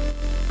head.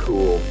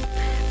 Cool.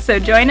 So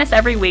join us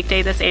every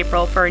weekday this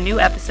April for a new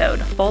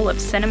episode full of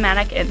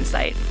cinematic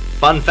insight,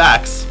 fun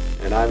facts,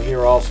 and I'm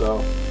here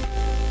also.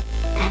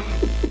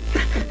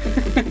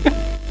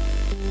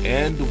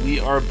 And we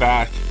are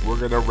back. We're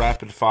going to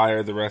rapid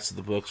fire the rest of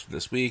the books from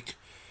this week.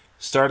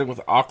 Starting with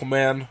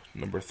Aquaman,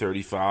 number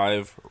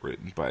 35,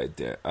 written by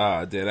Dan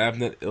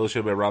Abnett,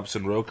 illustrated by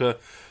Robson Roca,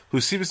 who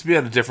seems to be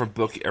on a different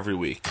book every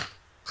week.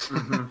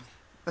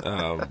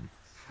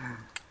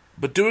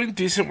 But doing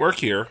decent work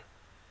here.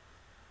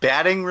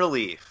 Batting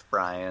relief,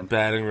 Brian.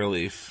 Batting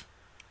relief.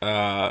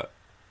 I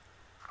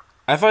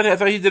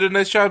thought he did a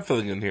nice job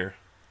filling in here.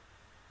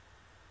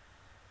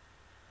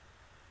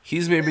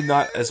 He's maybe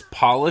not as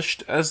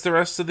polished as the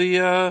rest of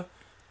the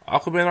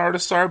Aquaman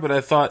artists are, but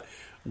I thought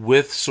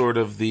with sort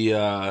of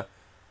the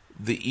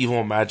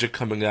evil magic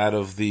coming out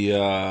of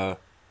the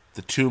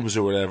tombs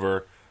or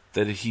whatever,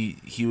 that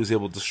he was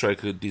able to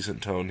strike a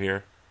decent tone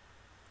here.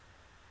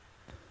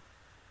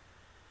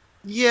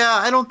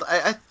 Yeah,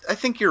 I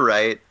think you're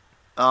right.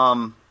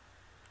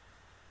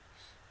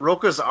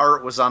 Roca's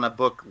art was on a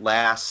book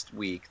last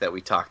week that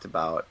we talked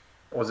about.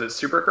 Was it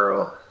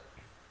Supergirl?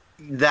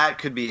 That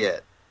could be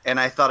it. And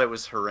I thought it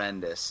was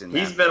horrendous.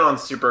 He's been on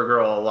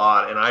Supergirl a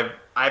lot, and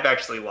I've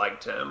actually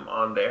liked him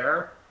on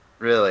there.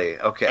 Really?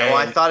 Okay. And well,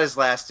 I thought his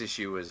last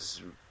issue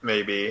was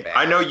maybe bad.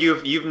 I know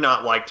you've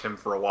not liked him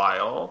for a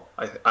while.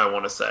 I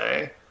want to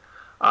say,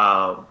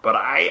 but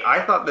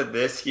I thought that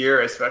this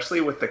year,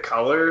 especially with the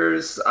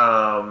colors,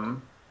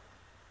 the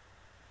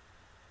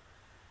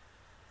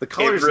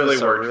colors it really in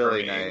this are worked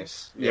really for me.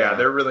 nice. Yeah,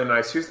 they're really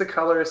nice. Who's the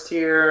colorist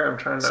here? I'm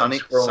trying to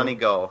scroll. Sunny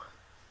Go.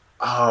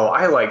 Oh,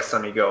 I like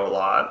Sunny Go a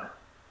lot.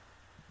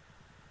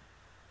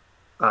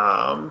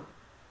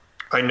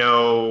 I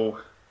know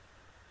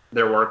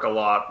their work a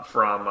lot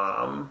from,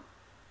 I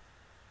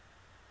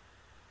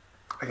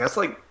guess,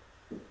 like,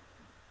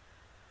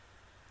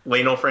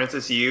 Lionel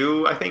Francis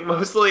Yu, I think,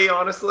 mostly,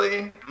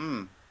 honestly.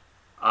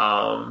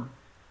 I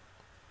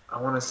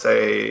want to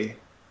say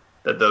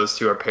that those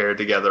two are paired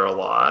together a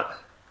lot.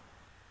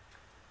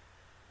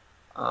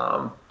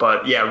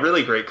 But, yeah,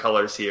 really great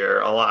colors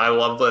here. I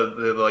love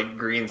the like,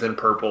 greens and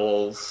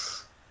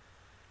purples.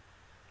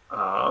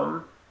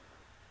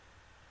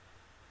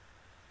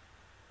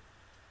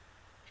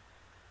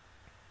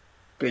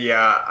 But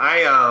yeah,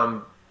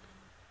 I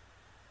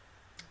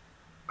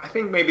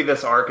think maybe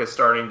this arc is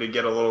starting to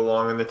get a little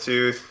long in the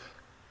tooth.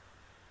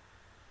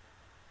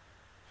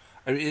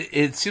 I mean,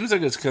 it seems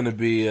like it's going to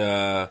be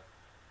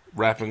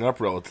wrapping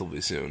up relatively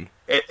soon.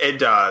 It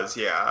does,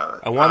 yeah.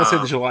 I want to say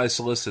the July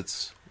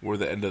solicits were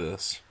the end of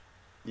this.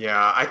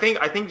 Yeah, I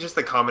think just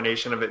the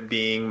combination of it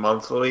being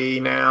monthly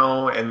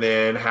now and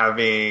then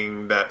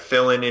having that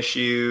fill-in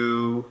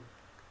issue,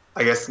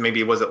 I guess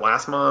maybe was it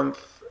last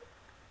month?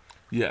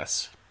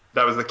 Yes.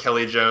 That was the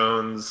Kelly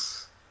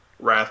Jones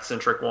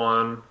Wrath-centric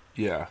one.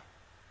 Yeah.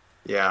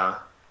 Yeah.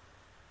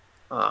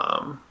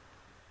 But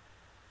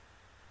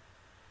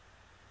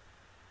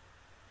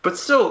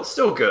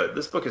still good.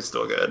 This book is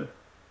still good.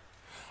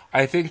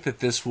 I think that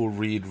this will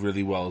read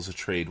really well as a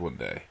trade one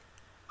day.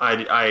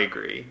 I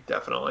agree,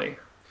 definitely.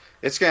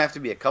 It's going to have to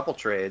be a couple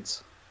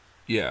trades.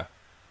 Yeah.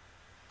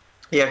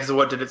 Yeah, because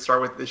what did it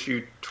start with?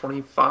 Issue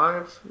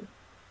 25?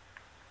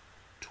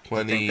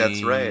 20... I think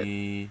that's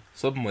right.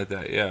 Something like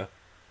that, yeah.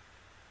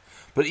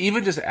 But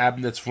even just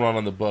Abnett's run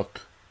on the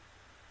book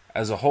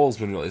as a whole has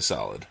been really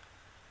solid.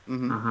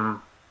 Mm-hmm.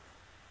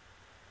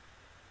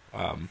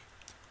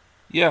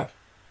 Yeah.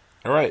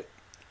 All right.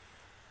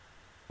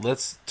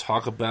 Let's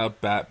talk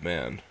about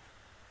Batman.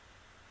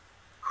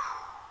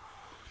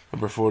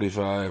 Number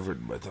 45,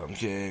 written by Tom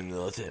King.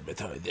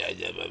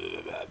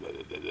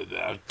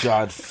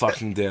 God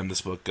fucking damn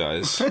this book,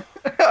 guys.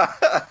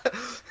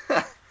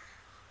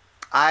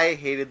 I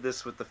hated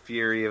this with the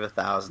fury of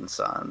 1,000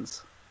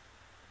 suns.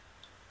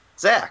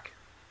 Zach.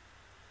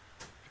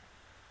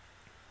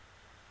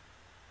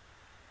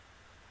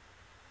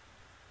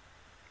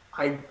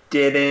 I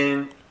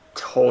didn't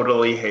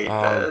totally hate this.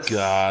 Oh,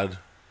 God.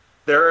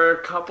 There are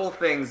a couple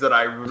things that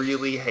I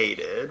really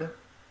hated.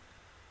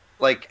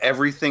 Like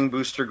everything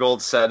Booster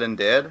Gold said and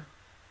did?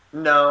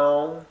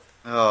 No.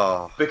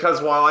 Oh. Because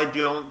while I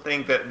don't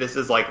think that this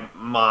is like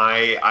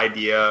my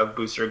idea of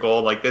Booster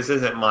Gold, like this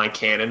isn't my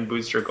canon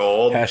Booster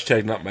Gold.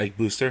 Hashtag not my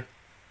booster.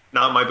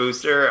 Not my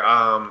booster.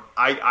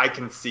 I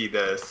can see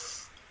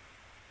this.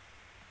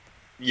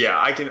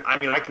 Yeah, I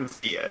can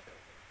see it.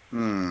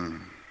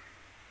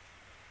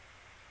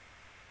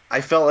 I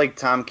felt like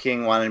Tom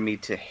King wanted me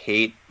to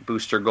hate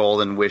Booster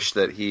Gold and wish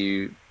that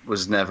he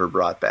was never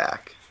brought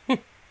back.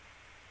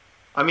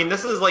 I mean,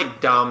 this is like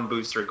dumb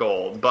Booster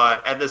Gold,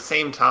 but at the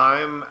same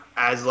time,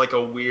 as like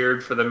a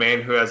weird for the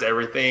man who has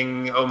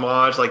everything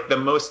homage, like the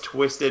most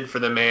twisted for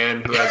the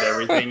man who has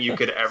everything you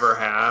could ever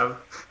have.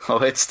 Oh,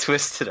 it's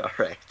twisted, all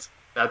right.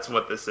 That's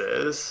what this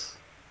is.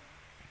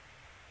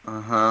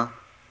 Uh-huh.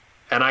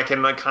 And I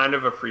can like kind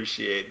of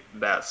appreciate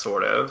that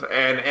sort of.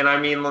 And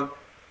I mean,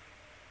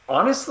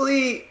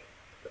 honestly,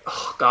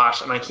 oh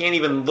gosh, and I can't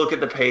even look at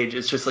the page.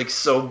 It's just like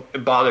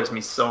it bothers me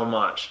so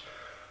much.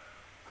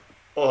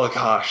 Oh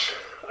gosh,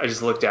 I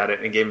just looked at it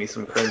and it gave me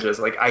some cringes.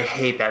 Like, I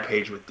hate that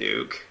page with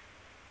Duke.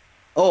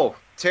 Oh,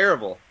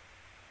 terrible.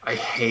 I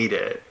hate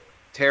it.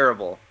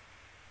 Terrible.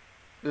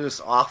 It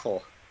was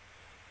awful.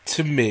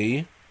 To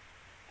me,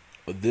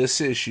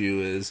 this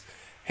issue is,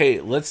 hey,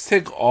 let's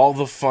take all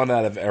the fun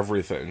out of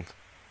everything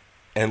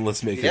and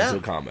let's make it into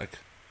a comic.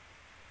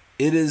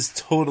 It is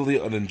totally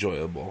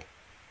unenjoyable.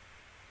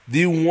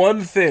 The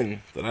one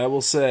thing that I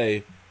will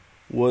say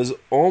was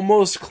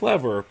almost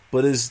clever,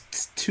 but is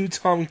too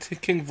Tom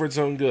King for its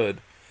own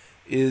good,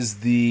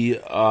 is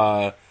the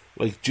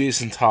like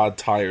Jason Todd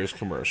tires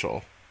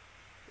commercial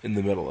in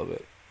the middle of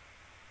it.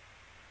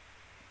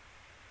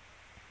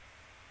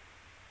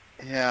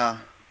 Yeah.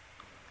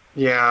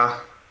 Yeah.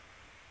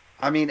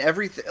 I mean,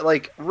 everything,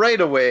 like, right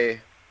away,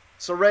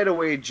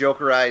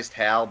 Jokerized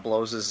Hal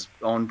blows his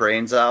own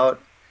brains out,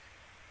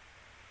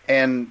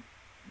 and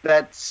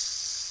that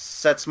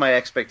sets my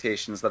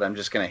expectations that I'm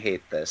just going to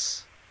hate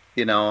this.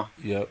 You know?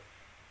 Yep.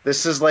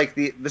 This is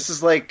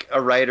like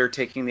a writer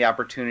taking the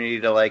opportunity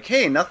to like,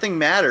 hey, nothing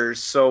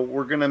matters, so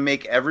we're gonna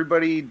make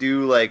everybody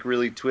do like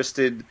really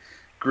twisted,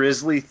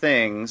 grisly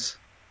things,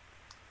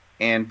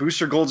 and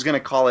Booster Gold's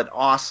gonna call it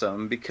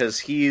awesome because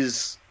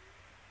he's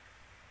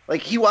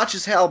like, he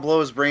watches Hal blow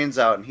his brains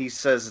out and he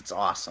says it's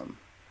awesome.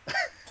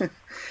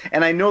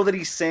 And I know that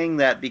he's saying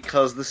that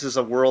because this is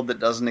a world that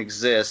doesn't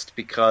exist,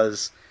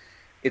 because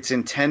it's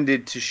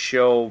intended to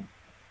show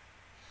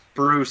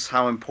Bruce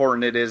how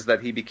important it is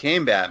that he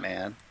became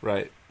Batman.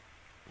 Right.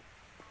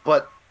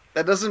 But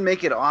that doesn't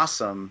make it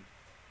awesome.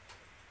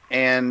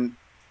 And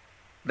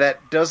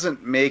that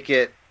doesn't make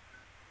it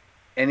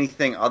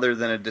anything other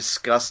than a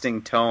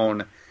disgusting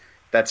tone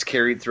that's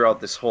carried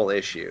throughout this whole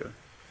issue.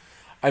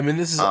 I mean,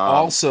 this is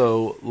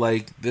also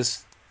like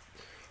this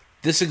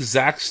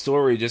exact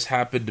story just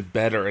happened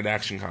better in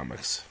Action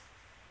Comics.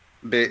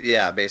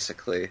 Yeah,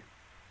 basically.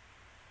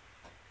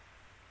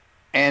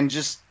 And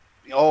just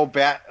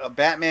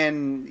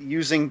Batman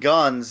using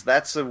guns,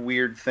 that's a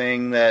weird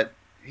thing that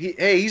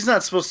he's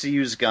not supposed to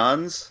use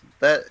guns.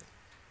 That,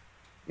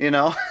 you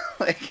know,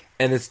 like,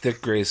 and it's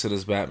Dick Grayson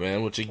as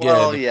Batman, which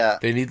again,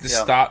 they need to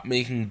stop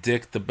making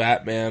Dick the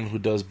Batman who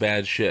does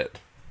bad shit.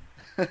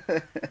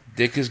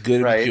 Dick is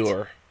good and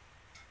pure.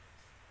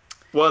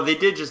 Well, they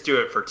did just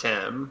do it for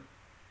Tim.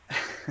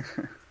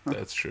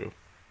 That's true.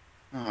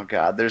 Oh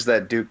God, there's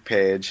that Duke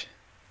page.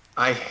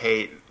 I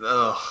hate.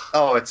 Ugh.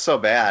 Oh, it's so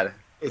bad.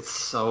 It's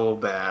so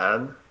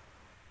bad.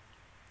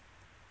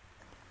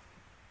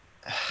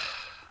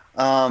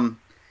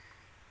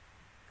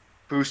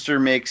 Booster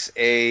makes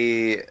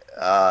a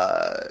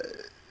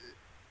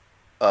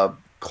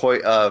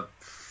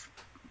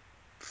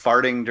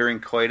farting during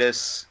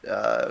coitus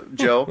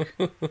joke.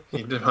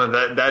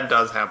 That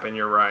does happen.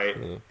 You're right.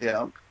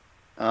 Yeah.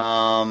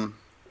 I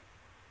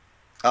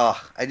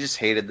just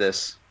hated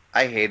this.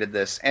 I hated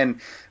this. And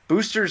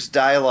Booster's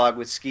dialogue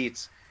with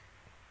Skeets,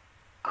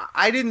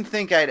 I didn't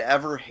think I'd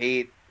ever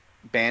hate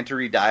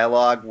bantery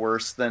dialogue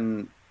worse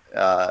than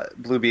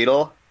Blue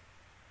Beetle,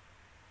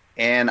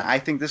 and I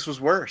think this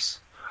was worse.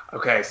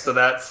 Okay, so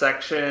that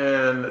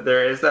section,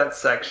 there is that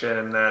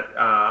section that,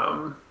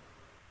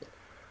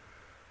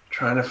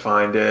 trying to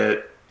find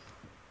it.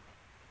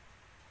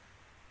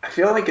 I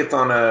feel like it's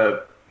on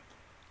a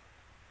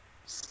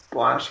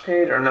splash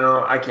page, or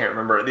no, I can't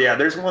remember. Yeah,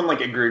 there's one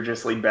like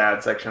egregiously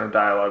bad section of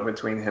dialogue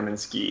between him and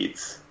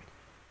Skeets.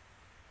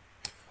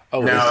 Oh,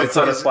 no, it's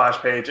on a splash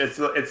page. It's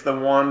the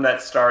one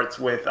that starts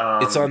with.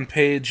 It's on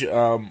page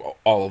all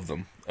of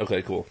them.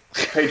 Okay, cool.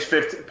 Page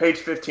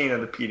 15 of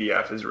the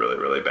PDF is really,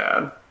 really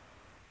bad.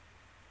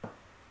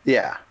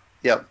 Yeah.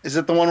 Yep. Is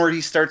it the one where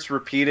he starts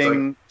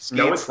repeating Skeets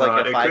no, it's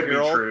not. like a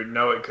 5-year-old? It could be true.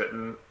 No, it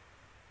couldn't.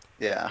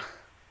 Yeah.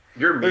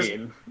 You're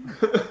mean.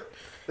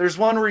 There's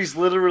one where he's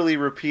literally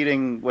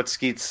repeating what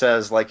Skeet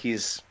says like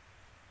he's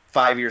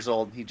 5 years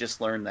old and he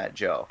just learned that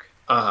joke.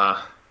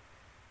 Uh-huh.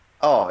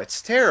 Oh, it's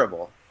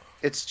terrible.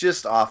 It's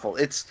just awful.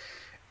 It's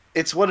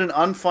what an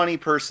unfunny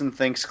person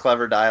thinks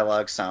clever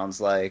dialogue sounds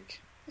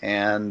like,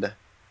 and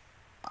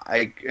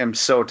I am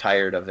so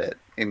tired of it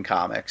in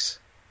comics.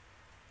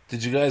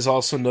 Did you guys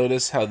also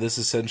notice how this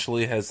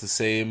essentially has the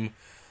same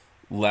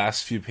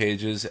last few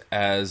pages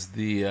as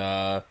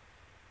the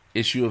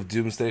issue of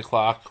Doomsday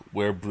Clock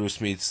where Bruce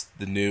meets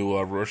the new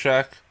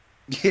Rorschach?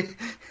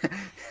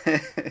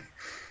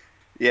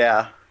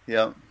 Yeah,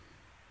 yep.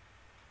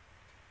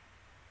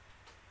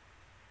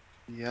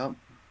 Yep.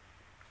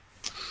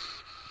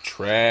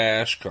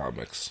 Trash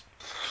comics.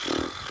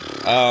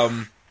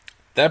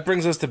 That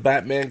brings us to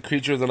Batman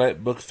Creature of the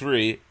Night Book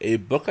 3, a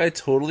book I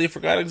totally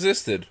forgot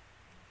existed.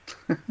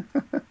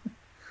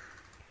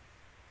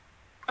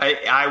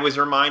 I was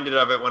reminded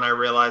of it when I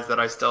realized that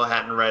I still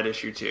hadn't read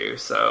issue 2.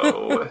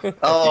 So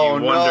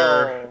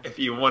if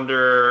you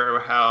wonder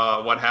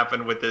what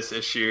happened with this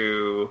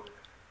issue,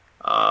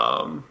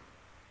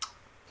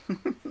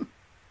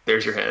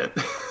 there's your hint.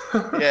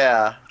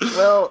 Yeah.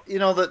 Well,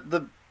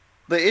 the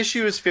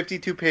issue is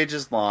 52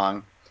 pages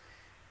long,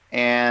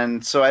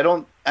 and so I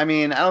don't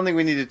think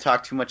we need to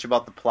talk too much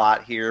about the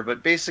plot here,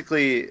 but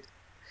basically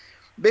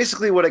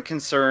what it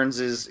concerns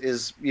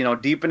is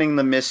deepening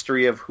the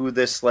mystery of who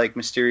this like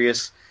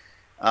mysterious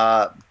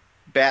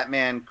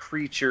Batman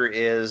creature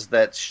is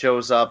that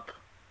shows up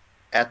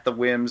at the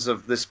whims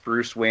of this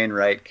Bruce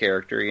Wainwright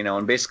character,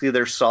 and basically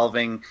they're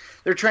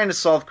trying to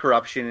solve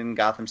corruption in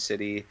Gotham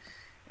City,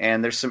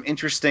 and there's some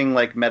interesting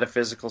like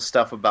metaphysical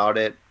stuff about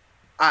it.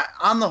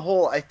 On the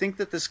whole, I think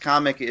that this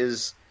comic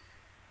it's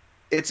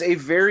a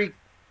very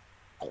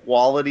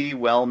quality,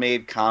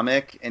 well-made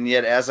comic, and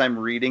yet as I'm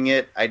reading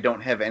it, I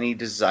don't have any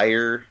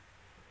desire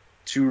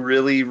to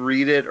really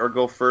read it or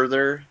go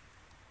further.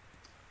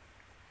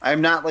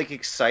 I'm not like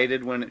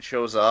excited when it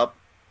shows up.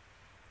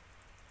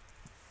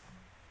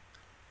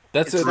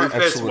 That's it's an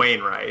Rufus excellent...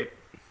 Wainwright.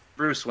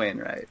 Bruce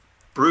Wainwright.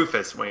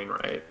 Rufus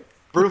Wainwright.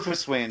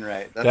 Rufus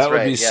Wainwright. That's that would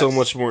right, be yes. so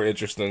much more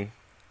interesting.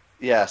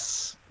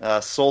 Yes,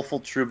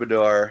 soulful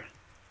troubadour.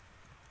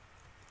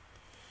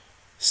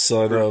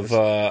 Son of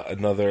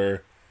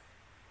another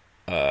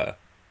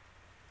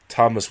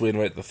Thomas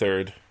Wainwright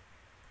III.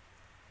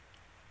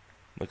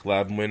 Like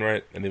Loudon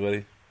Wainwright?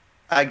 Anybody?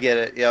 I get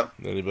it, yep.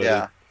 Anybody?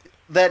 Yeah.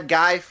 That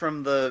guy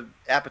from the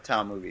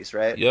Apatow movies,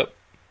 right? Yep.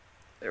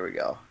 There we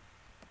go.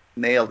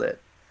 Nailed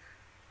it.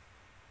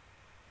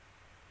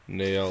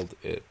 Nailed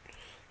it.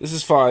 This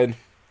is fine.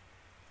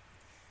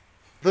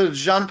 The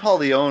Jean-Paul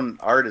Leon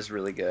art is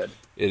really good.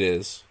 It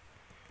is.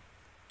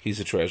 He's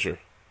a treasure.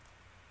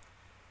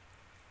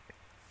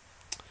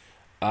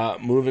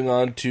 Moving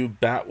on to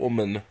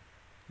Batwoman,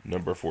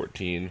 number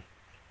 14.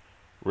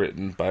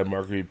 Written by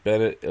Marguerite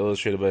Bennett,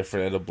 illustrated by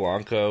Fernando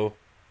Blanco.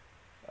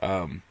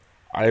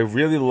 I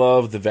really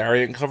love the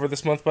variant cover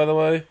this month, by the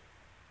way.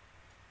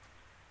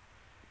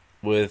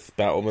 With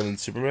Batwoman and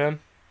Superman.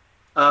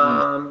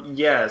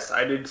 Yes,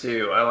 I did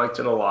too. I liked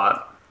it a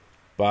lot.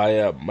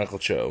 By Michael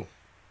Cho.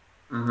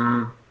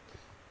 Mm-hmm.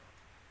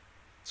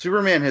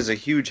 Superman has a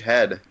huge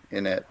head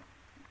in it.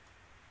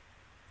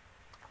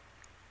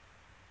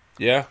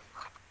 Yeah.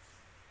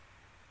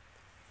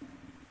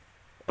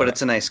 But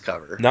it's a nice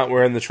cover. Not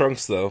wearing the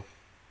trunks, though.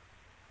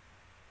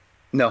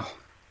 No.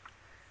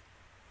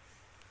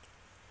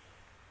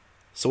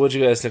 So what'd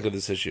you guys think of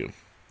this issue?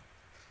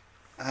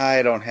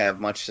 I don't have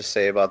much to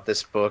say about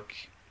this book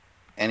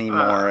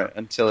anymore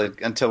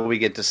until we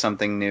get to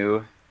something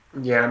new.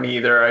 Yeah, me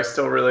either. I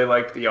still really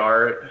like the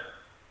art.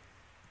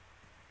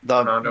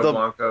 Fernando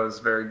Blanco is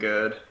very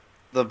good.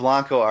 The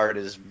Blanco art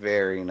is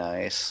very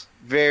nice.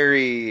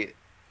 Very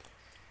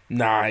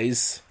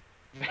nice.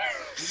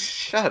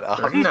 Shut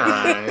up.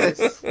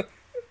 Nice.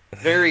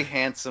 Very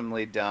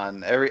handsomely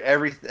done.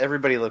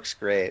 Everybody looks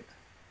great.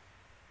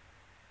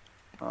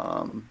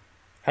 How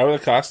are the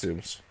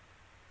costumes?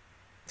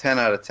 10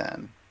 out of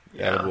 10.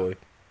 Yeah, boy.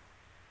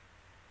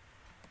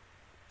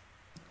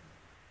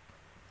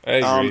 I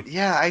agree.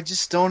 Yeah, I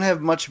just don't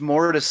have much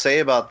more to say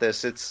about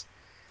this. It's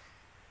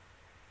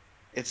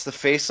the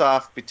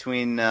face-off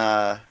between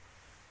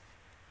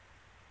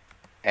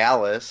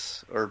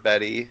Alice or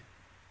Betty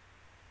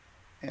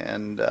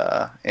and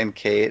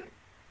Kate,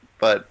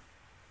 but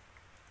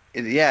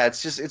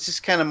it's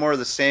just kind of more of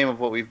the same of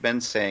what we've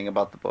been saying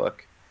about the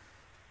book.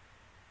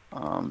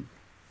 I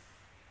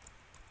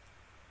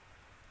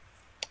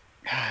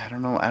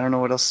don't know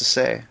what else to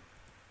say.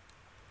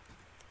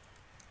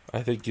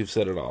 I think you've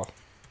said it all.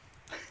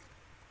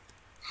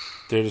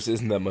 There just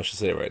isn't that much to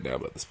say right now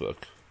about this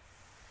book.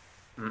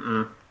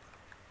 Mm-mm.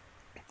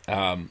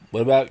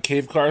 What about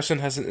Cave Carson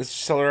Has an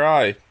Interstellar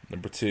Eye?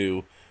 Number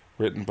 2,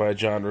 written by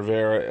John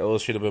Rivera,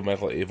 illustrated by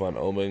Michael Avon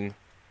Oeming.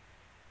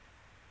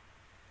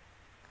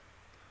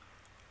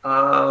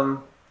 I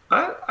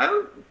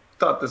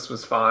thought this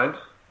was fine.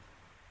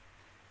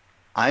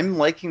 I'm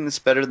liking this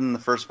better than the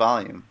first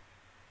volume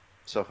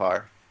so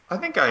far. I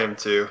think I am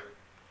too.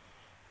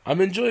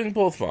 I'm enjoying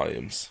both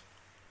volumes.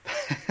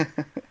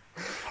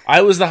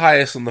 I was the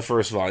highest on the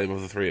first volume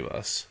of the three of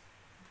us.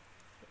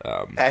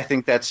 I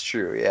think that's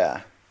true.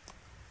 Yeah.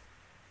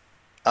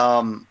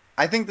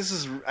 I think this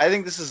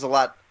is a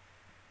lot.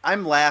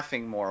 I'm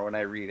laughing more when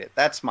I read it.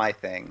 That's my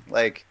thing.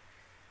 Like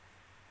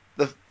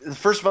the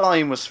first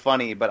volume was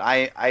funny, but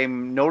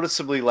I'm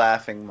noticeably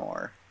laughing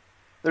more.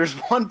 There's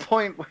one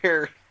point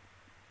where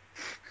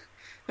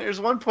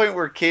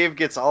Cave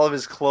gets all of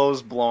his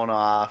clothes blown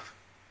off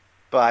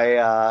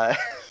by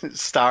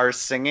Star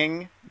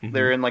singing. Mm-hmm.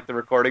 They're in like the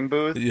recording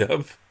booth.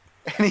 Yep.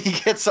 And he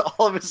gets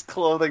all of his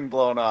clothing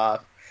blown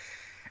off.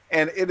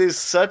 And it is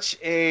such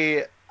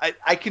a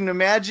I can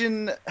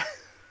imagine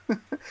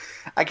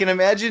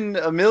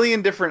a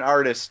million different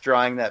artists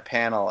drawing that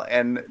panel,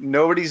 and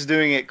nobody's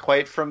doing it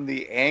quite from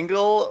the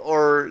angle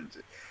or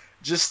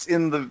just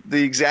in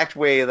the exact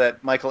way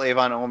that Michael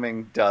Avon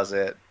Oeming does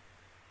it.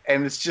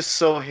 And it's just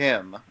so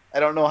him. I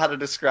don't know how to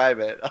describe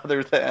it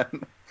other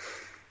than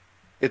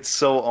it's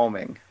so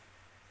Oeming.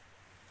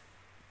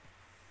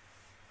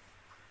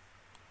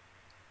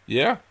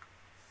 Yeah.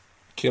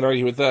 Can't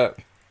argue with that.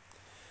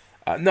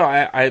 No,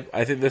 I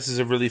think this is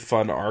a really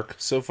fun arc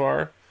so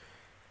far.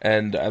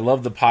 And I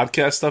love the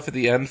podcast stuff at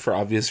the end for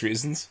obvious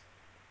reasons.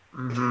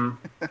 Mm-hmm.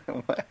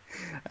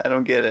 I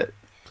don't get it.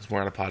 Because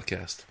we're on a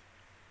podcast.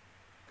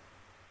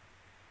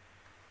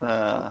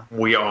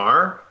 We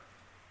are?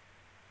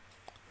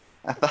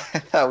 I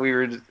thought we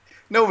were...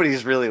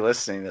 Nobody's really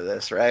listening to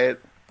this, right?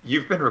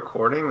 You've been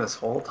recording this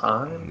whole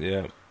time?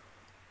 Yeah.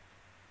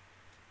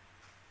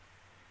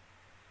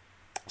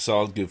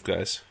 Solid goof,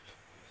 guys.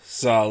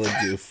 Solid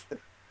goof.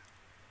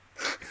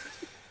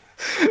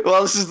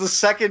 Well, this is the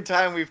second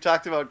time we've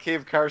talked about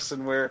Cave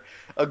Carson where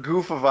a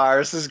goof of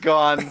ours has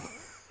gone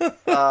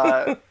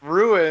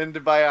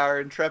ruined by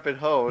our intrepid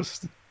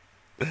host.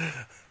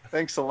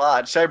 Thanks a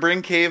lot. Should I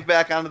bring Cave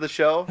back onto the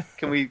show?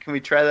 Can we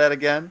try that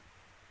again?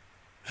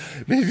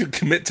 Maybe you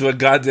commit to a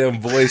goddamn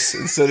voice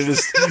instead of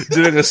just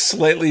doing a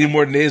slightly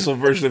more nasal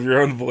version of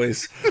your own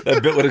voice.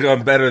 That bit would have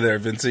gone better there,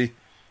 Vincey.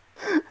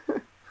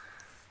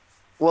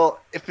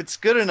 Well, if it's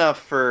good enough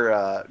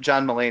for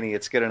John Mulaney,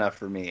 it's good enough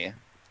for me.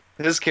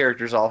 His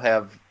characters all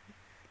have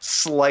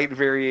slight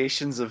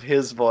variations of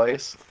his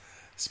voice.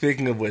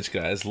 Speaking of which,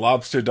 guys,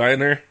 Lobster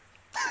Diner,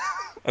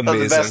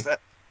 amazing. The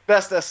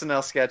best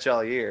SNL sketch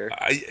all year.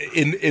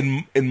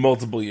 In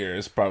multiple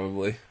years,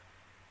 probably.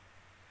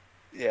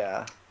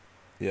 Yeah.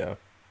 Yeah.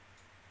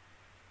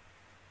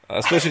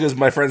 Especially because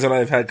my friends and I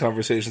have had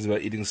conversations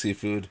about eating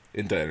seafood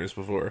in diners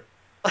before.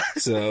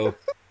 So...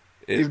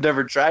 You've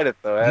never tried it,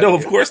 though, have No, you?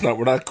 of course not.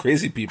 We're not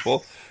crazy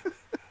people.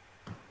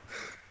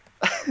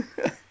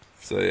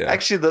 So, yeah.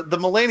 Actually, the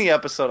Mulaney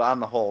episode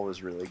on the whole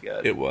was really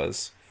good. It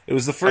was. It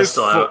was the first...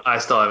 I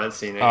still haven't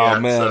seen it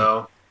yet, man.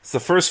 so... It's the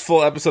first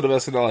full episode of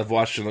SNL I've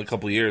watched in a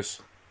couple years.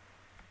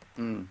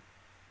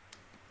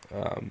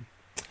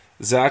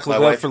 Zach,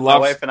 look out for My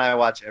wife and I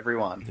watch every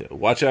one. Yeah,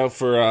 watch out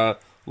for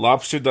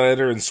Lobster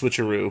Diner and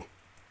Switcheroo.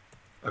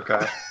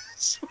 Okay.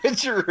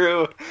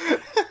 Switcheroo.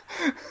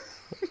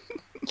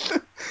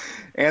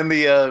 And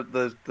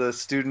the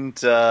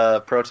student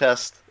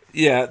protest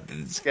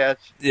sketch.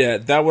 Yeah,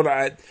 that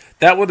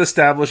one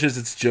establishes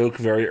its joke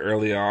very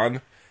early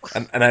on,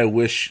 and I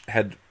wish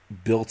had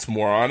built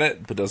more on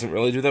it, but doesn't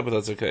really do that. But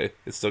that's okay.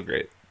 It's still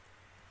great.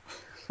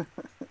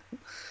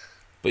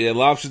 But yeah,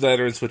 Lobster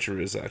Diner and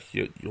Switcheroo, Zach,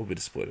 you'll be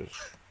disappointed.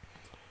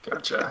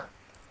 Gotcha.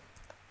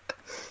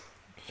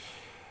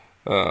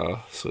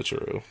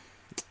 Switcheroo.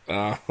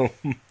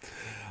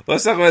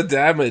 Let's talk about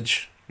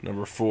Damage,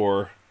 number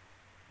 4.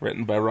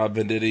 Written by Rob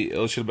Venditti,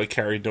 illustrated by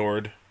Carrie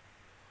Nord.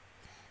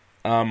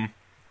 So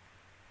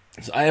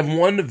I have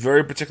one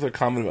very particular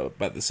comment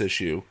about this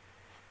issue,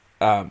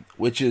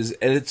 which is,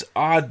 and it's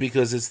odd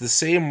because it's the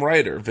same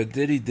writer.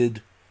 Venditti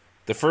did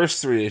the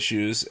first 3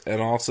 issues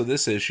and also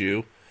this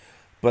issue,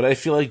 but I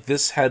feel like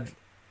this had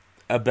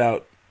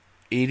about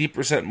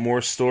 80%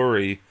 more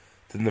story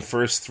than the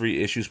first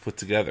 3 issues put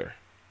together.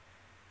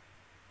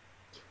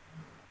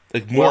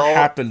 Like, more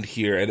happened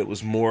here, and it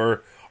was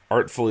more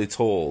artfully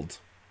told.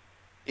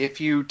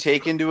 If you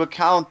take into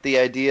account the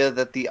idea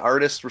that the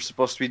artists were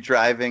supposed to be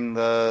driving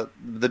the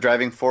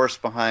driving force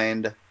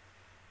behind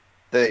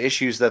the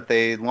issues that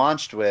they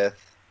launched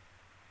with,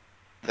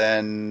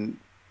 then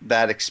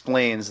that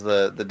explains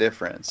the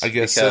difference. I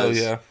guess so,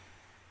 yeah.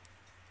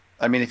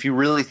 I mean, if you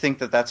really think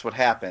that that's what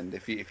happened,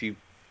 if you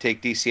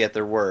take DC at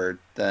their word,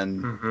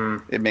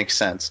 then it makes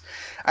sense.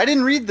 I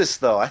didn't read this,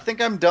 though. I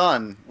think I'm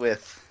done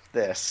with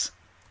this.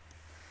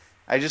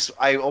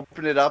 I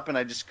opened it up and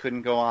I just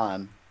couldn't go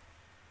on.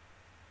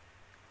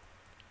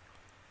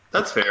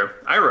 That's fair.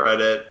 I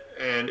read it,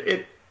 and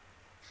it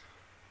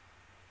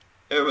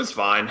was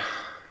fine.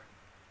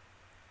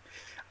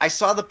 I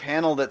saw the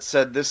panel that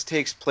said this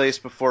takes place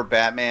before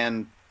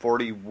Batman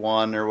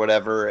 41 or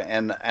whatever,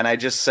 and I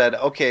just said,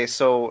 okay,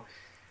 so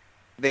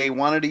they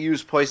wanted to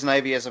use Poison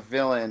Ivy as a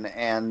villain,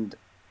 and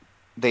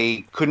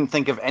they couldn't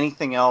think of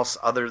anything else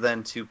other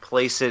than to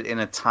place it in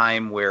a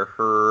time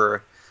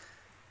where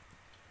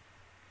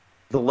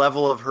the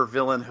level of her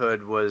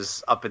villainhood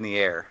was up in the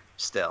air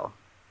still.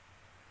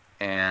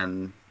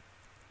 And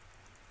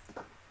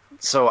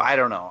So I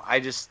don't know.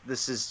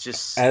 This is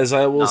just... As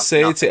I will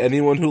say nothing. to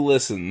anyone who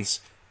listens,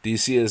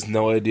 DC has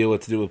no idea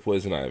what to do with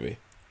Poison Ivy.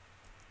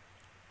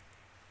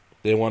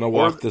 They want to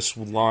walk this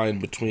line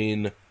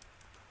between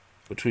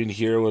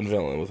hero and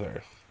villain with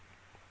her.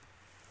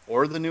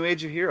 Or the New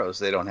Age of Heroes.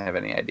 They don't have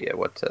any idea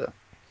what to...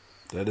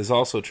 That is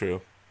also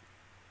true.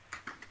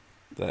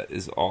 That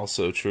is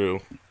also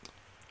true.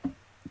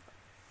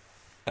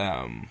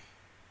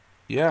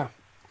 Yeah.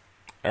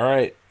 All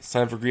right. It's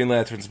time for Green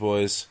Lanterns,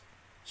 boys.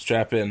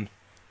 Strap in.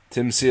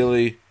 Tim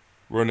Seeley,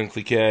 Ronan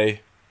Cliquet.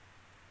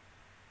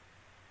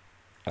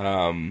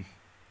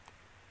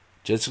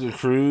 Jessica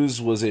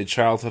Cruz was a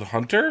childhood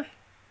hunter?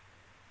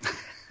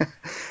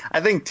 I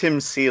think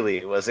Tim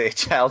Seeley was a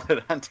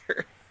childhood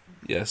hunter.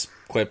 Yes,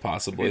 quite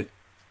possibly.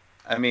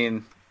 I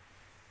mean,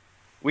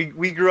 we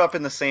grew up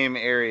in the same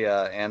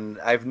area,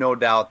 and I've no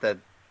doubt that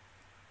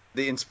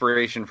the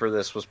inspiration for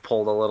this was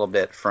pulled a little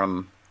bit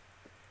from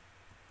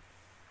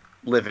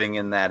living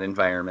in that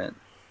environment.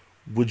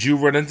 Would you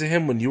run into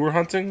him when you were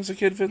hunting as a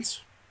kid, Vince?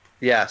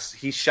 Yes,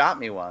 he shot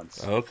me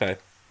once. Oh, okay.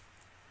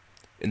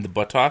 In the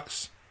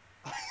buttocks?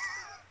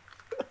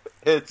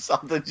 It's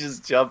something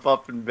just jump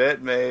up and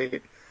bit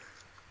me.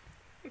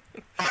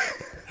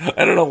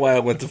 I don't know why I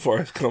went to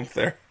Forrest Gump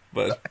there,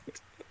 but...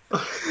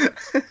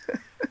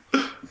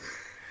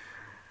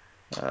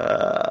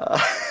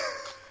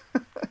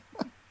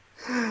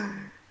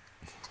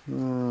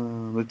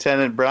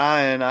 Lieutenant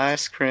Brian,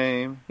 ice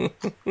cream.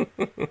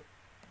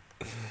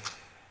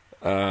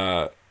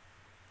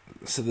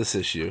 So this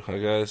issue, huh,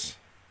 guys?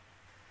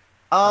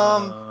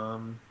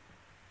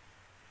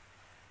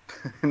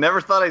 Never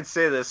thought I'd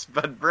say this,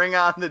 but bring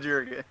on the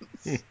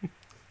Jurgens.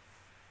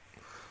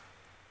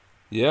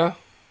 Yeah?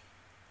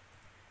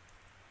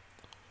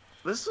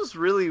 This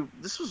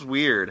was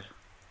weird.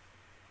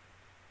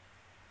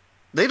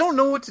 They don't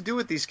know what to do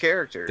with these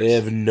characters. They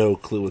have no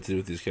clue what to do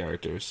with these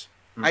characters.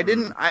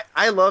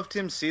 I love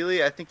Tim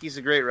Seeley. I think he's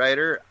a great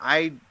writer.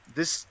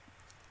 This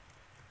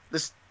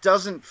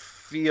doesn't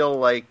feel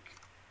like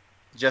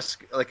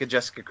a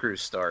Jessica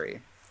Cruz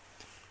story.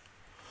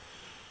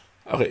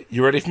 Okay,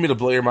 you ready for me to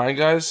blow your mind,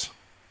 guys?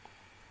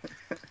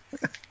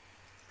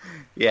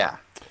 Yeah.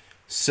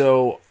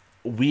 So,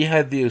 we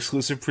had the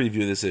exclusive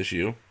preview of this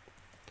issue.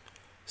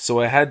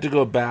 So I had to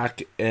go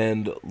back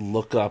and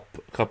look up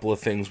a couple of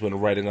things when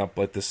writing up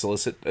like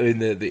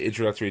the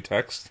introductory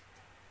text.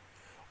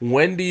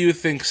 When do you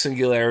think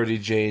Singularity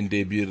Jane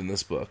debuted in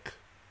this book?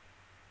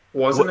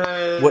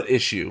 What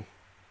issue?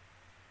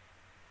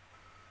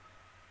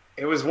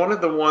 It was one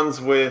of the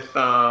ones with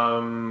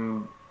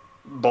Bolfunga,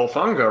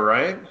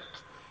 right?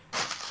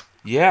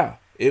 Yeah,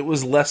 it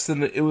was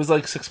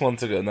like 6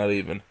 months ago, not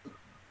even.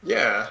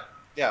 Yeah.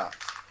 Yeah.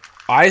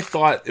 I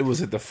thought it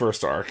was at the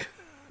first arc.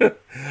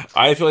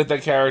 I feel like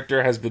that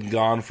character has been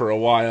gone for a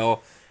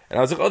while, and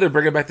I was like, oh, they're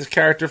bringing back this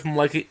character from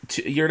like a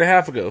year and a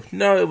half ago.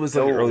 No, it was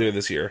like earlier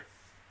this year.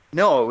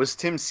 No, it was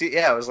Tim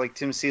it was like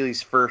Tim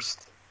Seeley's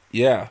first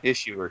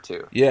issue or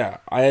two. Yeah,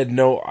 I did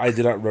not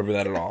remember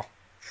that at all.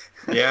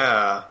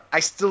 Yeah.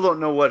 I still don't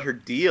know what her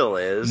deal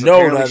is. No,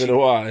 Apparently neither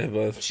do I.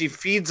 But she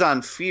feeds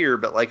on fear,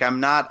 but like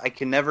I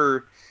can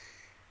never,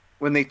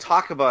 when they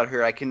talk about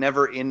her, I can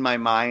never in my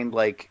mind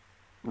like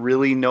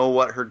really know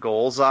what her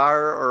goals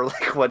are or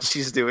like what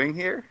she's doing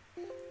here.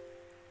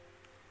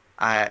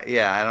 I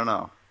don't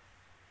know.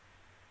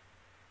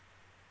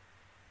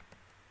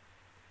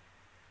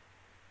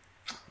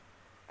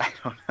 I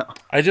don't know.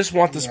 I just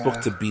want this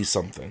book to be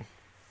something.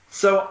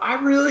 So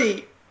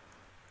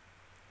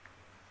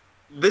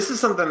this is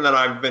something that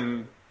I've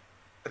been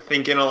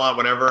thinking a lot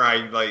whenever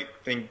I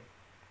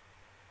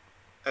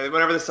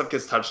whenever this stuff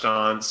gets touched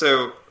on.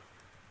 So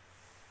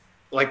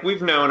like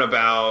we've known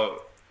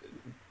about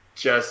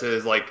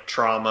Jess's like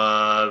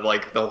trauma,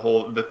 like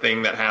the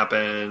thing that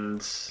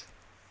happened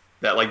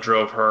that like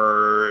drove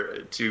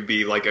her to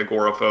be like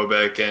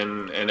agoraphobic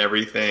and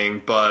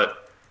everything,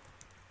 but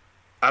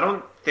I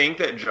don't think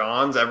that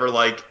John's ever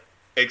like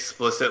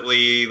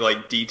explicitly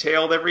like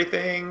detailed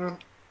everything.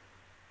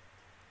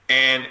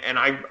 And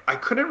I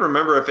couldn't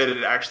remember if it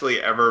had actually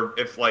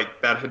if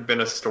like that had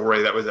been a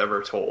story that was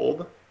ever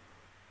told.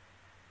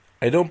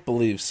 I don't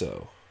believe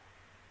so.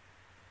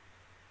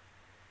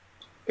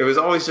 It was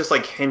always just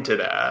like hinted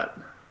at.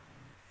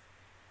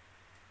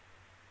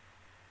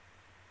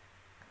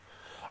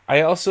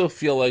 I also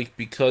feel like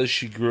because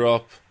she grew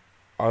up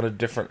on a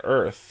different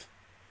Earth,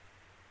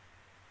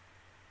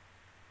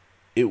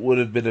 it would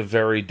have been a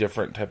very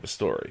different type of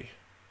story.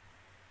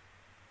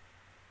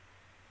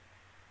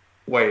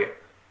 Wait.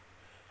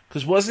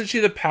 Because wasn't she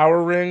the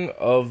power ring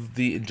of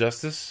the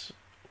Injustice?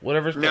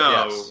 Whatever.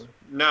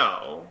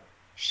 No.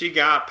 She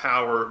got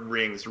power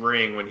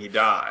ring when he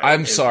died.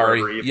 I'm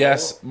sorry.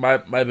 Yes, my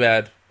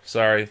bad.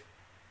 Sorry.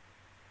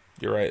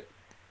 You're right.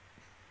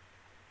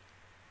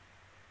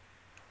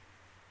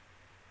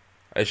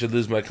 I should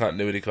lose my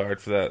continuity card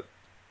for that.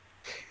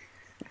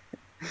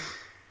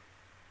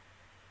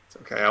 It's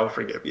okay. I'll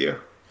forgive you.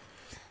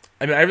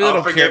 I mean, I really don't care.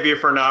 I'll forgive you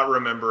for not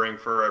remembering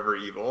Forever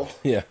Evil.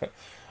 Yeah.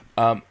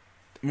 I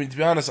mean, to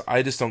be honest,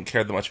 I just don't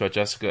care that much about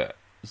Jessica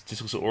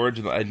Jessica's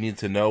origin, I need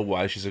to know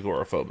why she's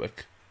agoraphobic.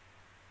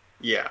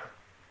 Yeah.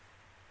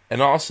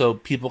 And also,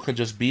 people can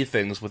just be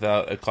things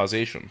without a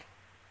causation.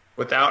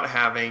 Without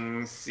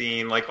having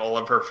seen, like, all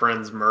of her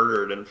friends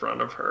murdered in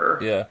front of her.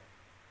 Yeah.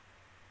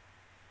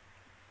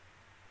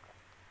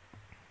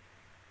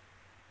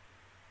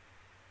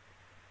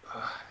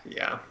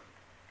 Yeah.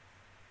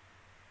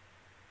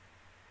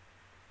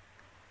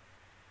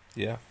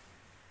 Yeah.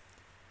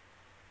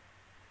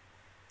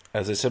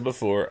 As I said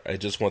before, I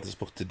just want this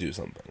book to do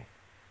something.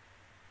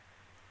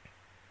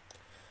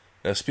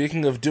 Now,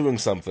 speaking of doing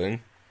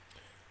something,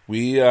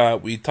 we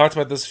talked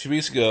about this a few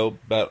weeks ago,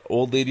 about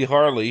Old Lady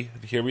Harley.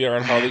 Here we are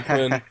on Harley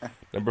Quinn,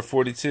 number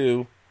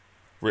 42,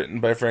 written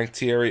by Frank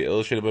Thierry,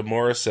 illustrated by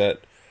Morissette.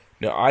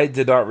 Now, I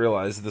did not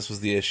realize that this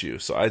was the issue,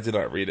 so I did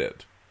not read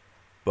it.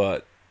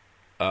 But,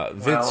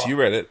 Vince, you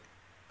read it.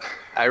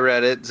 I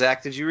read it.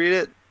 Zach, did you read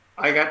it?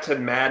 I got to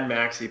Mad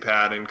Maxi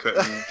Pad and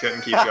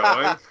couldn't keep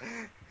going.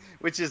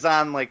 Which is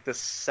on, like, the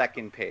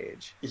second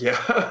page.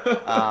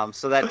 Yeah.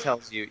 So that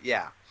tells you,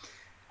 yeah.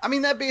 I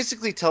mean, that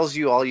basically tells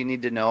you all you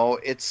need to know.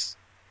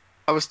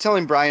 I was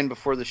telling Brian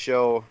before the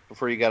show,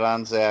 before you got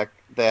on, Zach,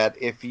 that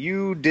if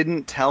you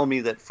didn't tell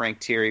me that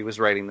Frank Thierry was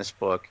writing this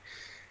book,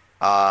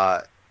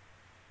 I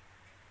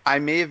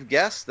may have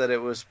guessed that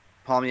it was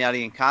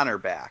Palmiotti and Connor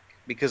back,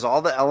 because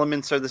all the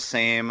elements are the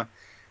same.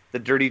 The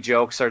dirty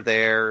jokes are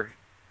there.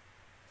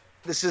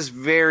 This is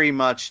very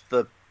much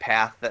the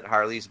path that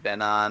Harley's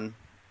been on.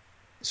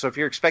 So if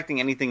you're expecting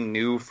anything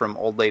new from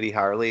Old Lady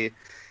Harley,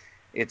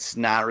 it's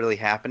not really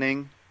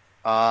happening.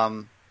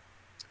 That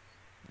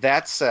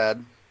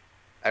said,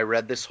 I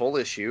read this whole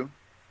issue.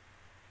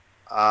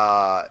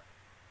 The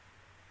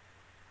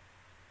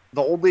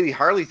Old Lady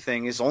Harley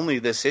thing is only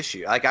this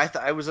issue. Like,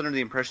 I was under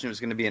the impression it was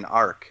going to be an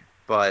arc,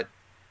 but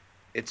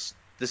this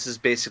is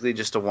basically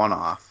just a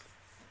one-off.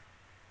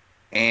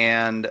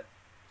 And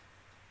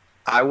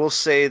I will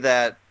say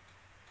that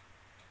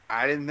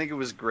I didn't think it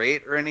was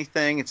great or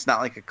anything. It's not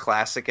like a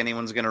classic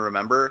anyone's going to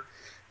remember,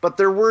 but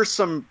there were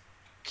some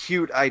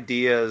cute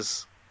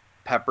ideas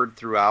peppered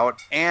throughout,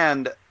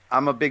 and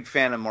I'm a big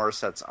fan of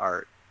Morissette's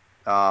art.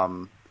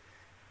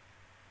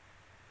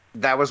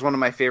 That was one of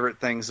my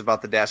favorite things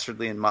about the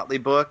Dastardly and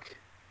Muttley book,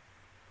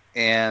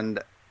 and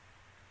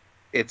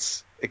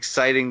it's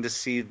exciting to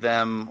see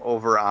them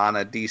over on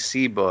a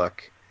DC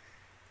book,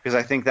 because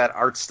I think that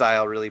art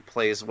style really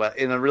plays well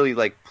in a really,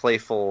 like,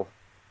 playful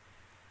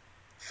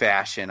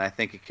fashion. I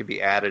think it could be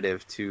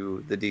additive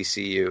to the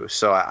DCU.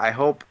 So I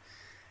hope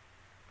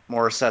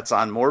Morissette's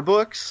on more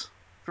books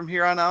from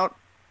here on out.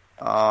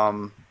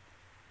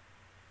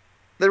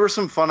 There were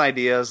some fun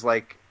ideas,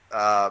 like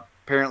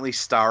apparently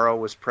Starro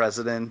was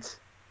president.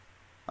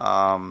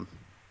 I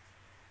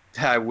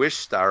wish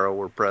Starro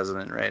were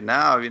president right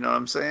now, you know what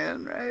I'm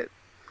saying, right?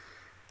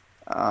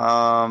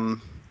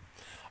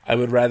 I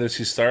would rather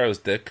see Starro's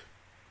dick.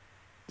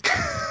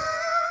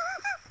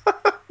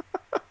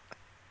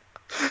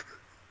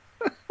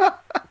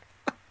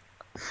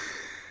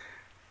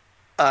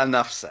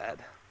 Enough said.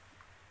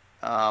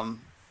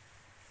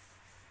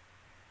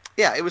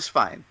 Yeah, it was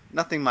fine.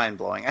 Nothing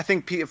mind-blowing. I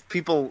think if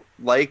people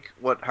like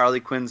what Harley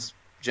Quinn's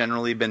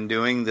generally been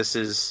doing, this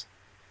is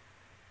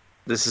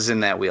in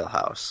that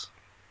wheelhouse.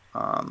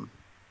 I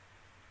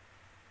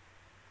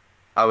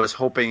was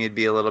hoping it'd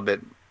be a little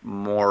bit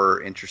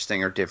more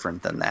interesting or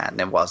different than that,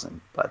 and it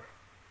wasn't. But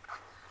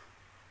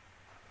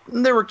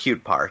there were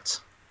cute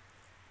parts.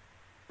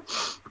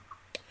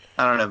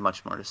 I don't have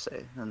much more to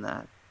say than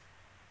that.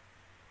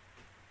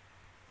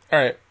 All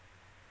right.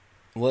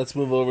 Let's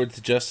move over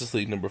to Justice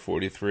League number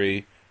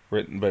 43,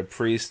 written by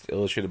Priest,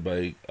 illustrated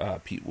by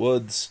Pete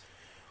Woods.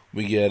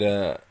 We get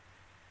a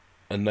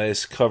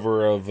nice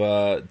cover of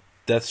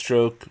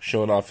Deathstroke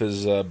showing off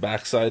his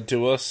backside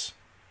to us.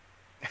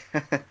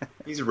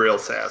 He's real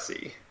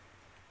sassy.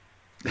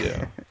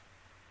 Yeah.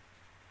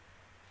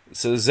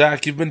 So,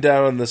 Zach, you've been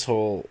down on this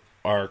whole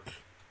arc.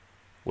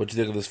 What'd you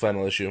think of this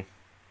final issue?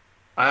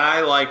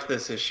 I liked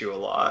this issue a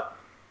lot.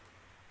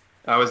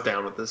 I was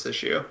down with this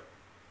issue.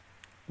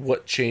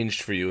 What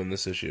changed for you in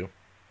this issue?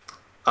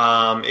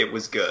 It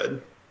was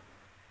good.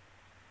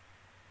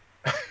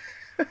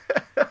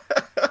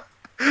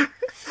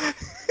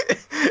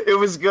 It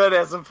was good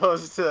as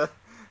opposed to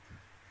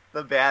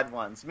the bad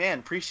ones.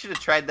 Man, Priest should have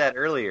tried that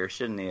earlier,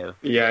 shouldn't he have?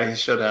 Yeah, he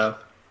should have.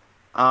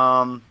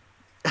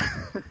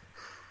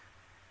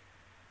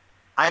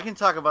 I can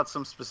talk about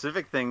some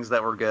specific things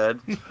that were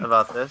good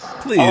about this.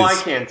 Please. Oh, I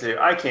can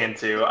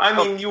too. I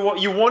mean, you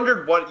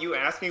wondered you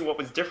asked me what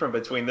was different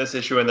between this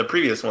issue and the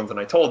previous ones, and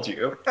I told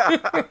you.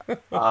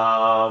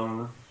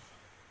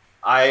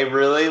 I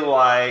really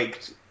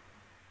liked.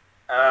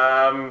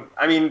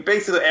 I mean,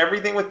 basically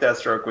everything with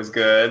Deathstroke was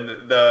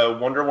good. The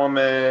Wonder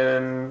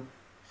Woman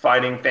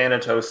fighting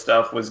Thanatos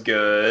stuff was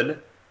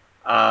good.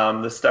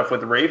 The stuff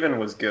with Raven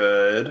was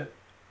good.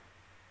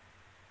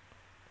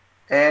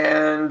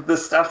 And the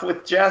stuff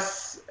with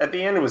Jess at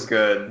the end was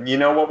good. You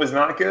know what was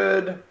not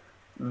good?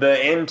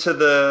 The end to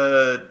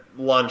the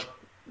lunch,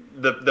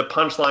 the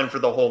punchline for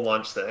the whole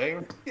lunch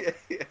thing.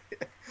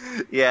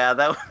 Yeah,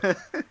 that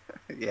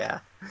Yeah.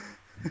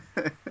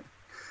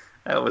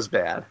 That was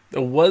bad.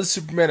 Was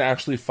Superman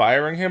actually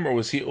firing him, or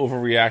was he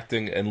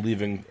overreacting and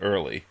leaving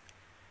early?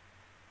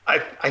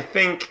 I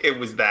think it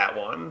was that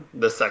one,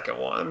 the second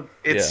one.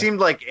 It seemed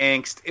like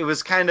angst.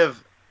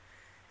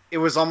 It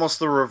was almost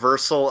the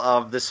reversal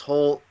of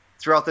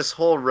throughout this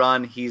whole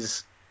run,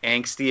 he's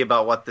angsty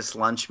about what this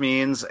lunch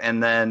means,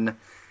 and then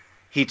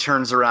he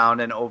turns around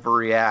and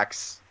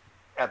overreacts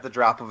at the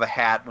drop of a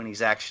hat when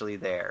he's actually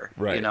there.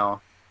 Right. You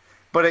know?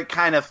 But it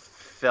kind of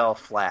fell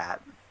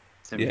flat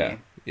to me.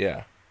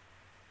 Yeah.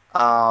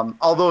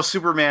 Although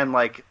Superman,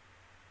 like,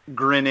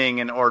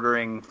 grinning and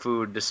ordering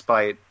food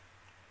despite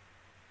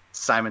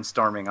Simon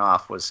storming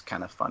off was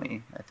kind of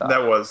funny, I thought.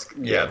 That was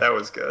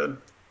good.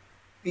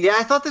 Yeah,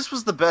 I thought this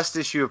was the best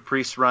issue of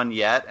Priest's run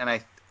yet,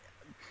 and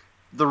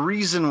the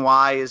reason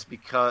why is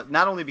because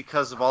not only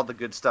because of all the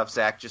good stuff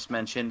Zach just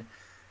mentioned,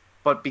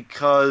 but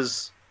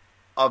because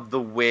of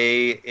the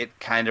way it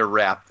kind of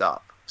wrapped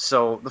up.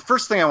 So the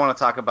first thing I want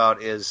to talk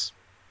about is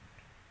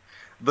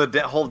the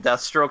whole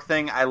Deathstroke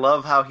thing. I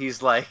love how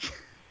he's like,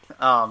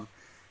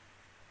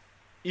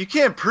 you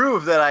can't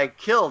prove that I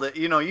killed it.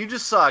 You know, you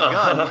just saw a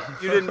gun.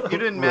 You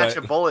didn't match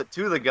a bullet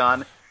to the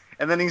gun.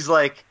 And then he's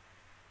like,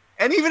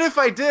 and even if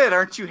I did,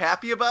 aren't you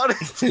happy about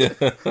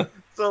it?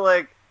 So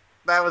like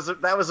that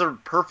was a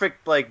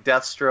perfect like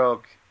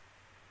Deathstroke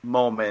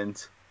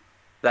moment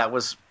that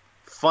was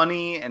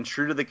funny and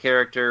true to the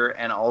character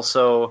and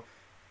also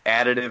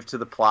additive to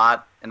the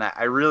plot. And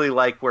I really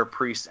like where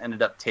Priest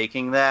ended up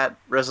taking that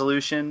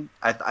resolution.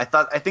 I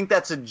think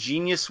that's a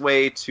genius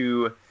way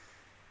to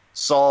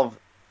solve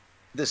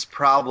this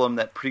problem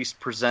that Priest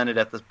presented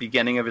at the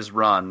beginning of his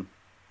run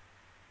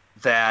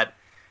that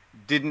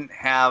didn't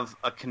have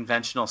a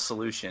conventional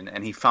solution,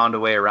 and he found a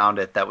way around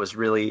it that was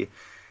really...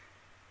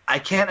 I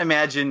can't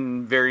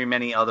imagine very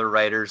many other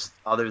writers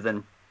other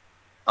than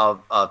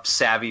a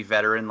savvy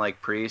veteran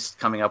like Priest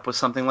coming up with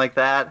something like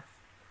that,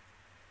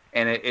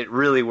 and it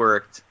really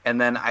worked. And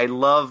then I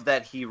love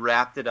that he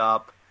wrapped it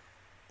up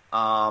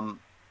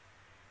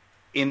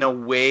in a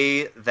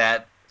way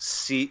that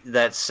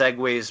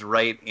segues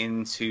right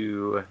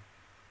into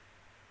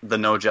the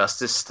No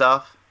Justice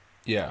stuff.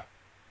 Yeah.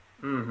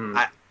 Mm-hmm.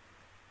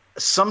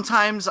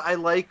 Sometimes I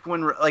like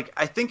when, like,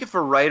 I think if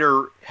a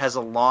writer has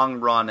a long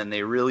run and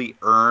they really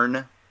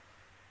earn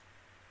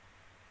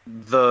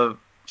the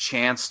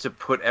chance to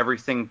put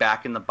everything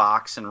back in the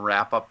box and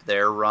wrap up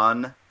their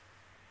run,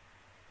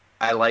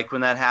 I like when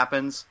that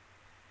happens.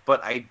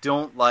 But I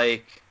don't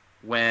like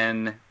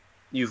when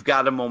you've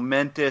got a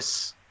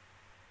momentous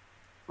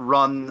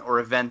run or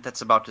event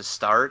that's about to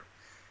start,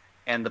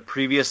 and the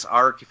previous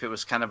arc, if it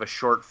was kind of a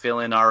short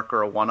fill-in arc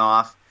or a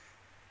one-off,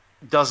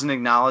 doesn't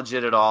acknowledge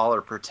it at all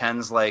or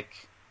pretends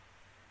like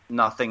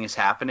nothing is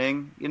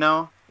happening, you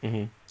know?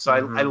 Mm-hmm. So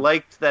I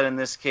liked that in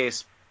this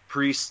case,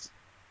 Priest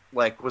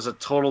like was a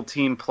total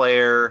team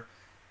player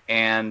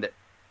and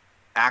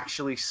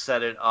actually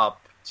set it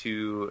up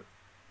to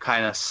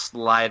kind of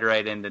slide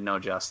right into No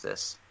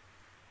Justice.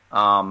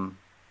 And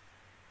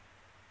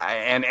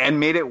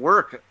made it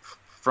work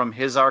from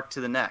his arc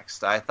to the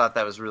next. I thought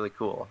that was really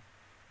cool.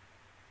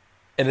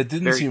 And it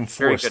didn't seem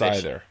forced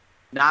either.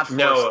 Not forced.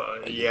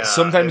 No, yeah.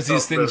 Sometimes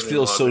these things really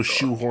feel so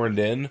logical. shoehorned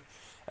in,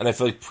 and I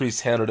feel like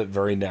Priest handled it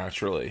very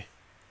naturally.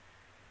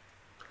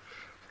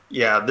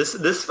 Yeah,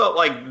 this felt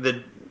like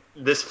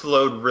this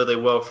flowed really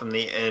well from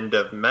the end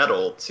of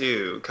Metal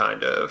too,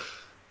 kind of.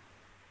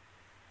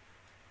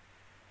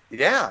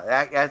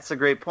 Yeah, that's a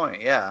great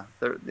point. Yeah,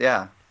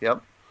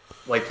 yep.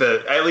 Like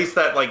at least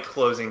that like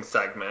closing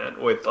segment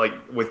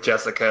with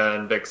Jessica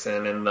and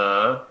Vixen in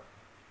the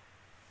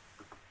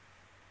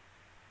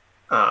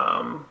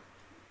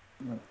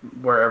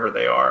wherever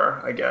they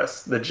are, I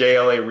guess the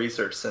JLA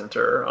Research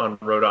Center on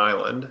Rhode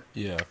Island.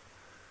 Yeah,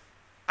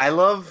 I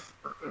love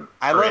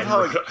how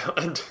Rhode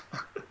Island.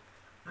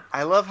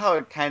 I love how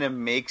it kind of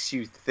makes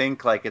you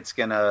think like it's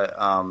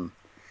gonna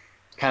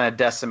kind of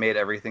decimate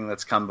everything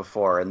that's come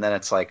before, and then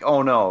it's like,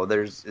 oh no,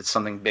 it's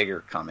something bigger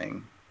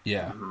coming.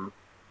 yeah.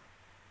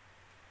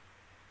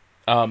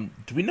 Mm-hmm.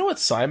 Do we know what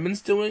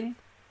Simon's doing?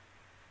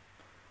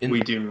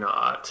 We do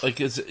not. Like,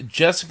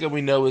 Jessica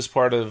we know is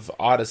part of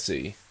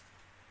Odyssey,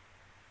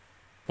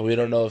 but we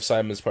don't know if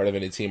Simon's part of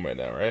any team right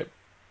now, right?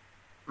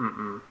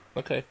 Mm-mm.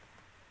 Okay.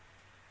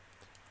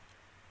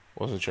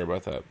 Wasn't sure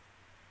about that.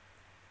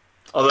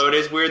 Although it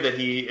is weird that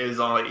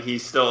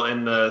he's still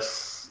in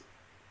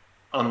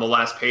on the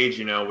last page,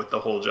 you know, with the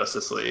whole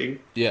Justice League.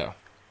 Yeah.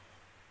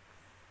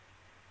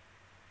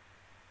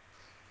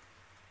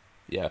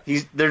 Yeah.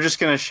 They're just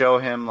going to show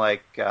him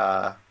like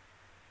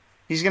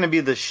he's going to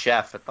be the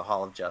chef at the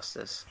Hall of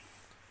Justice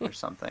or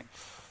something.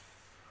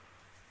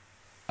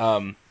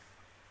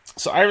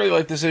 So I really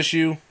like this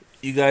issue.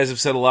 You guys have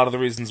said a lot of the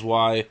reasons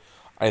why.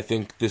 I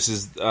think this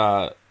is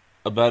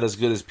about as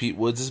good as Pete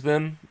Woods has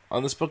been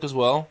on this book as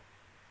well.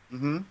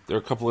 Mm-hmm. There are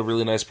a couple of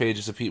really nice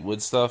pages of Pete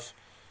Woods stuff.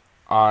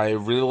 I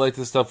really like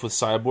the stuff with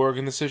Cyborg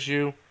in this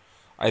issue.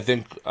 I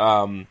think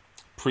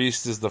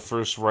Priest is the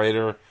first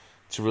writer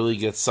to really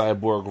get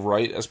Cyborg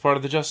right as part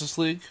of the Justice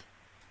League.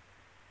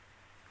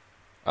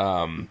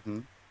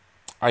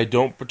 I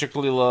don't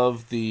particularly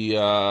love the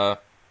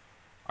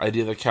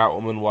idea that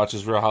Catwoman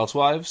watches Real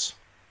Housewives,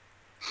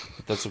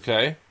 but that's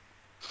okay.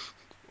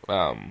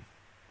 I'm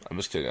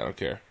just kidding, I don't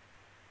care.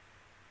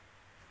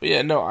 But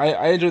yeah, no,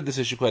 I enjoyed this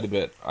issue quite a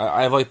bit.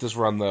 I liked this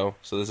run, though,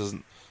 so this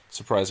isn't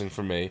surprising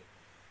for me.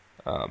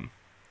 But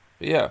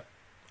yeah,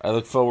 I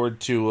look forward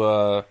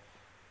to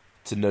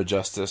No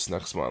Justice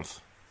next month.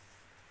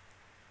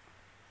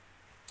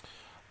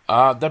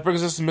 That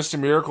brings us to Mr.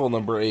 Miracle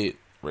number 8,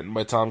 written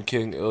by Tom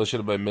King,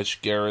 illustrated by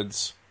Mitch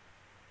Gerrits.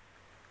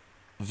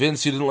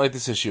 Vince, you didn't like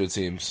this issue, it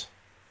seems.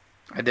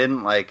 I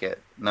didn't like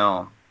it.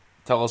 No.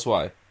 Tell us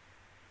why.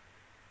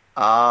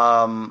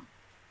 I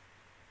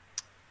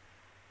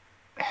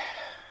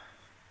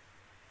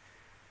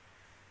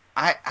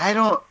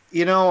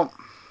don't,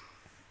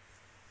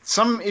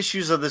 some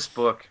issues of this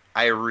book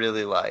I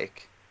really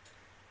like.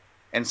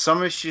 And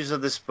some issues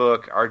of this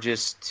book are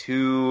just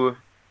too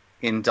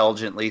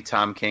indulgently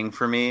Tom King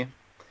for me.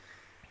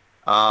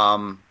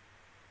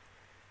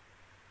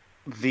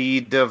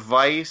 The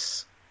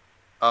device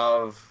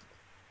of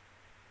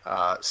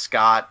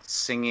Scott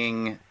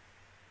singing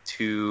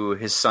to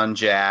his son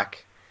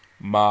Jack.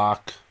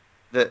 Mock.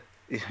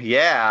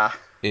 Yeah.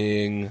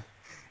 Ing.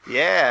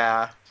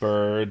 Yeah.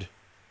 Bird.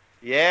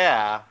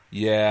 Yeah.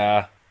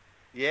 Yeah.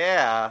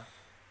 Yeah.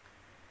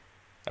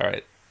 All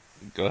right.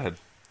 Go ahead.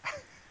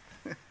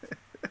 Are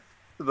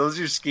those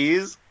your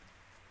skis?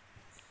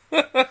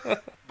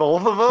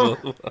 Both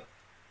of them?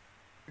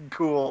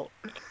 Cool.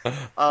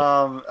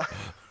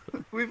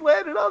 We've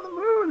landed on the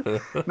moon.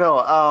 No,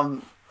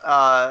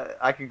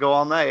 I could go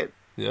all night.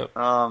 Yep.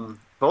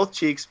 Both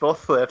cheeks,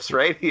 both lips,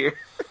 right here.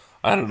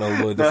 I don't know,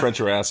 Lloyd. The French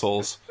are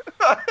assholes.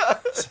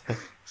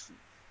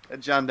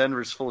 John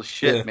Denver's full of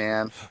shit,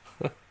 man.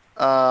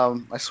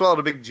 I swallowed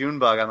a big June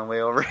bug on the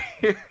way over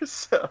here,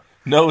 so...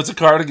 No, it's a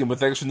cardigan, but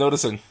thanks for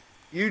noticing.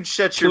 You'd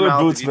shut your Killer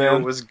mouth boots, if you knew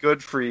it was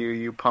good for you,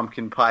 you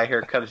pumpkin pie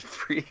haircutted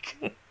freak.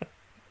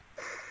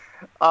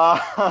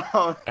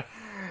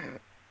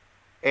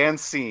 And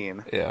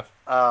scene. Yeah.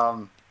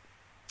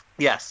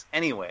 Yes,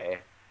 anyway.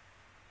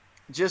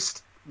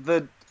 Just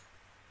the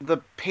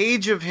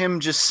page of him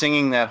just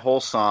singing that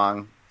whole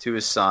song to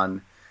his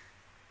son,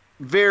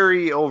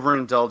 very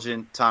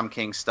overindulgent Tom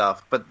King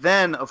stuff. But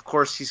then, of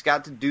course, he's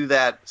got to do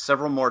that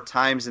several more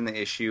times in the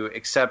issue,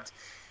 except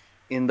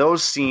in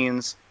those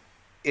scenes,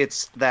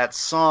 it's that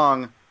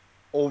song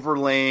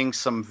overlaying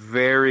some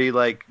very,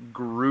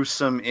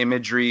 gruesome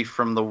imagery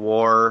from the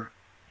war,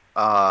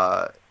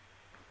 from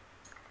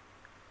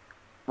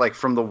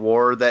the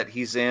war that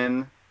he's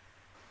in,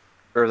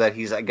 or that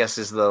he's, I guess,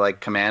 is the,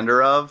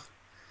 commander of.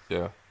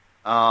 Yeah.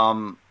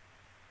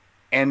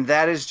 And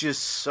that is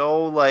just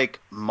so,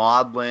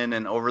 maudlin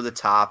and over the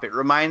top. It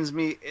reminds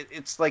me,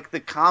 it's like the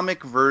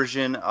comic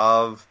version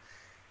of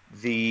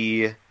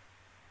the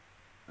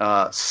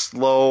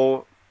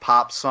slow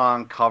pop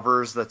song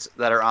covers that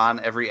are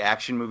on every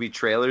action movie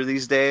trailer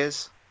these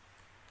days.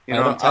 You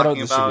know what I'm talking about? I don't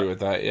disagree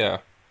with that, yeah.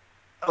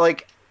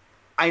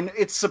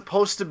 It's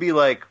supposed to be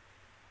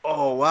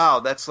oh, wow,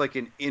 that's like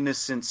an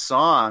innocent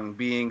song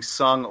being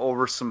sung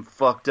over some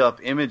fucked up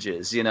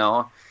images,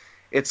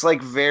 It's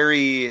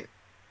very...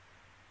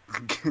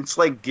 It's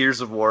like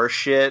Gears of War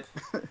shit.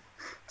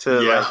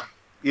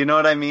 You know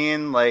what I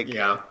mean?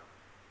 Yeah.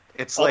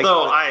 It's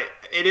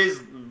it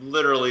is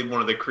literally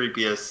one of the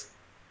creepiest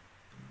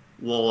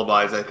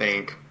lullabies, I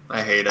think.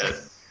 I hate it.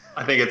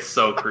 I think it's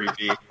so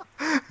creepy.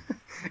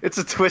 It's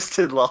a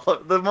twisted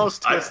lullaby. The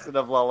most twisted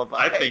of lullabies.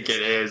 I think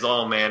it is.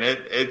 Oh, man.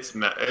 It's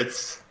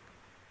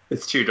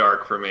too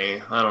dark for me.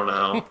 I don't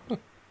know.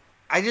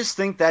 I just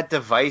think that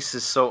device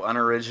is so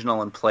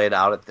unoriginal and played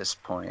out at this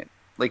point.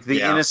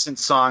 Innocent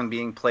song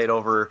being played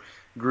over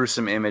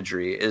gruesome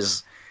imagery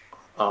is...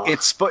 Oh.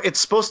 It's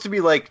supposed to be,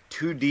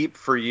 too deep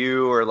for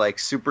you or,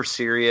 super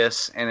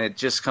serious, and it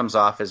just comes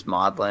off as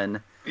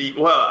maudlin.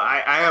 Well,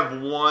 I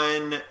have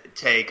one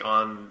take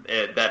on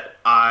it that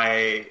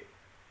I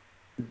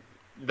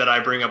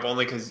bring up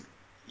only because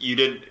you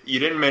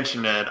didn't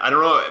mention it. I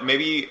don't know,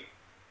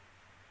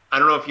 I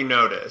don't know if you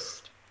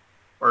noticed,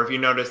 or if you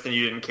noticed and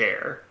you didn't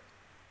care.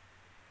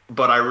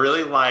 But I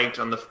really liked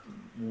on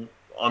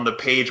the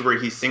page where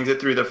he sings it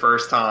through the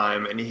first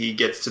time and he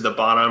gets to the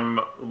bottom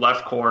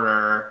left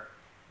corner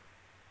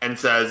and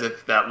says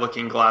if that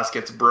looking glass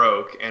gets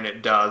broke, and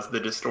it does the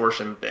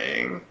distortion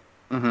thing.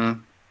 Mm-hmm.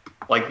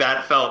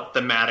 That felt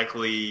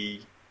thematically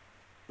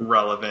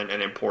relevant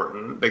and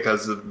important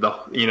because of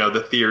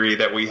the theory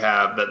that we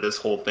have that this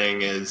whole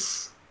thing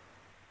is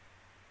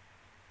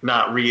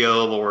not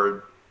real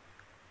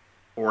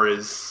or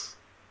is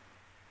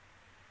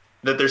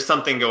that there's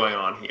something going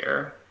on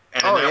here.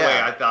 And in that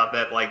way, I thought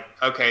that,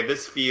 okay,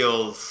 this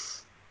feels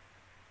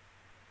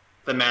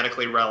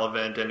thematically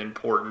relevant and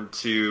important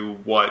to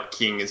what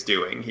King is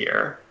doing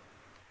here.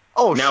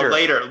 Oh, now, sure.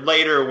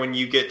 Later, when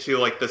you get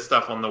to, the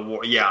stuff on the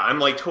war, yeah, I'm,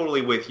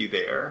 totally with you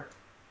there.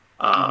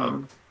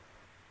 But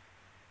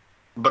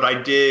I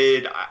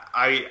did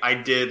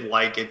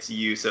like its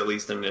use, at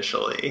least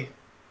initially.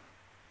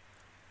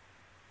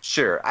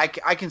 Sure, I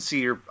can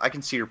see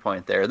your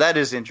point there. That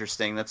is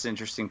interesting. That's an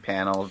interesting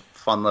panel,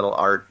 fun little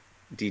art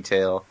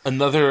detail.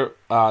 Another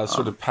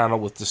sort of panel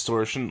with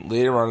distortion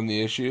later on in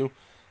the issue.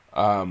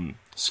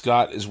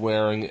 Scott is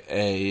wearing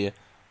a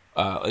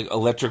like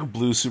electric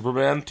blue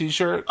Superman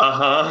T-shirt,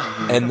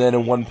 and then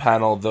in one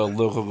panel the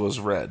logo goes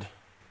red.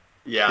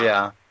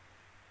 Yeah.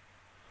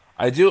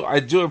 I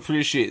do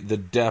appreciate the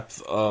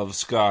depth of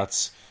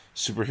Scott's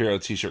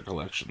superhero T-shirt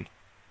collection.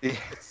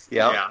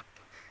 Yeah.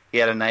 He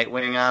had a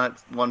Nightwing on at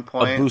one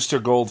point. A Booster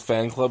Gold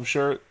fan club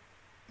shirt.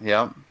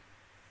 Yep.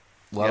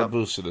 A lot of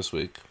Booster this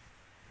week.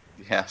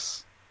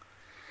 Yes.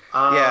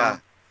 Yeah.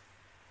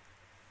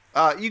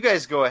 You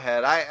guys go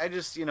ahead. I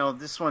just,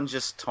 this one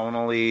just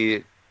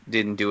tonally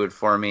didn't do it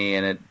for me,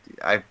 and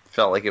I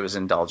felt like it was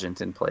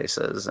indulgent in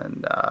places,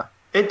 and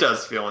it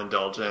does feel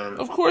indulgent.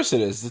 Of course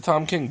it is. The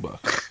Tom King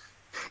book.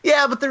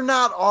 Yeah, but they're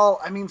not all.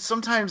 I mean,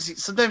 sometimes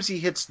he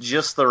hits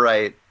just the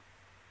right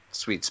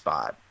sweet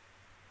spot.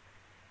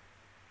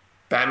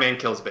 Batman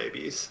kills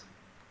babies.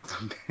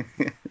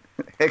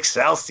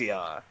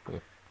 Excelsior.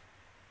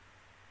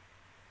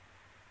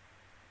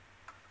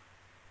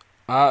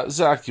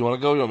 Zach, you want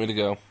to go? Or you want me to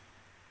go?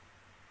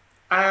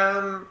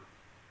 I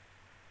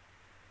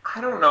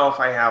don't know if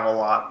I have a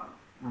lot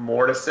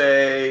more to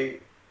say.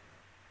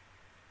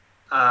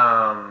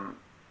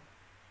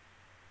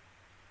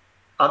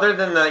 Other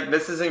than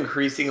this is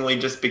increasingly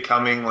just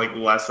becoming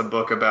less a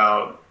book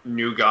about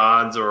new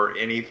gods or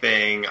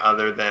anything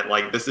other than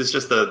this is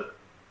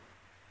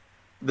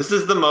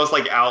the most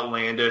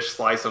outlandish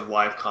slice of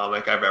life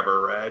comic I've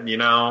ever read,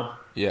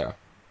 Yeah.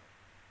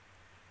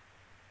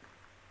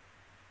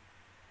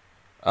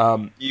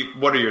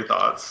 What are your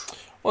thoughts?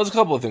 Well, there's a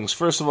couple of things.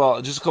 First of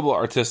all, just a couple of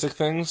artistic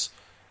things.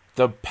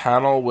 The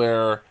panel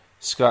where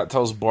Scott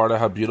tells Barda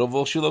how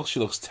beautiful she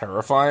looks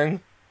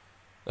terrifying.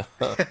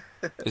 It's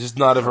just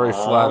not a very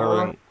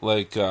flattering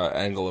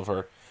angle of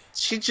her.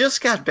 She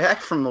just got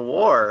back from the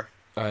war.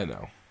 I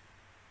know.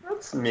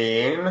 That's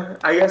mean.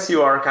 I guess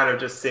you are kind of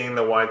just seeing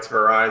the whites of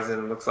her eyes,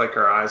 and it looks like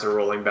her eyes are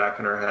rolling back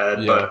in her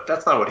head, but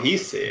that's not what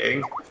he's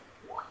seeing.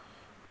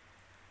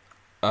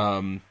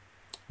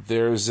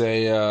 There's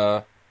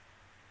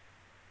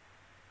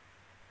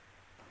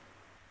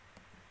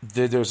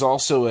there's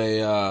also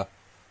a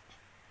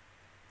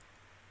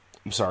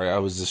I'm sorry, I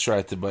was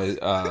distracted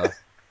by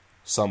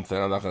something.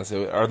 I'm not going to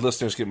say it. Our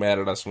listeners get mad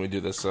at us when we do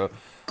this, so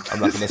I'm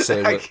not going to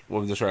say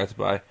what we're distracted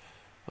by.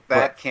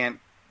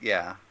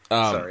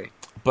 Sorry.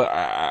 But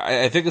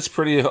I think it's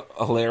pretty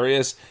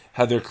hilarious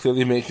how they're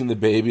clearly making the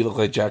baby look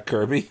like Jack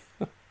Kirby.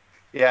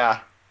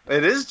 Yeah,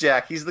 it is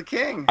Jack. He's the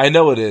king. I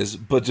know it is,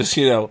 but just,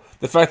 the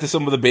fact that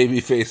some of the baby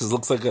faces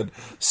looks like a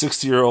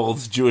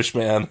 60-year-old Jewish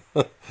man,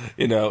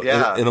 in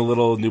a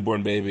little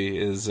newborn baby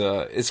is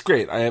it's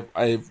great.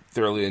 I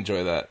thoroughly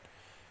enjoy that.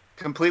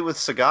 Complete with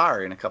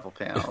cigar in a couple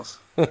panels.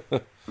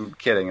 I'm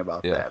kidding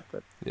about that,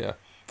 but yeah.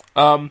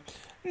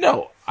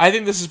 No, I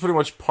think this is pretty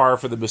much par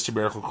for the Mr.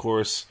 Miracle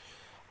course.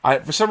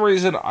 For some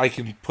reason, I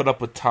can put up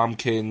with Tom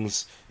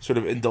King's sort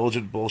of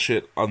indulgent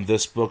bullshit on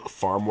this book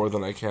far more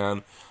than I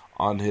can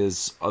on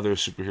his other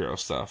superhero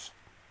stuff.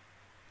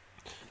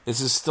 This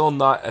is still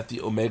not at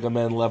the Omega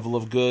Man level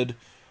of good,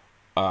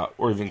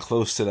 or even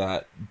close to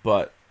that,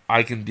 but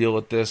I can deal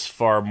with this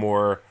far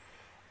more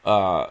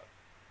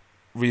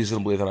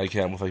reasonably than I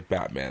can with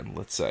Batman,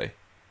 let's say.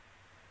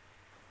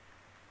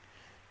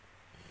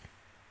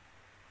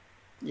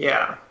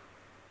 Yeah.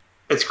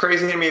 It's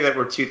crazy to me that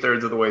we're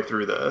 2/3 of the way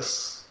through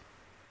this.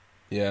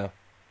 Yeah.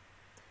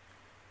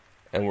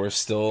 And we're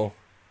still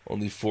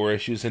only 4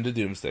 issues into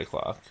Doomsday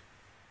Clock.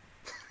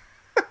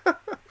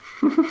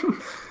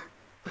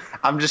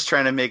 I'm just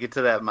trying to make it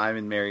to that Mime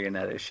and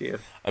Marionette issue.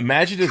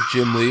 Imagine if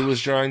Jim Lee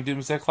was drawing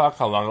Doomsday Clock,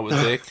 how long it would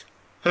take.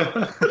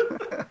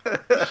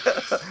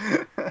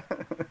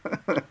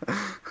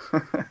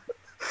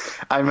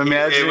 I'm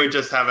imagining it would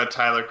just have a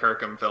Tyler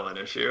Kirkham fill-in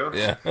issue.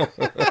 Yeah.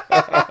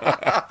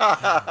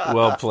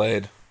 Well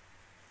played.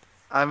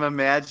 I'm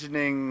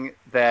imagining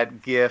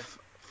that GIF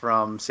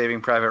from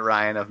Saving Private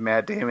Ryan of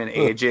Matt Damon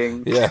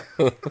aging. Yeah.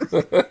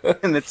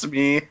 And it's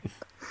me.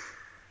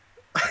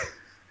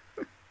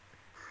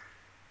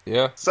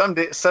 Yeah.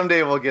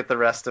 Someday we'll get the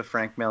rest of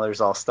Frank Miller's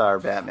All-Star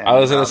Batman. I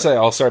was going to say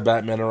All-Star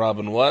Batman and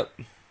Robin what?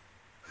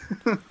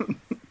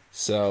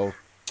 So,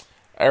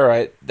 all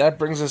right. That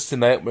brings us to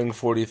Nightwing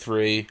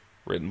 43,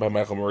 written by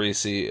Michael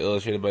Morisi,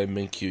 illustrated by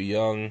Min-Kyu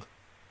Young.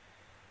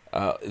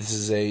 This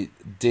is a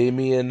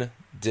Damian,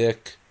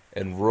 Dick,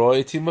 and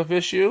Roy team-up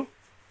issue,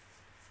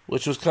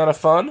 which was kind of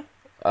fun.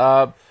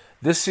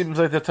 This seems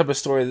like the type of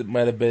story that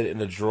might have been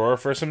in a drawer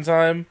for some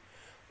time,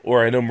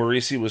 or I know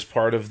Morisi was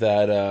part of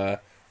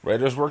that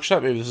Writer's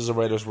Workshop. Maybe this is a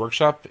Writer's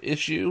Workshop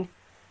issue.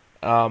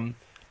 But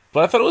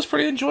I thought it was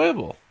pretty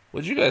enjoyable.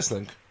 What did you guys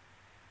think?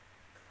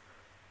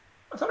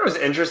 I thought it was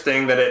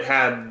interesting that it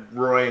had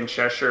Roy and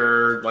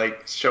Cheshire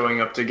showing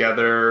up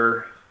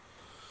together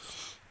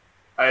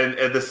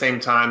at the same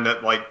time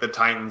that the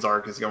Titans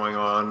arc is going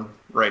on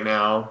right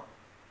now.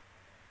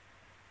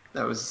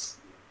 That was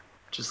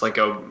just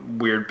a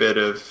weird bit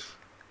of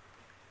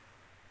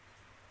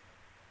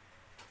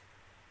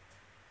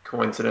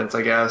coincidence,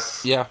 I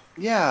guess. Yeah.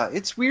 Yeah,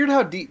 it's weird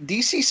how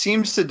DC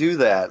seems to do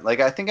that. Like,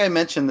 I think I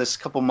mentioned this a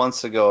couple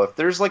months ago. If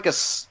there's like a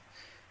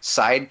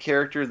side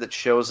character that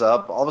shows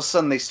up, all of a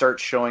sudden they start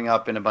showing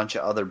up in a bunch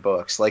of other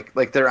books.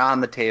 Like they're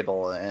on the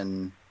table,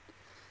 and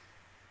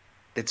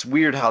it's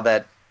weird how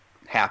that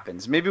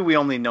happens. Maybe we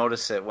only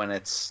notice it when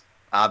it's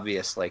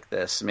obvious like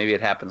this. Maybe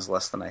it happens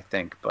less than I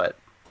think, but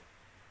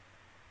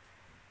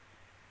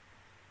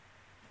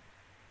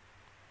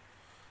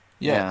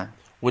yeah.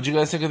 What'd you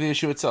guys think of the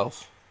issue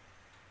itself?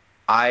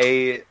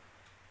 I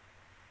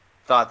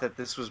thought that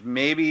this was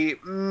maybe...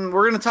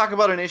 we're going to talk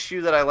about an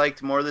issue that I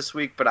liked more this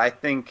week, but I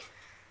think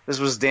this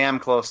was damn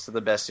close to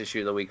the best issue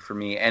of the week for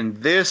me. And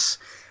this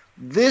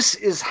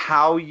is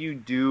how you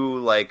do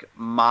like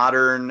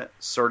modern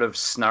sort of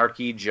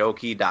snarky,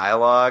 jokey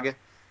dialogue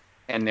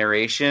and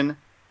narration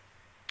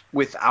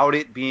without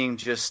it being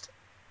just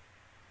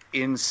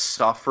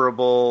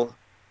insufferable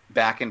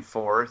back and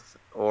forth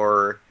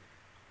or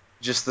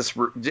just this...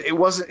 It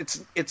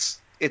wasn't...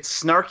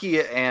 It's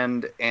snarky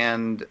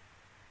and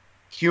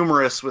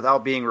humorous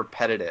without being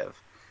repetitive.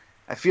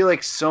 I feel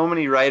like so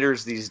many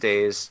writers these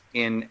days,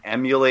 in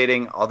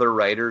emulating other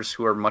writers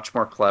who are much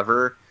more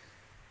clever,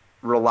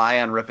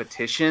 rely on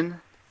repetition.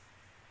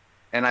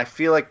 And I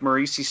feel like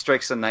Morrissey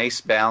strikes a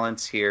nice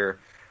balance here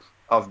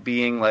of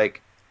being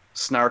like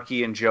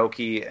snarky and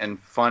jokey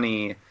and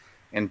funny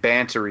and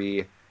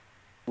bantery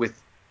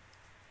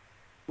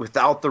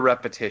without the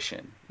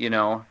repetition, you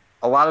know?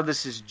 A lot of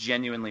this is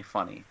genuinely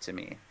funny to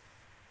me.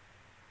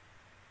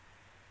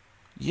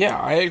 Yeah,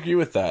 I agree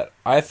with that.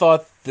 I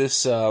thought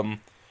this,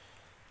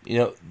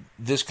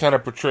 this kind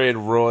of portrayed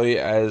Roy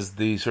as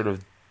the sort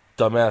of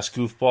dumbass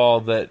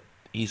goofball that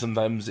he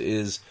sometimes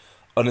is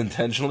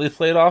unintentionally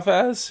played off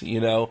as.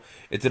 You know,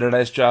 it did a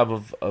nice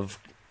job of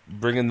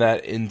bringing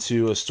that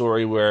into a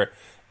story where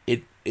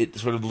it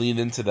sort of leaned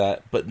into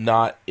that, but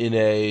not in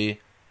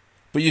a...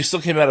 But you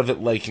still came out of it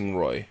liking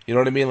Roy. You know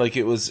what I mean? Like,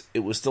 it was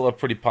still a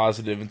pretty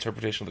positive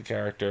interpretation of the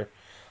character.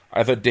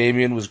 I thought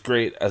Damian was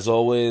great, as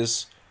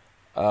always.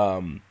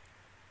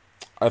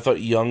 I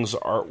thought Young's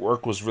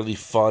artwork was really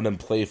fun and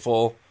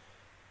playful,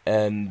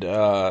 and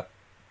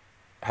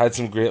had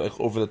some great like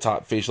over the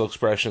top facial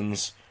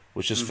expressions,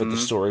 which just fit the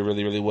story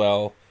really, really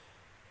well.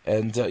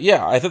 And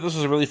I thought this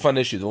was a really fun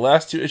issue. The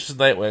last two issues of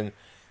Nightwing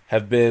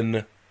have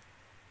been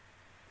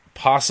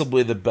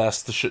possibly the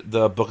best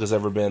the book has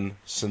ever been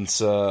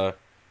since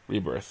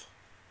Rebirth.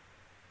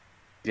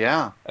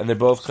 Yeah, and they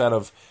both kind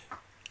of,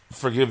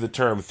 forgive the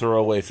term,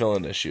 throwaway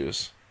fill-in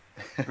issues.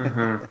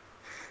 Mm-hmm.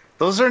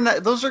 Those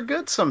are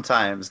good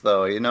sometimes,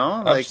 though, you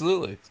know? Like,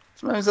 absolutely.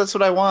 Sometimes that's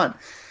what I want.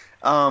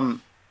 I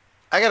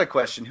got a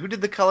question. Who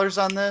did the colors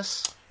on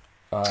this?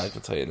 I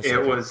can tell you in a second.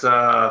 It was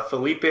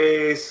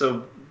Felipe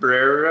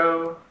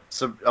Sobrero.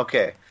 So,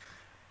 okay.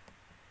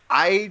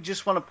 I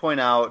just want to point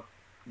out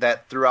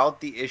that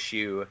throughout the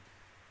issue,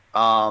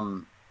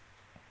 there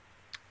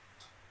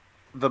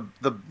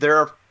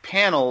are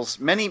panels,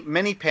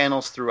 many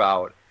panels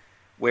throughout,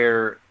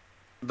 where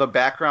the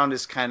background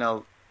is kind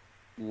of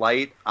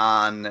light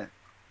on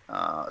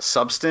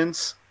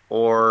substance,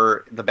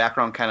 or the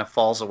background kind of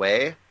falls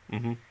away.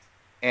 Mm-hmm.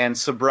 And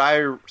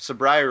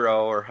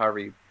Sobrero, or however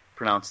you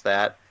pronounce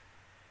that,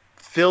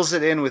 fills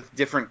it in with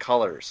different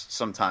colors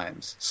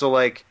sometimes. So,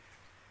 like,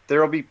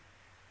 there will be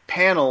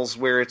panels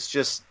where it's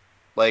just,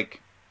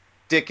 like,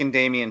 Dick and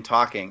Damian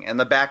talking, and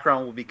the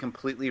background will be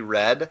completely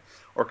red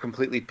or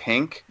completely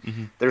pink.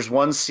 Mm-hmm. There's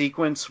one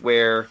sequence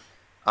where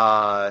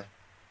I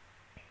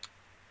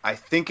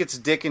think it's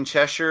Dick and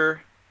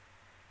Cheshire.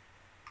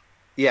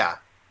 Yeah,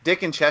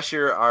 Dick and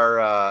Cheshire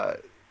are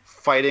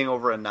fighting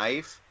over a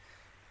knife,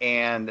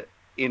 and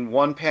in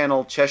one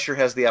panel, Cheshire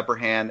has the upper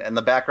hand, and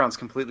the background's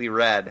completely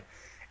red.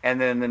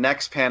 And then the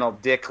next panel,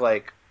 Dick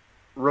like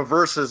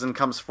reverses and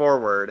comes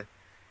forward,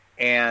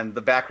 and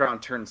the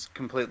background turns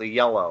completely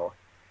yellow.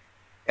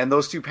 And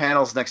those two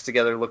panels next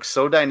together look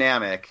so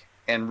dynamic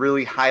and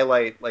really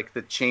highlight like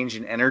the change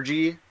in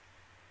energy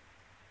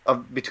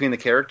between the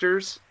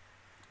characters.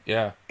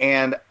 Yeah,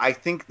 and I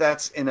think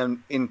that's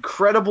an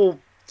incredible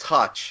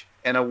touch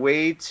and a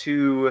way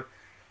to,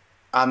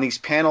 on these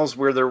panels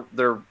where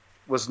there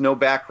was no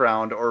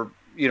background, or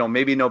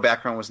maybe no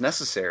background was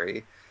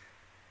necessary,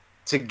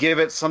 to give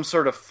it some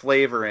sort of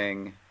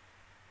flavoring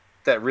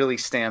that really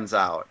stands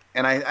out.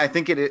 And I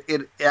think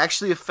it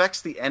actually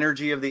affects the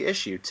energy of the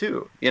issue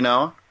too.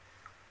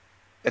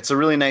 It's a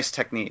really nice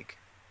technique.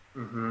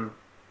 Mm-hmm.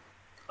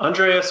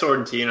 Andrea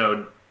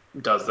Sorrentino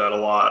does that a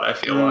lot, I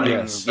feel like.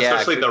 Yes.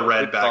 Especially the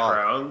red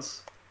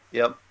backgrounds.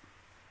 Yep.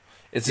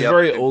 It's a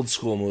very old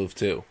school move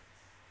too.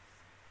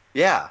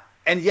 Yeah.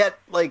 And yet,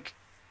 like,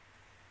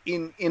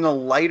 in a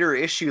lighter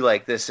issue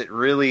like this, it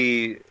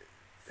really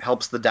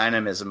helps the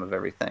dynamism of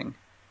everything.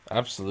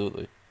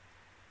 Absolutely.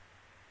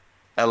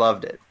 I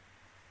loved it.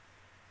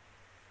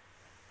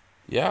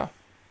 Yeah.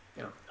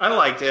 Yeah. I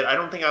liked it. I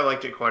don't think I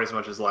liked it quite as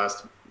much as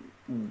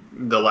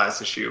the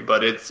last issue,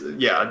 but it's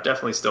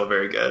definitely still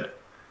very good.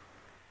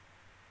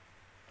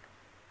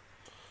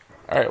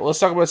 All right, well, let's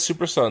talk about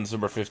Super Sons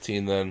number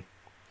 15 then.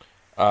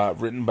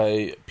 Written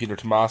by Peter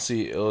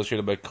Tomasi,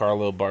 illustrated by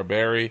Carlo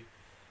Barberi.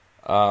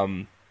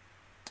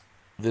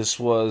 This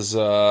was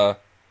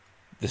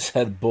this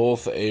had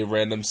both a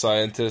random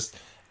scientist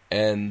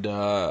and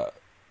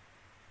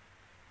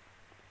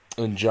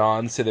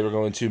John say they were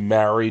going to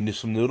marry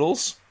some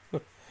noodles.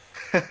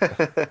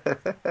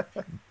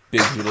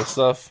 Big noodle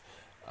stuff.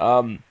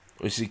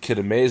 We see Kid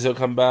Amazo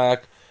come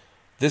back.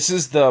 This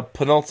is the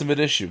penultimate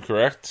issue,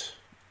 correct?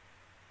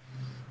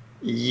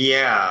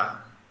 Yeah.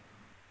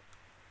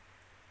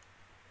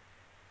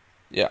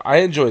 Yeah, I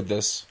enjoyed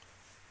this.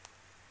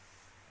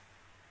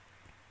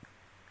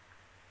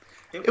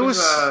 It was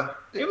fun.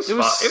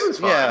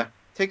 Yeah,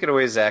 take it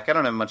away, Zach. I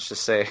don't have much to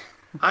say.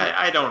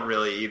 I don't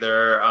really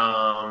either.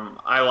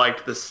 I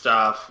liked the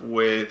stuff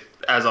with,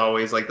 as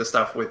always, like the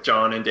stuff with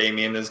John and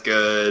Damian is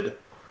good.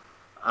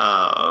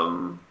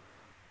 I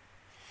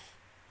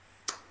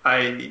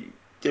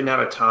didn't have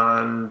a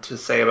ton to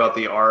say about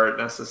the art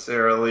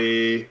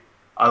necessarily.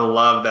 I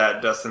love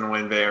that Dustin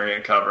Nguyen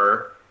variant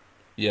cover.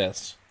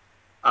 Yes.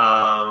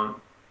 I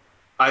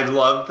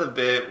love the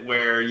bit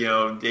where,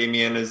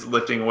 Damian is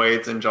lifting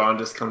weights and John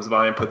just comes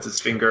by and puts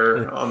his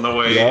finger on the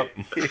weight.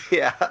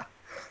 Yep.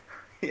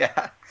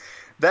 Yeah.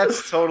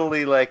 That's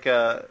totally like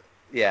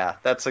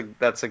that's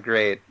a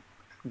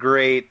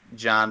great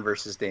John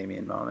versus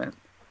Damian moment.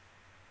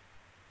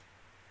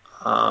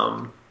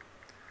 But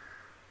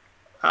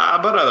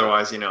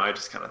otherwise, I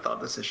just kind of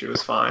thought this issue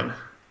was fine.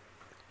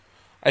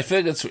 I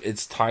feel like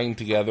it's tying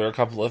together a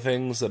couple of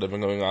things that have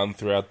been going on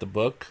throughout the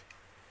book,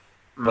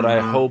 but I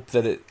hope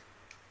that it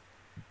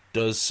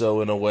does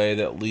so in a way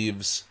that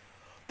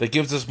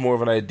gives us more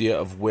of an idea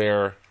of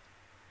where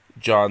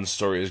John's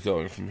story is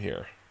going from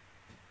here.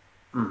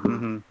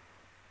 Mm-hmm.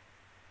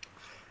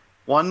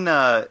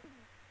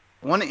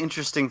 One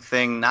interesting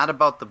thing, not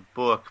about the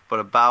book, but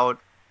about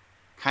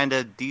kind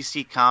of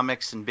DC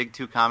Comics and Big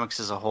Two Comics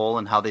as a whole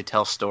and how they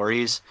tell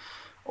stories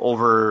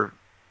over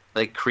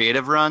like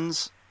creative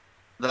runs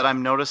that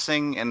I'm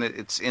noticing, and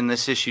it's in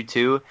this issue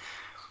too,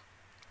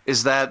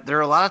 is that there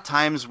are a lot of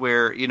times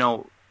where,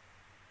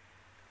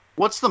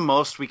 what's the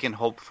most we can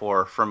hope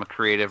for from a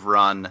creative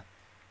run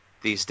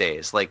these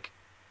days? Like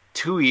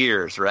 2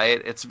 years,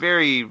 right? It's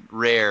very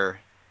rare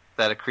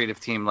that a creative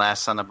team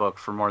lasts on a book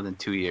for more than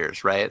 2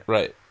 years, right?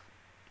 Right.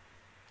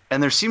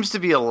 And there seems to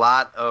be a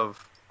lot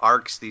of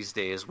arcs these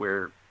days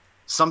where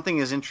something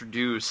is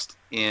introduced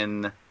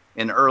in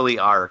an early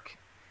arc,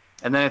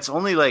 and then it's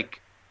only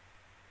like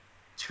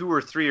 2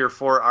 or 3 or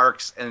 4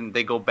 arcs, and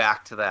they go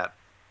back to that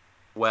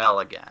well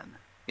again.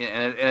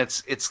 And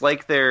it's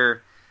like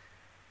they're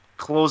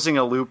closing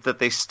a loop that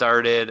they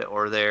started,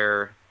 or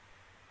they're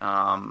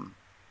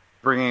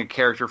bringing a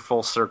character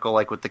full circle,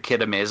 like with the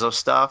Kid Amazo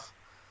stuff.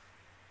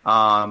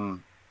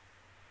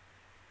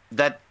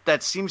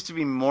 That seems to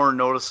be more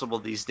noticeable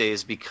these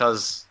days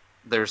because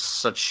there's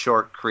such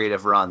short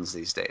creative runs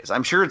these days.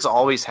 I'm sure it's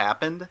always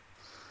happened,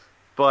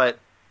 but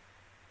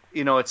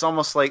it's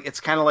almost like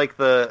it's kind of like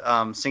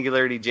the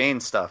Singularity Jane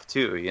stuff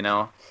too.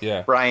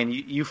 Yeah. Brian,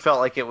 you felt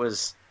like it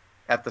was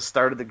at the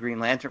start of the Green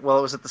Lantern. Well,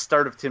 it was at the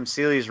start of Tim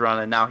Seeley's run,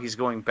 and now he's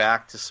going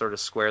back to sort of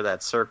square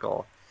that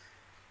circle.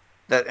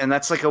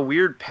 That's like a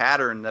weird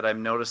pattern that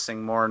I'm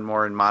noticing more and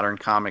more in modern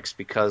comics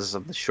because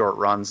of the short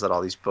runs that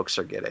all these books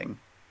are getting.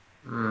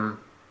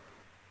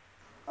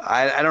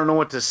 I don't know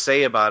what to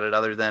say about it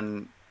other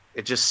than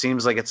it just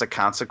seems like it's a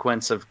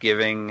consequence of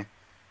giving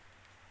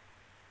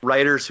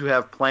writers who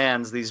have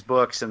plans these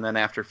books, and then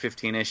after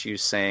 15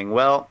 issues saying,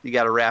 well, you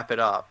got to wrap it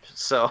up.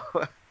 So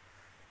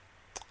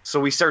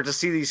we start to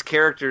see these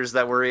characters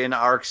that were in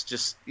arcs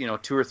just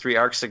 2 or 3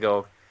 arcs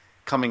ago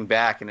coming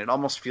back, and it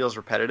almost feels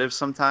repetitive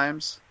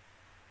sometimes.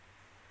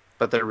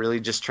 But they're really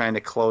just trying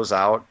to close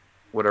out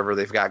whatever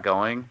they've got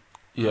going.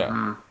 Yeah.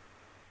 Mm-hmm.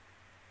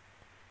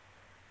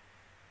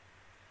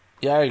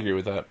 Yeah, I agree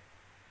with that.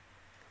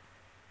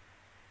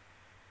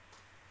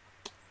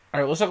 All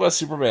right, let's talk about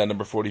Superman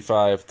number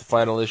 45, the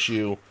final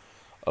issue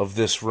of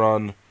this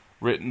run,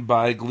 written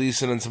by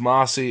Gleason and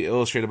Tomasi,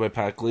 illustrated by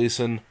Pat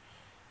Gleason.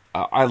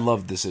 I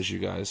love this issue,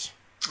 guys.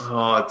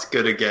 Oh, it's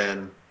good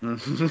again.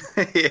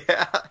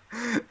 Yeah.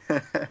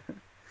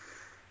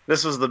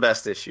 This was the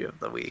best issue of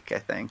the week, I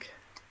think.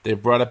 They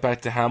brought it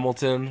back to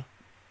Hamilton.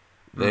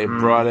 They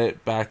brought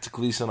it back to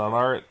Gleason on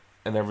art,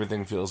 and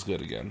everything feels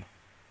good again.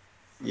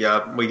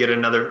 Yeah, we get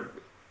another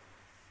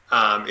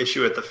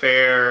issue at the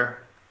fair.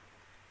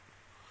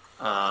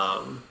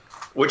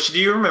 Which, do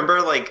you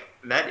remember, like,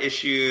 that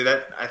issue,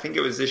 I think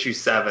it was issue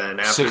 7.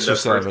 After 6 or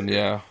 7,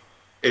 yeah.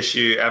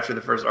 Issue, after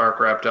the first arc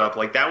wrapped up.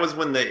 Like, that was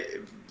when the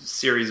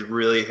series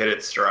really hit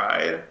its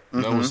stride.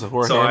 That was the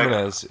Jorge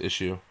Jimenez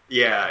issue.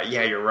 Yeah,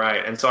 you're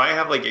right. And so I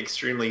have, like,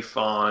 extremely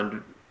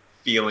fond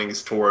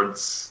feelings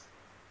towards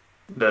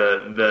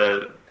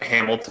the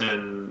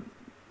Hamilton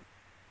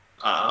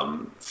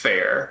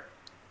fair.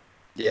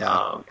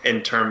 Yeah.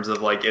 In terms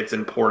of, like, its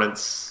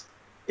importance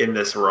in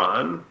this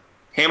run.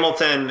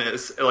 Hamilton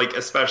is, like,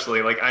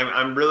 especially, like,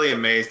 I'm really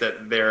amazed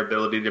at their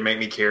ability to make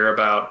me care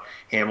about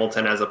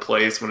Hamilton as a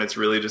place when it's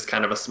really just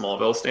kind of a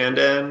Smallville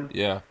stand-in.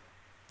 Yeah.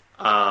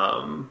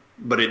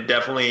 but it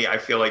definitely, I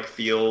feel like,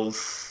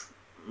 feels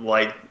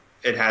like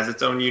it has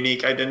its own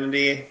unique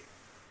identity.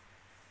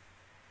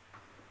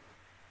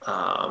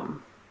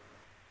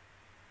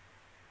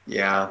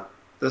 Yeah,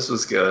 this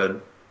was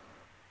good.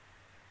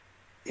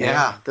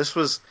 Yeah, this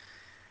was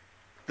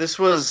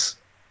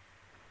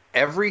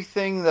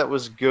everything that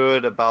was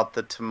good about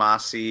the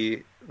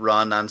Tomasi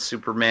run on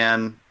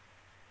Superman,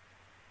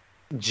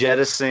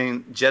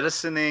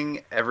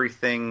 jettisoning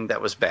everything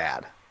that was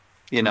bad,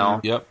 you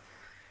know? Yep.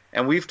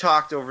 And we've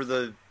talked over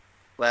the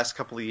last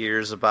couple of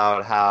years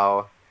about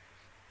how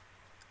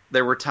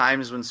there were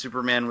times when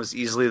Superman was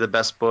easily the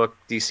best book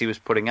DC was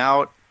putting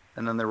out,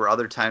 and then there were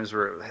other times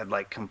where it had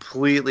like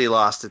completely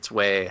lost its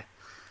way,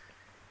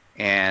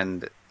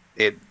 and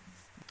it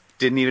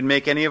didn't even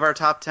make any of our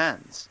top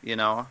 10s, you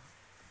know?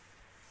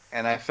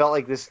 And I felt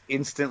like this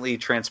instantly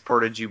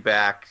transported you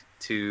back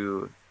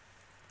to...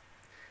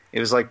 It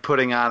was like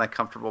putting on a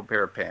comfortable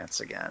pair of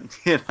pants again,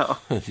 you know?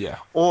 Yeah.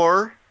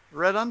 Or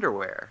red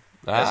underwear.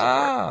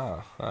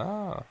 Yeah,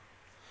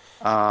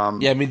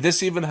 I mean,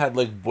 this even had,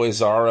 like,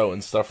 Boizarro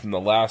and stuff from the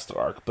last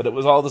arc, but it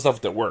was all the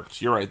stuff that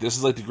worked. You're right. This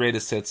is, like, the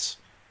greatest hits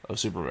of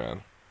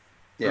Superman.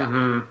 Yeah.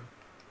 Mm-hmm.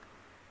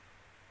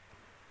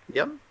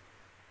 Yep.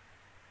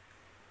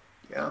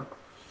 Yeah.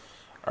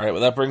 All right,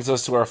 well, that brings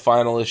us to our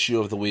final issue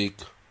of the week,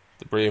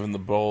 The Brave and the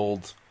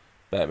Bold,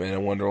 Batman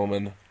and Wonder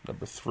Woman,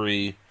 number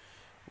 3,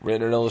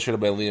 written and illustrated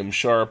by Liam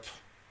Sharp.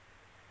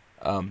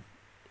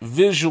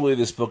 Visually,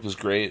 this book is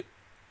great.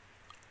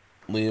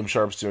 Liam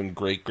Sharp's doing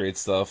great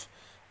stuff.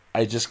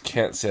 I just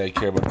can't say I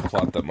care about the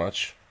plot that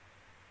much.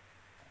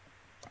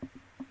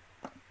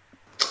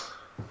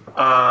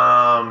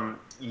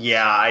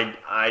 Yeah,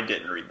 I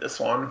didn't read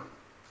this one.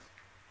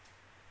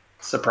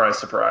 Surprise,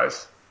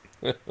 surprise.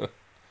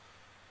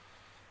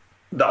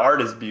 The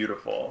art is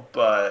beautiful,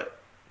 but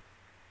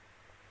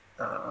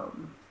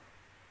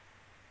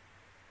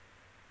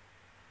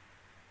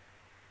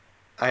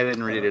I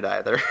didn't read it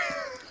either.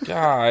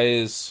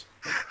 Guys.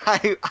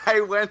 I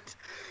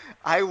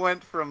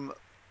went from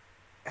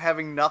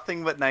having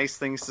nothing but nice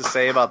things to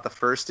say about the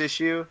first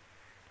issue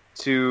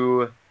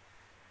to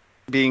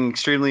being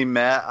extremely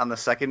meh on the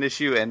second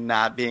issue and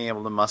not being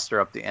able to muster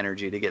up the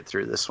energy to get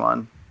through this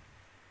one.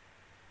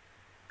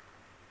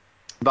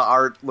 The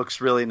art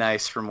looks really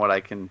nice from what I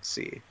can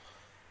see.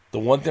 The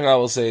one thing I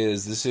will say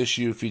is this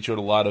issue featured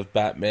a lot of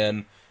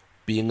Batman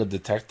being a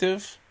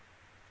detective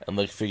and,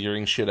 like,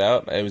 figuring shit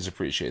out. I always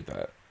appreciate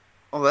that.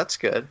 Oh, that's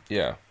good.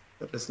 Yeah.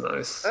 that is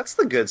nice. That's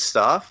the good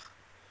stuff.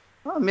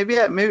 Well, maybe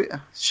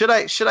should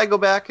I go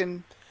back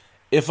and...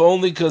 If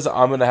only because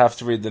I'm going to have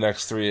to read the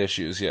next 3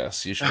 issues,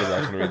 yes. You should go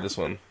back and read this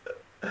one.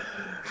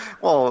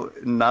 Well,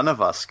 none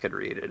of us could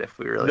read it if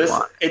we really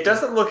want. It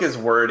doesn't look as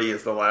wordy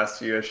as the last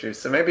few issues,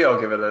 so maybe I'll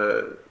give it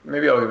a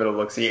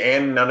look see.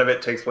 And none of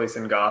it takes place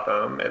in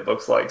Gotham. It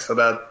looks like, so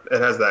that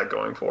it has that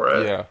going for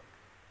it. Yeah.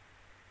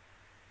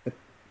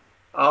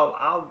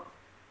 I'll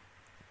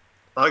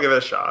give it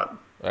a shot.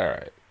 All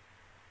right.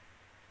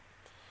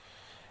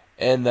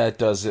 And that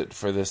does it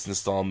for this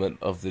installment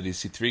of the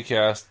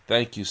DC3cast.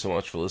 Thank you so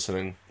much for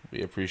listening.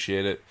 We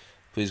appreciate it.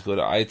 Please go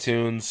to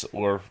iTunes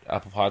or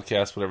Apple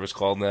Podcasts, whatever it's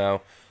called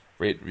now.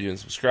 Rate, review, and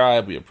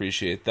subscribe. We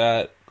appreciate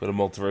that. Go to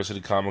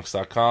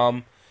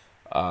multiversitycomics.com.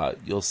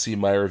 You'll see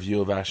my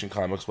review of Action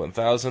Comics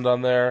 1000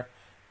 on there.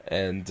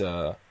 And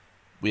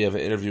we have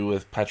an interview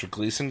with Patrick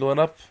Gleason going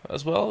up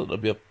as well. It'll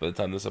be up by the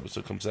time this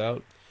episode comes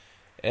out.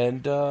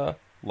 And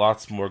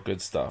lots more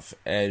good stuff.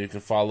 And you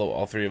can follow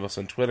all 3 of us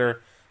on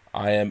Twitter.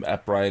 I am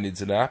at Brian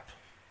Needs a Nap.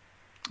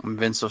 I'm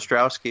Vince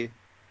Ostrowski.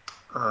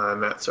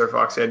 I'm at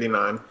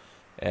SirFox89.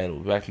 And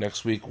we'll be back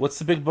next week. What's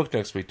the big book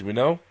next week? Do we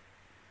know?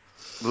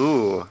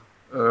 Ooh.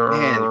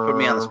 Man, you put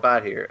me on the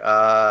spot here.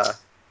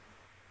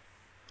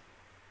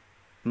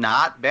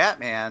 Not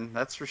Batman,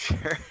 that's for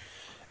sure.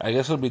 I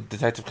guess it'll be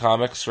Detective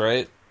Comics,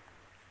 right?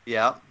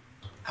 Yeah.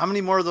 How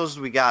many more of those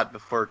do we got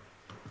before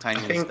I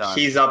Tiny's think done?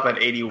 he's up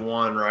at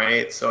 81,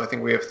 right? So I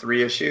think we have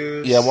 3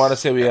 issues. Yeah, I want to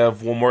say we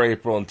have 1 more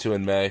April and 2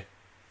 in May.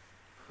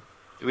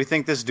 Do we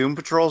think this Doom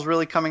Patrol's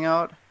really coming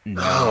out?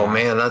 No. Oh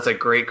man, that's a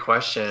great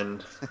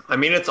question. I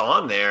mean, it's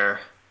on there.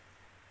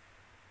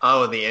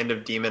 Oh, the end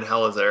of Demon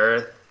Hell is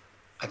Earth.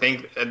 I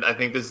think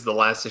this is the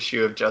last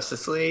issue of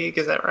Justice League.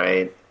 Is that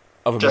right?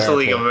 Of Justice America.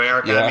 League of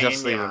America. Yeah. I mean,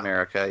 Justice League of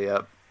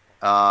America,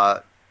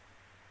 yep.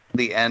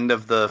 The end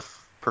of the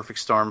Perfect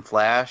Storm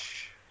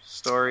Flash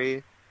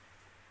story.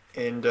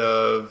 End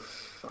of.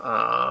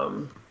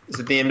 Is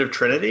it the end of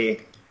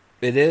Trinity?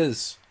 It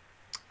is.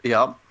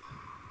 Yep.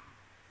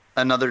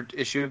 Another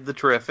issue of the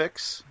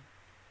Terrifics.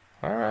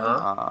 All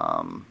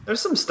right. There's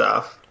some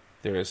stuff.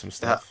 There is some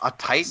stuff. A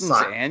Titans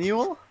Sorry.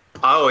 annual?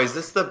 Oh, is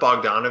this the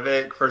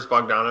first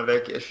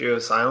Bogdanovic issue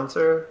of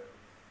Silencer?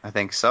 I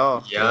think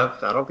so. Yeah,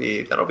 that'll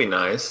be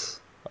nice.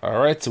 All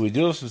right, so we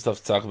do have some stuff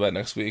to talk about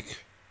next week.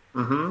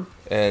 Mm-hmm.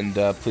 And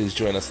please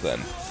join us then.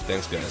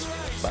 Thanks, guys.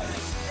 Bye.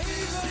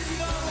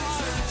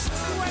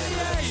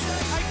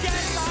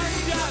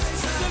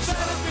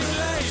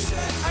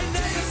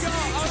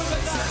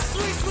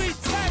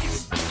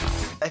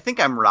 I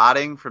think I'm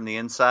rotting from the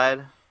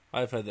inside.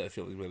 I've had that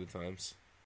feeling many times.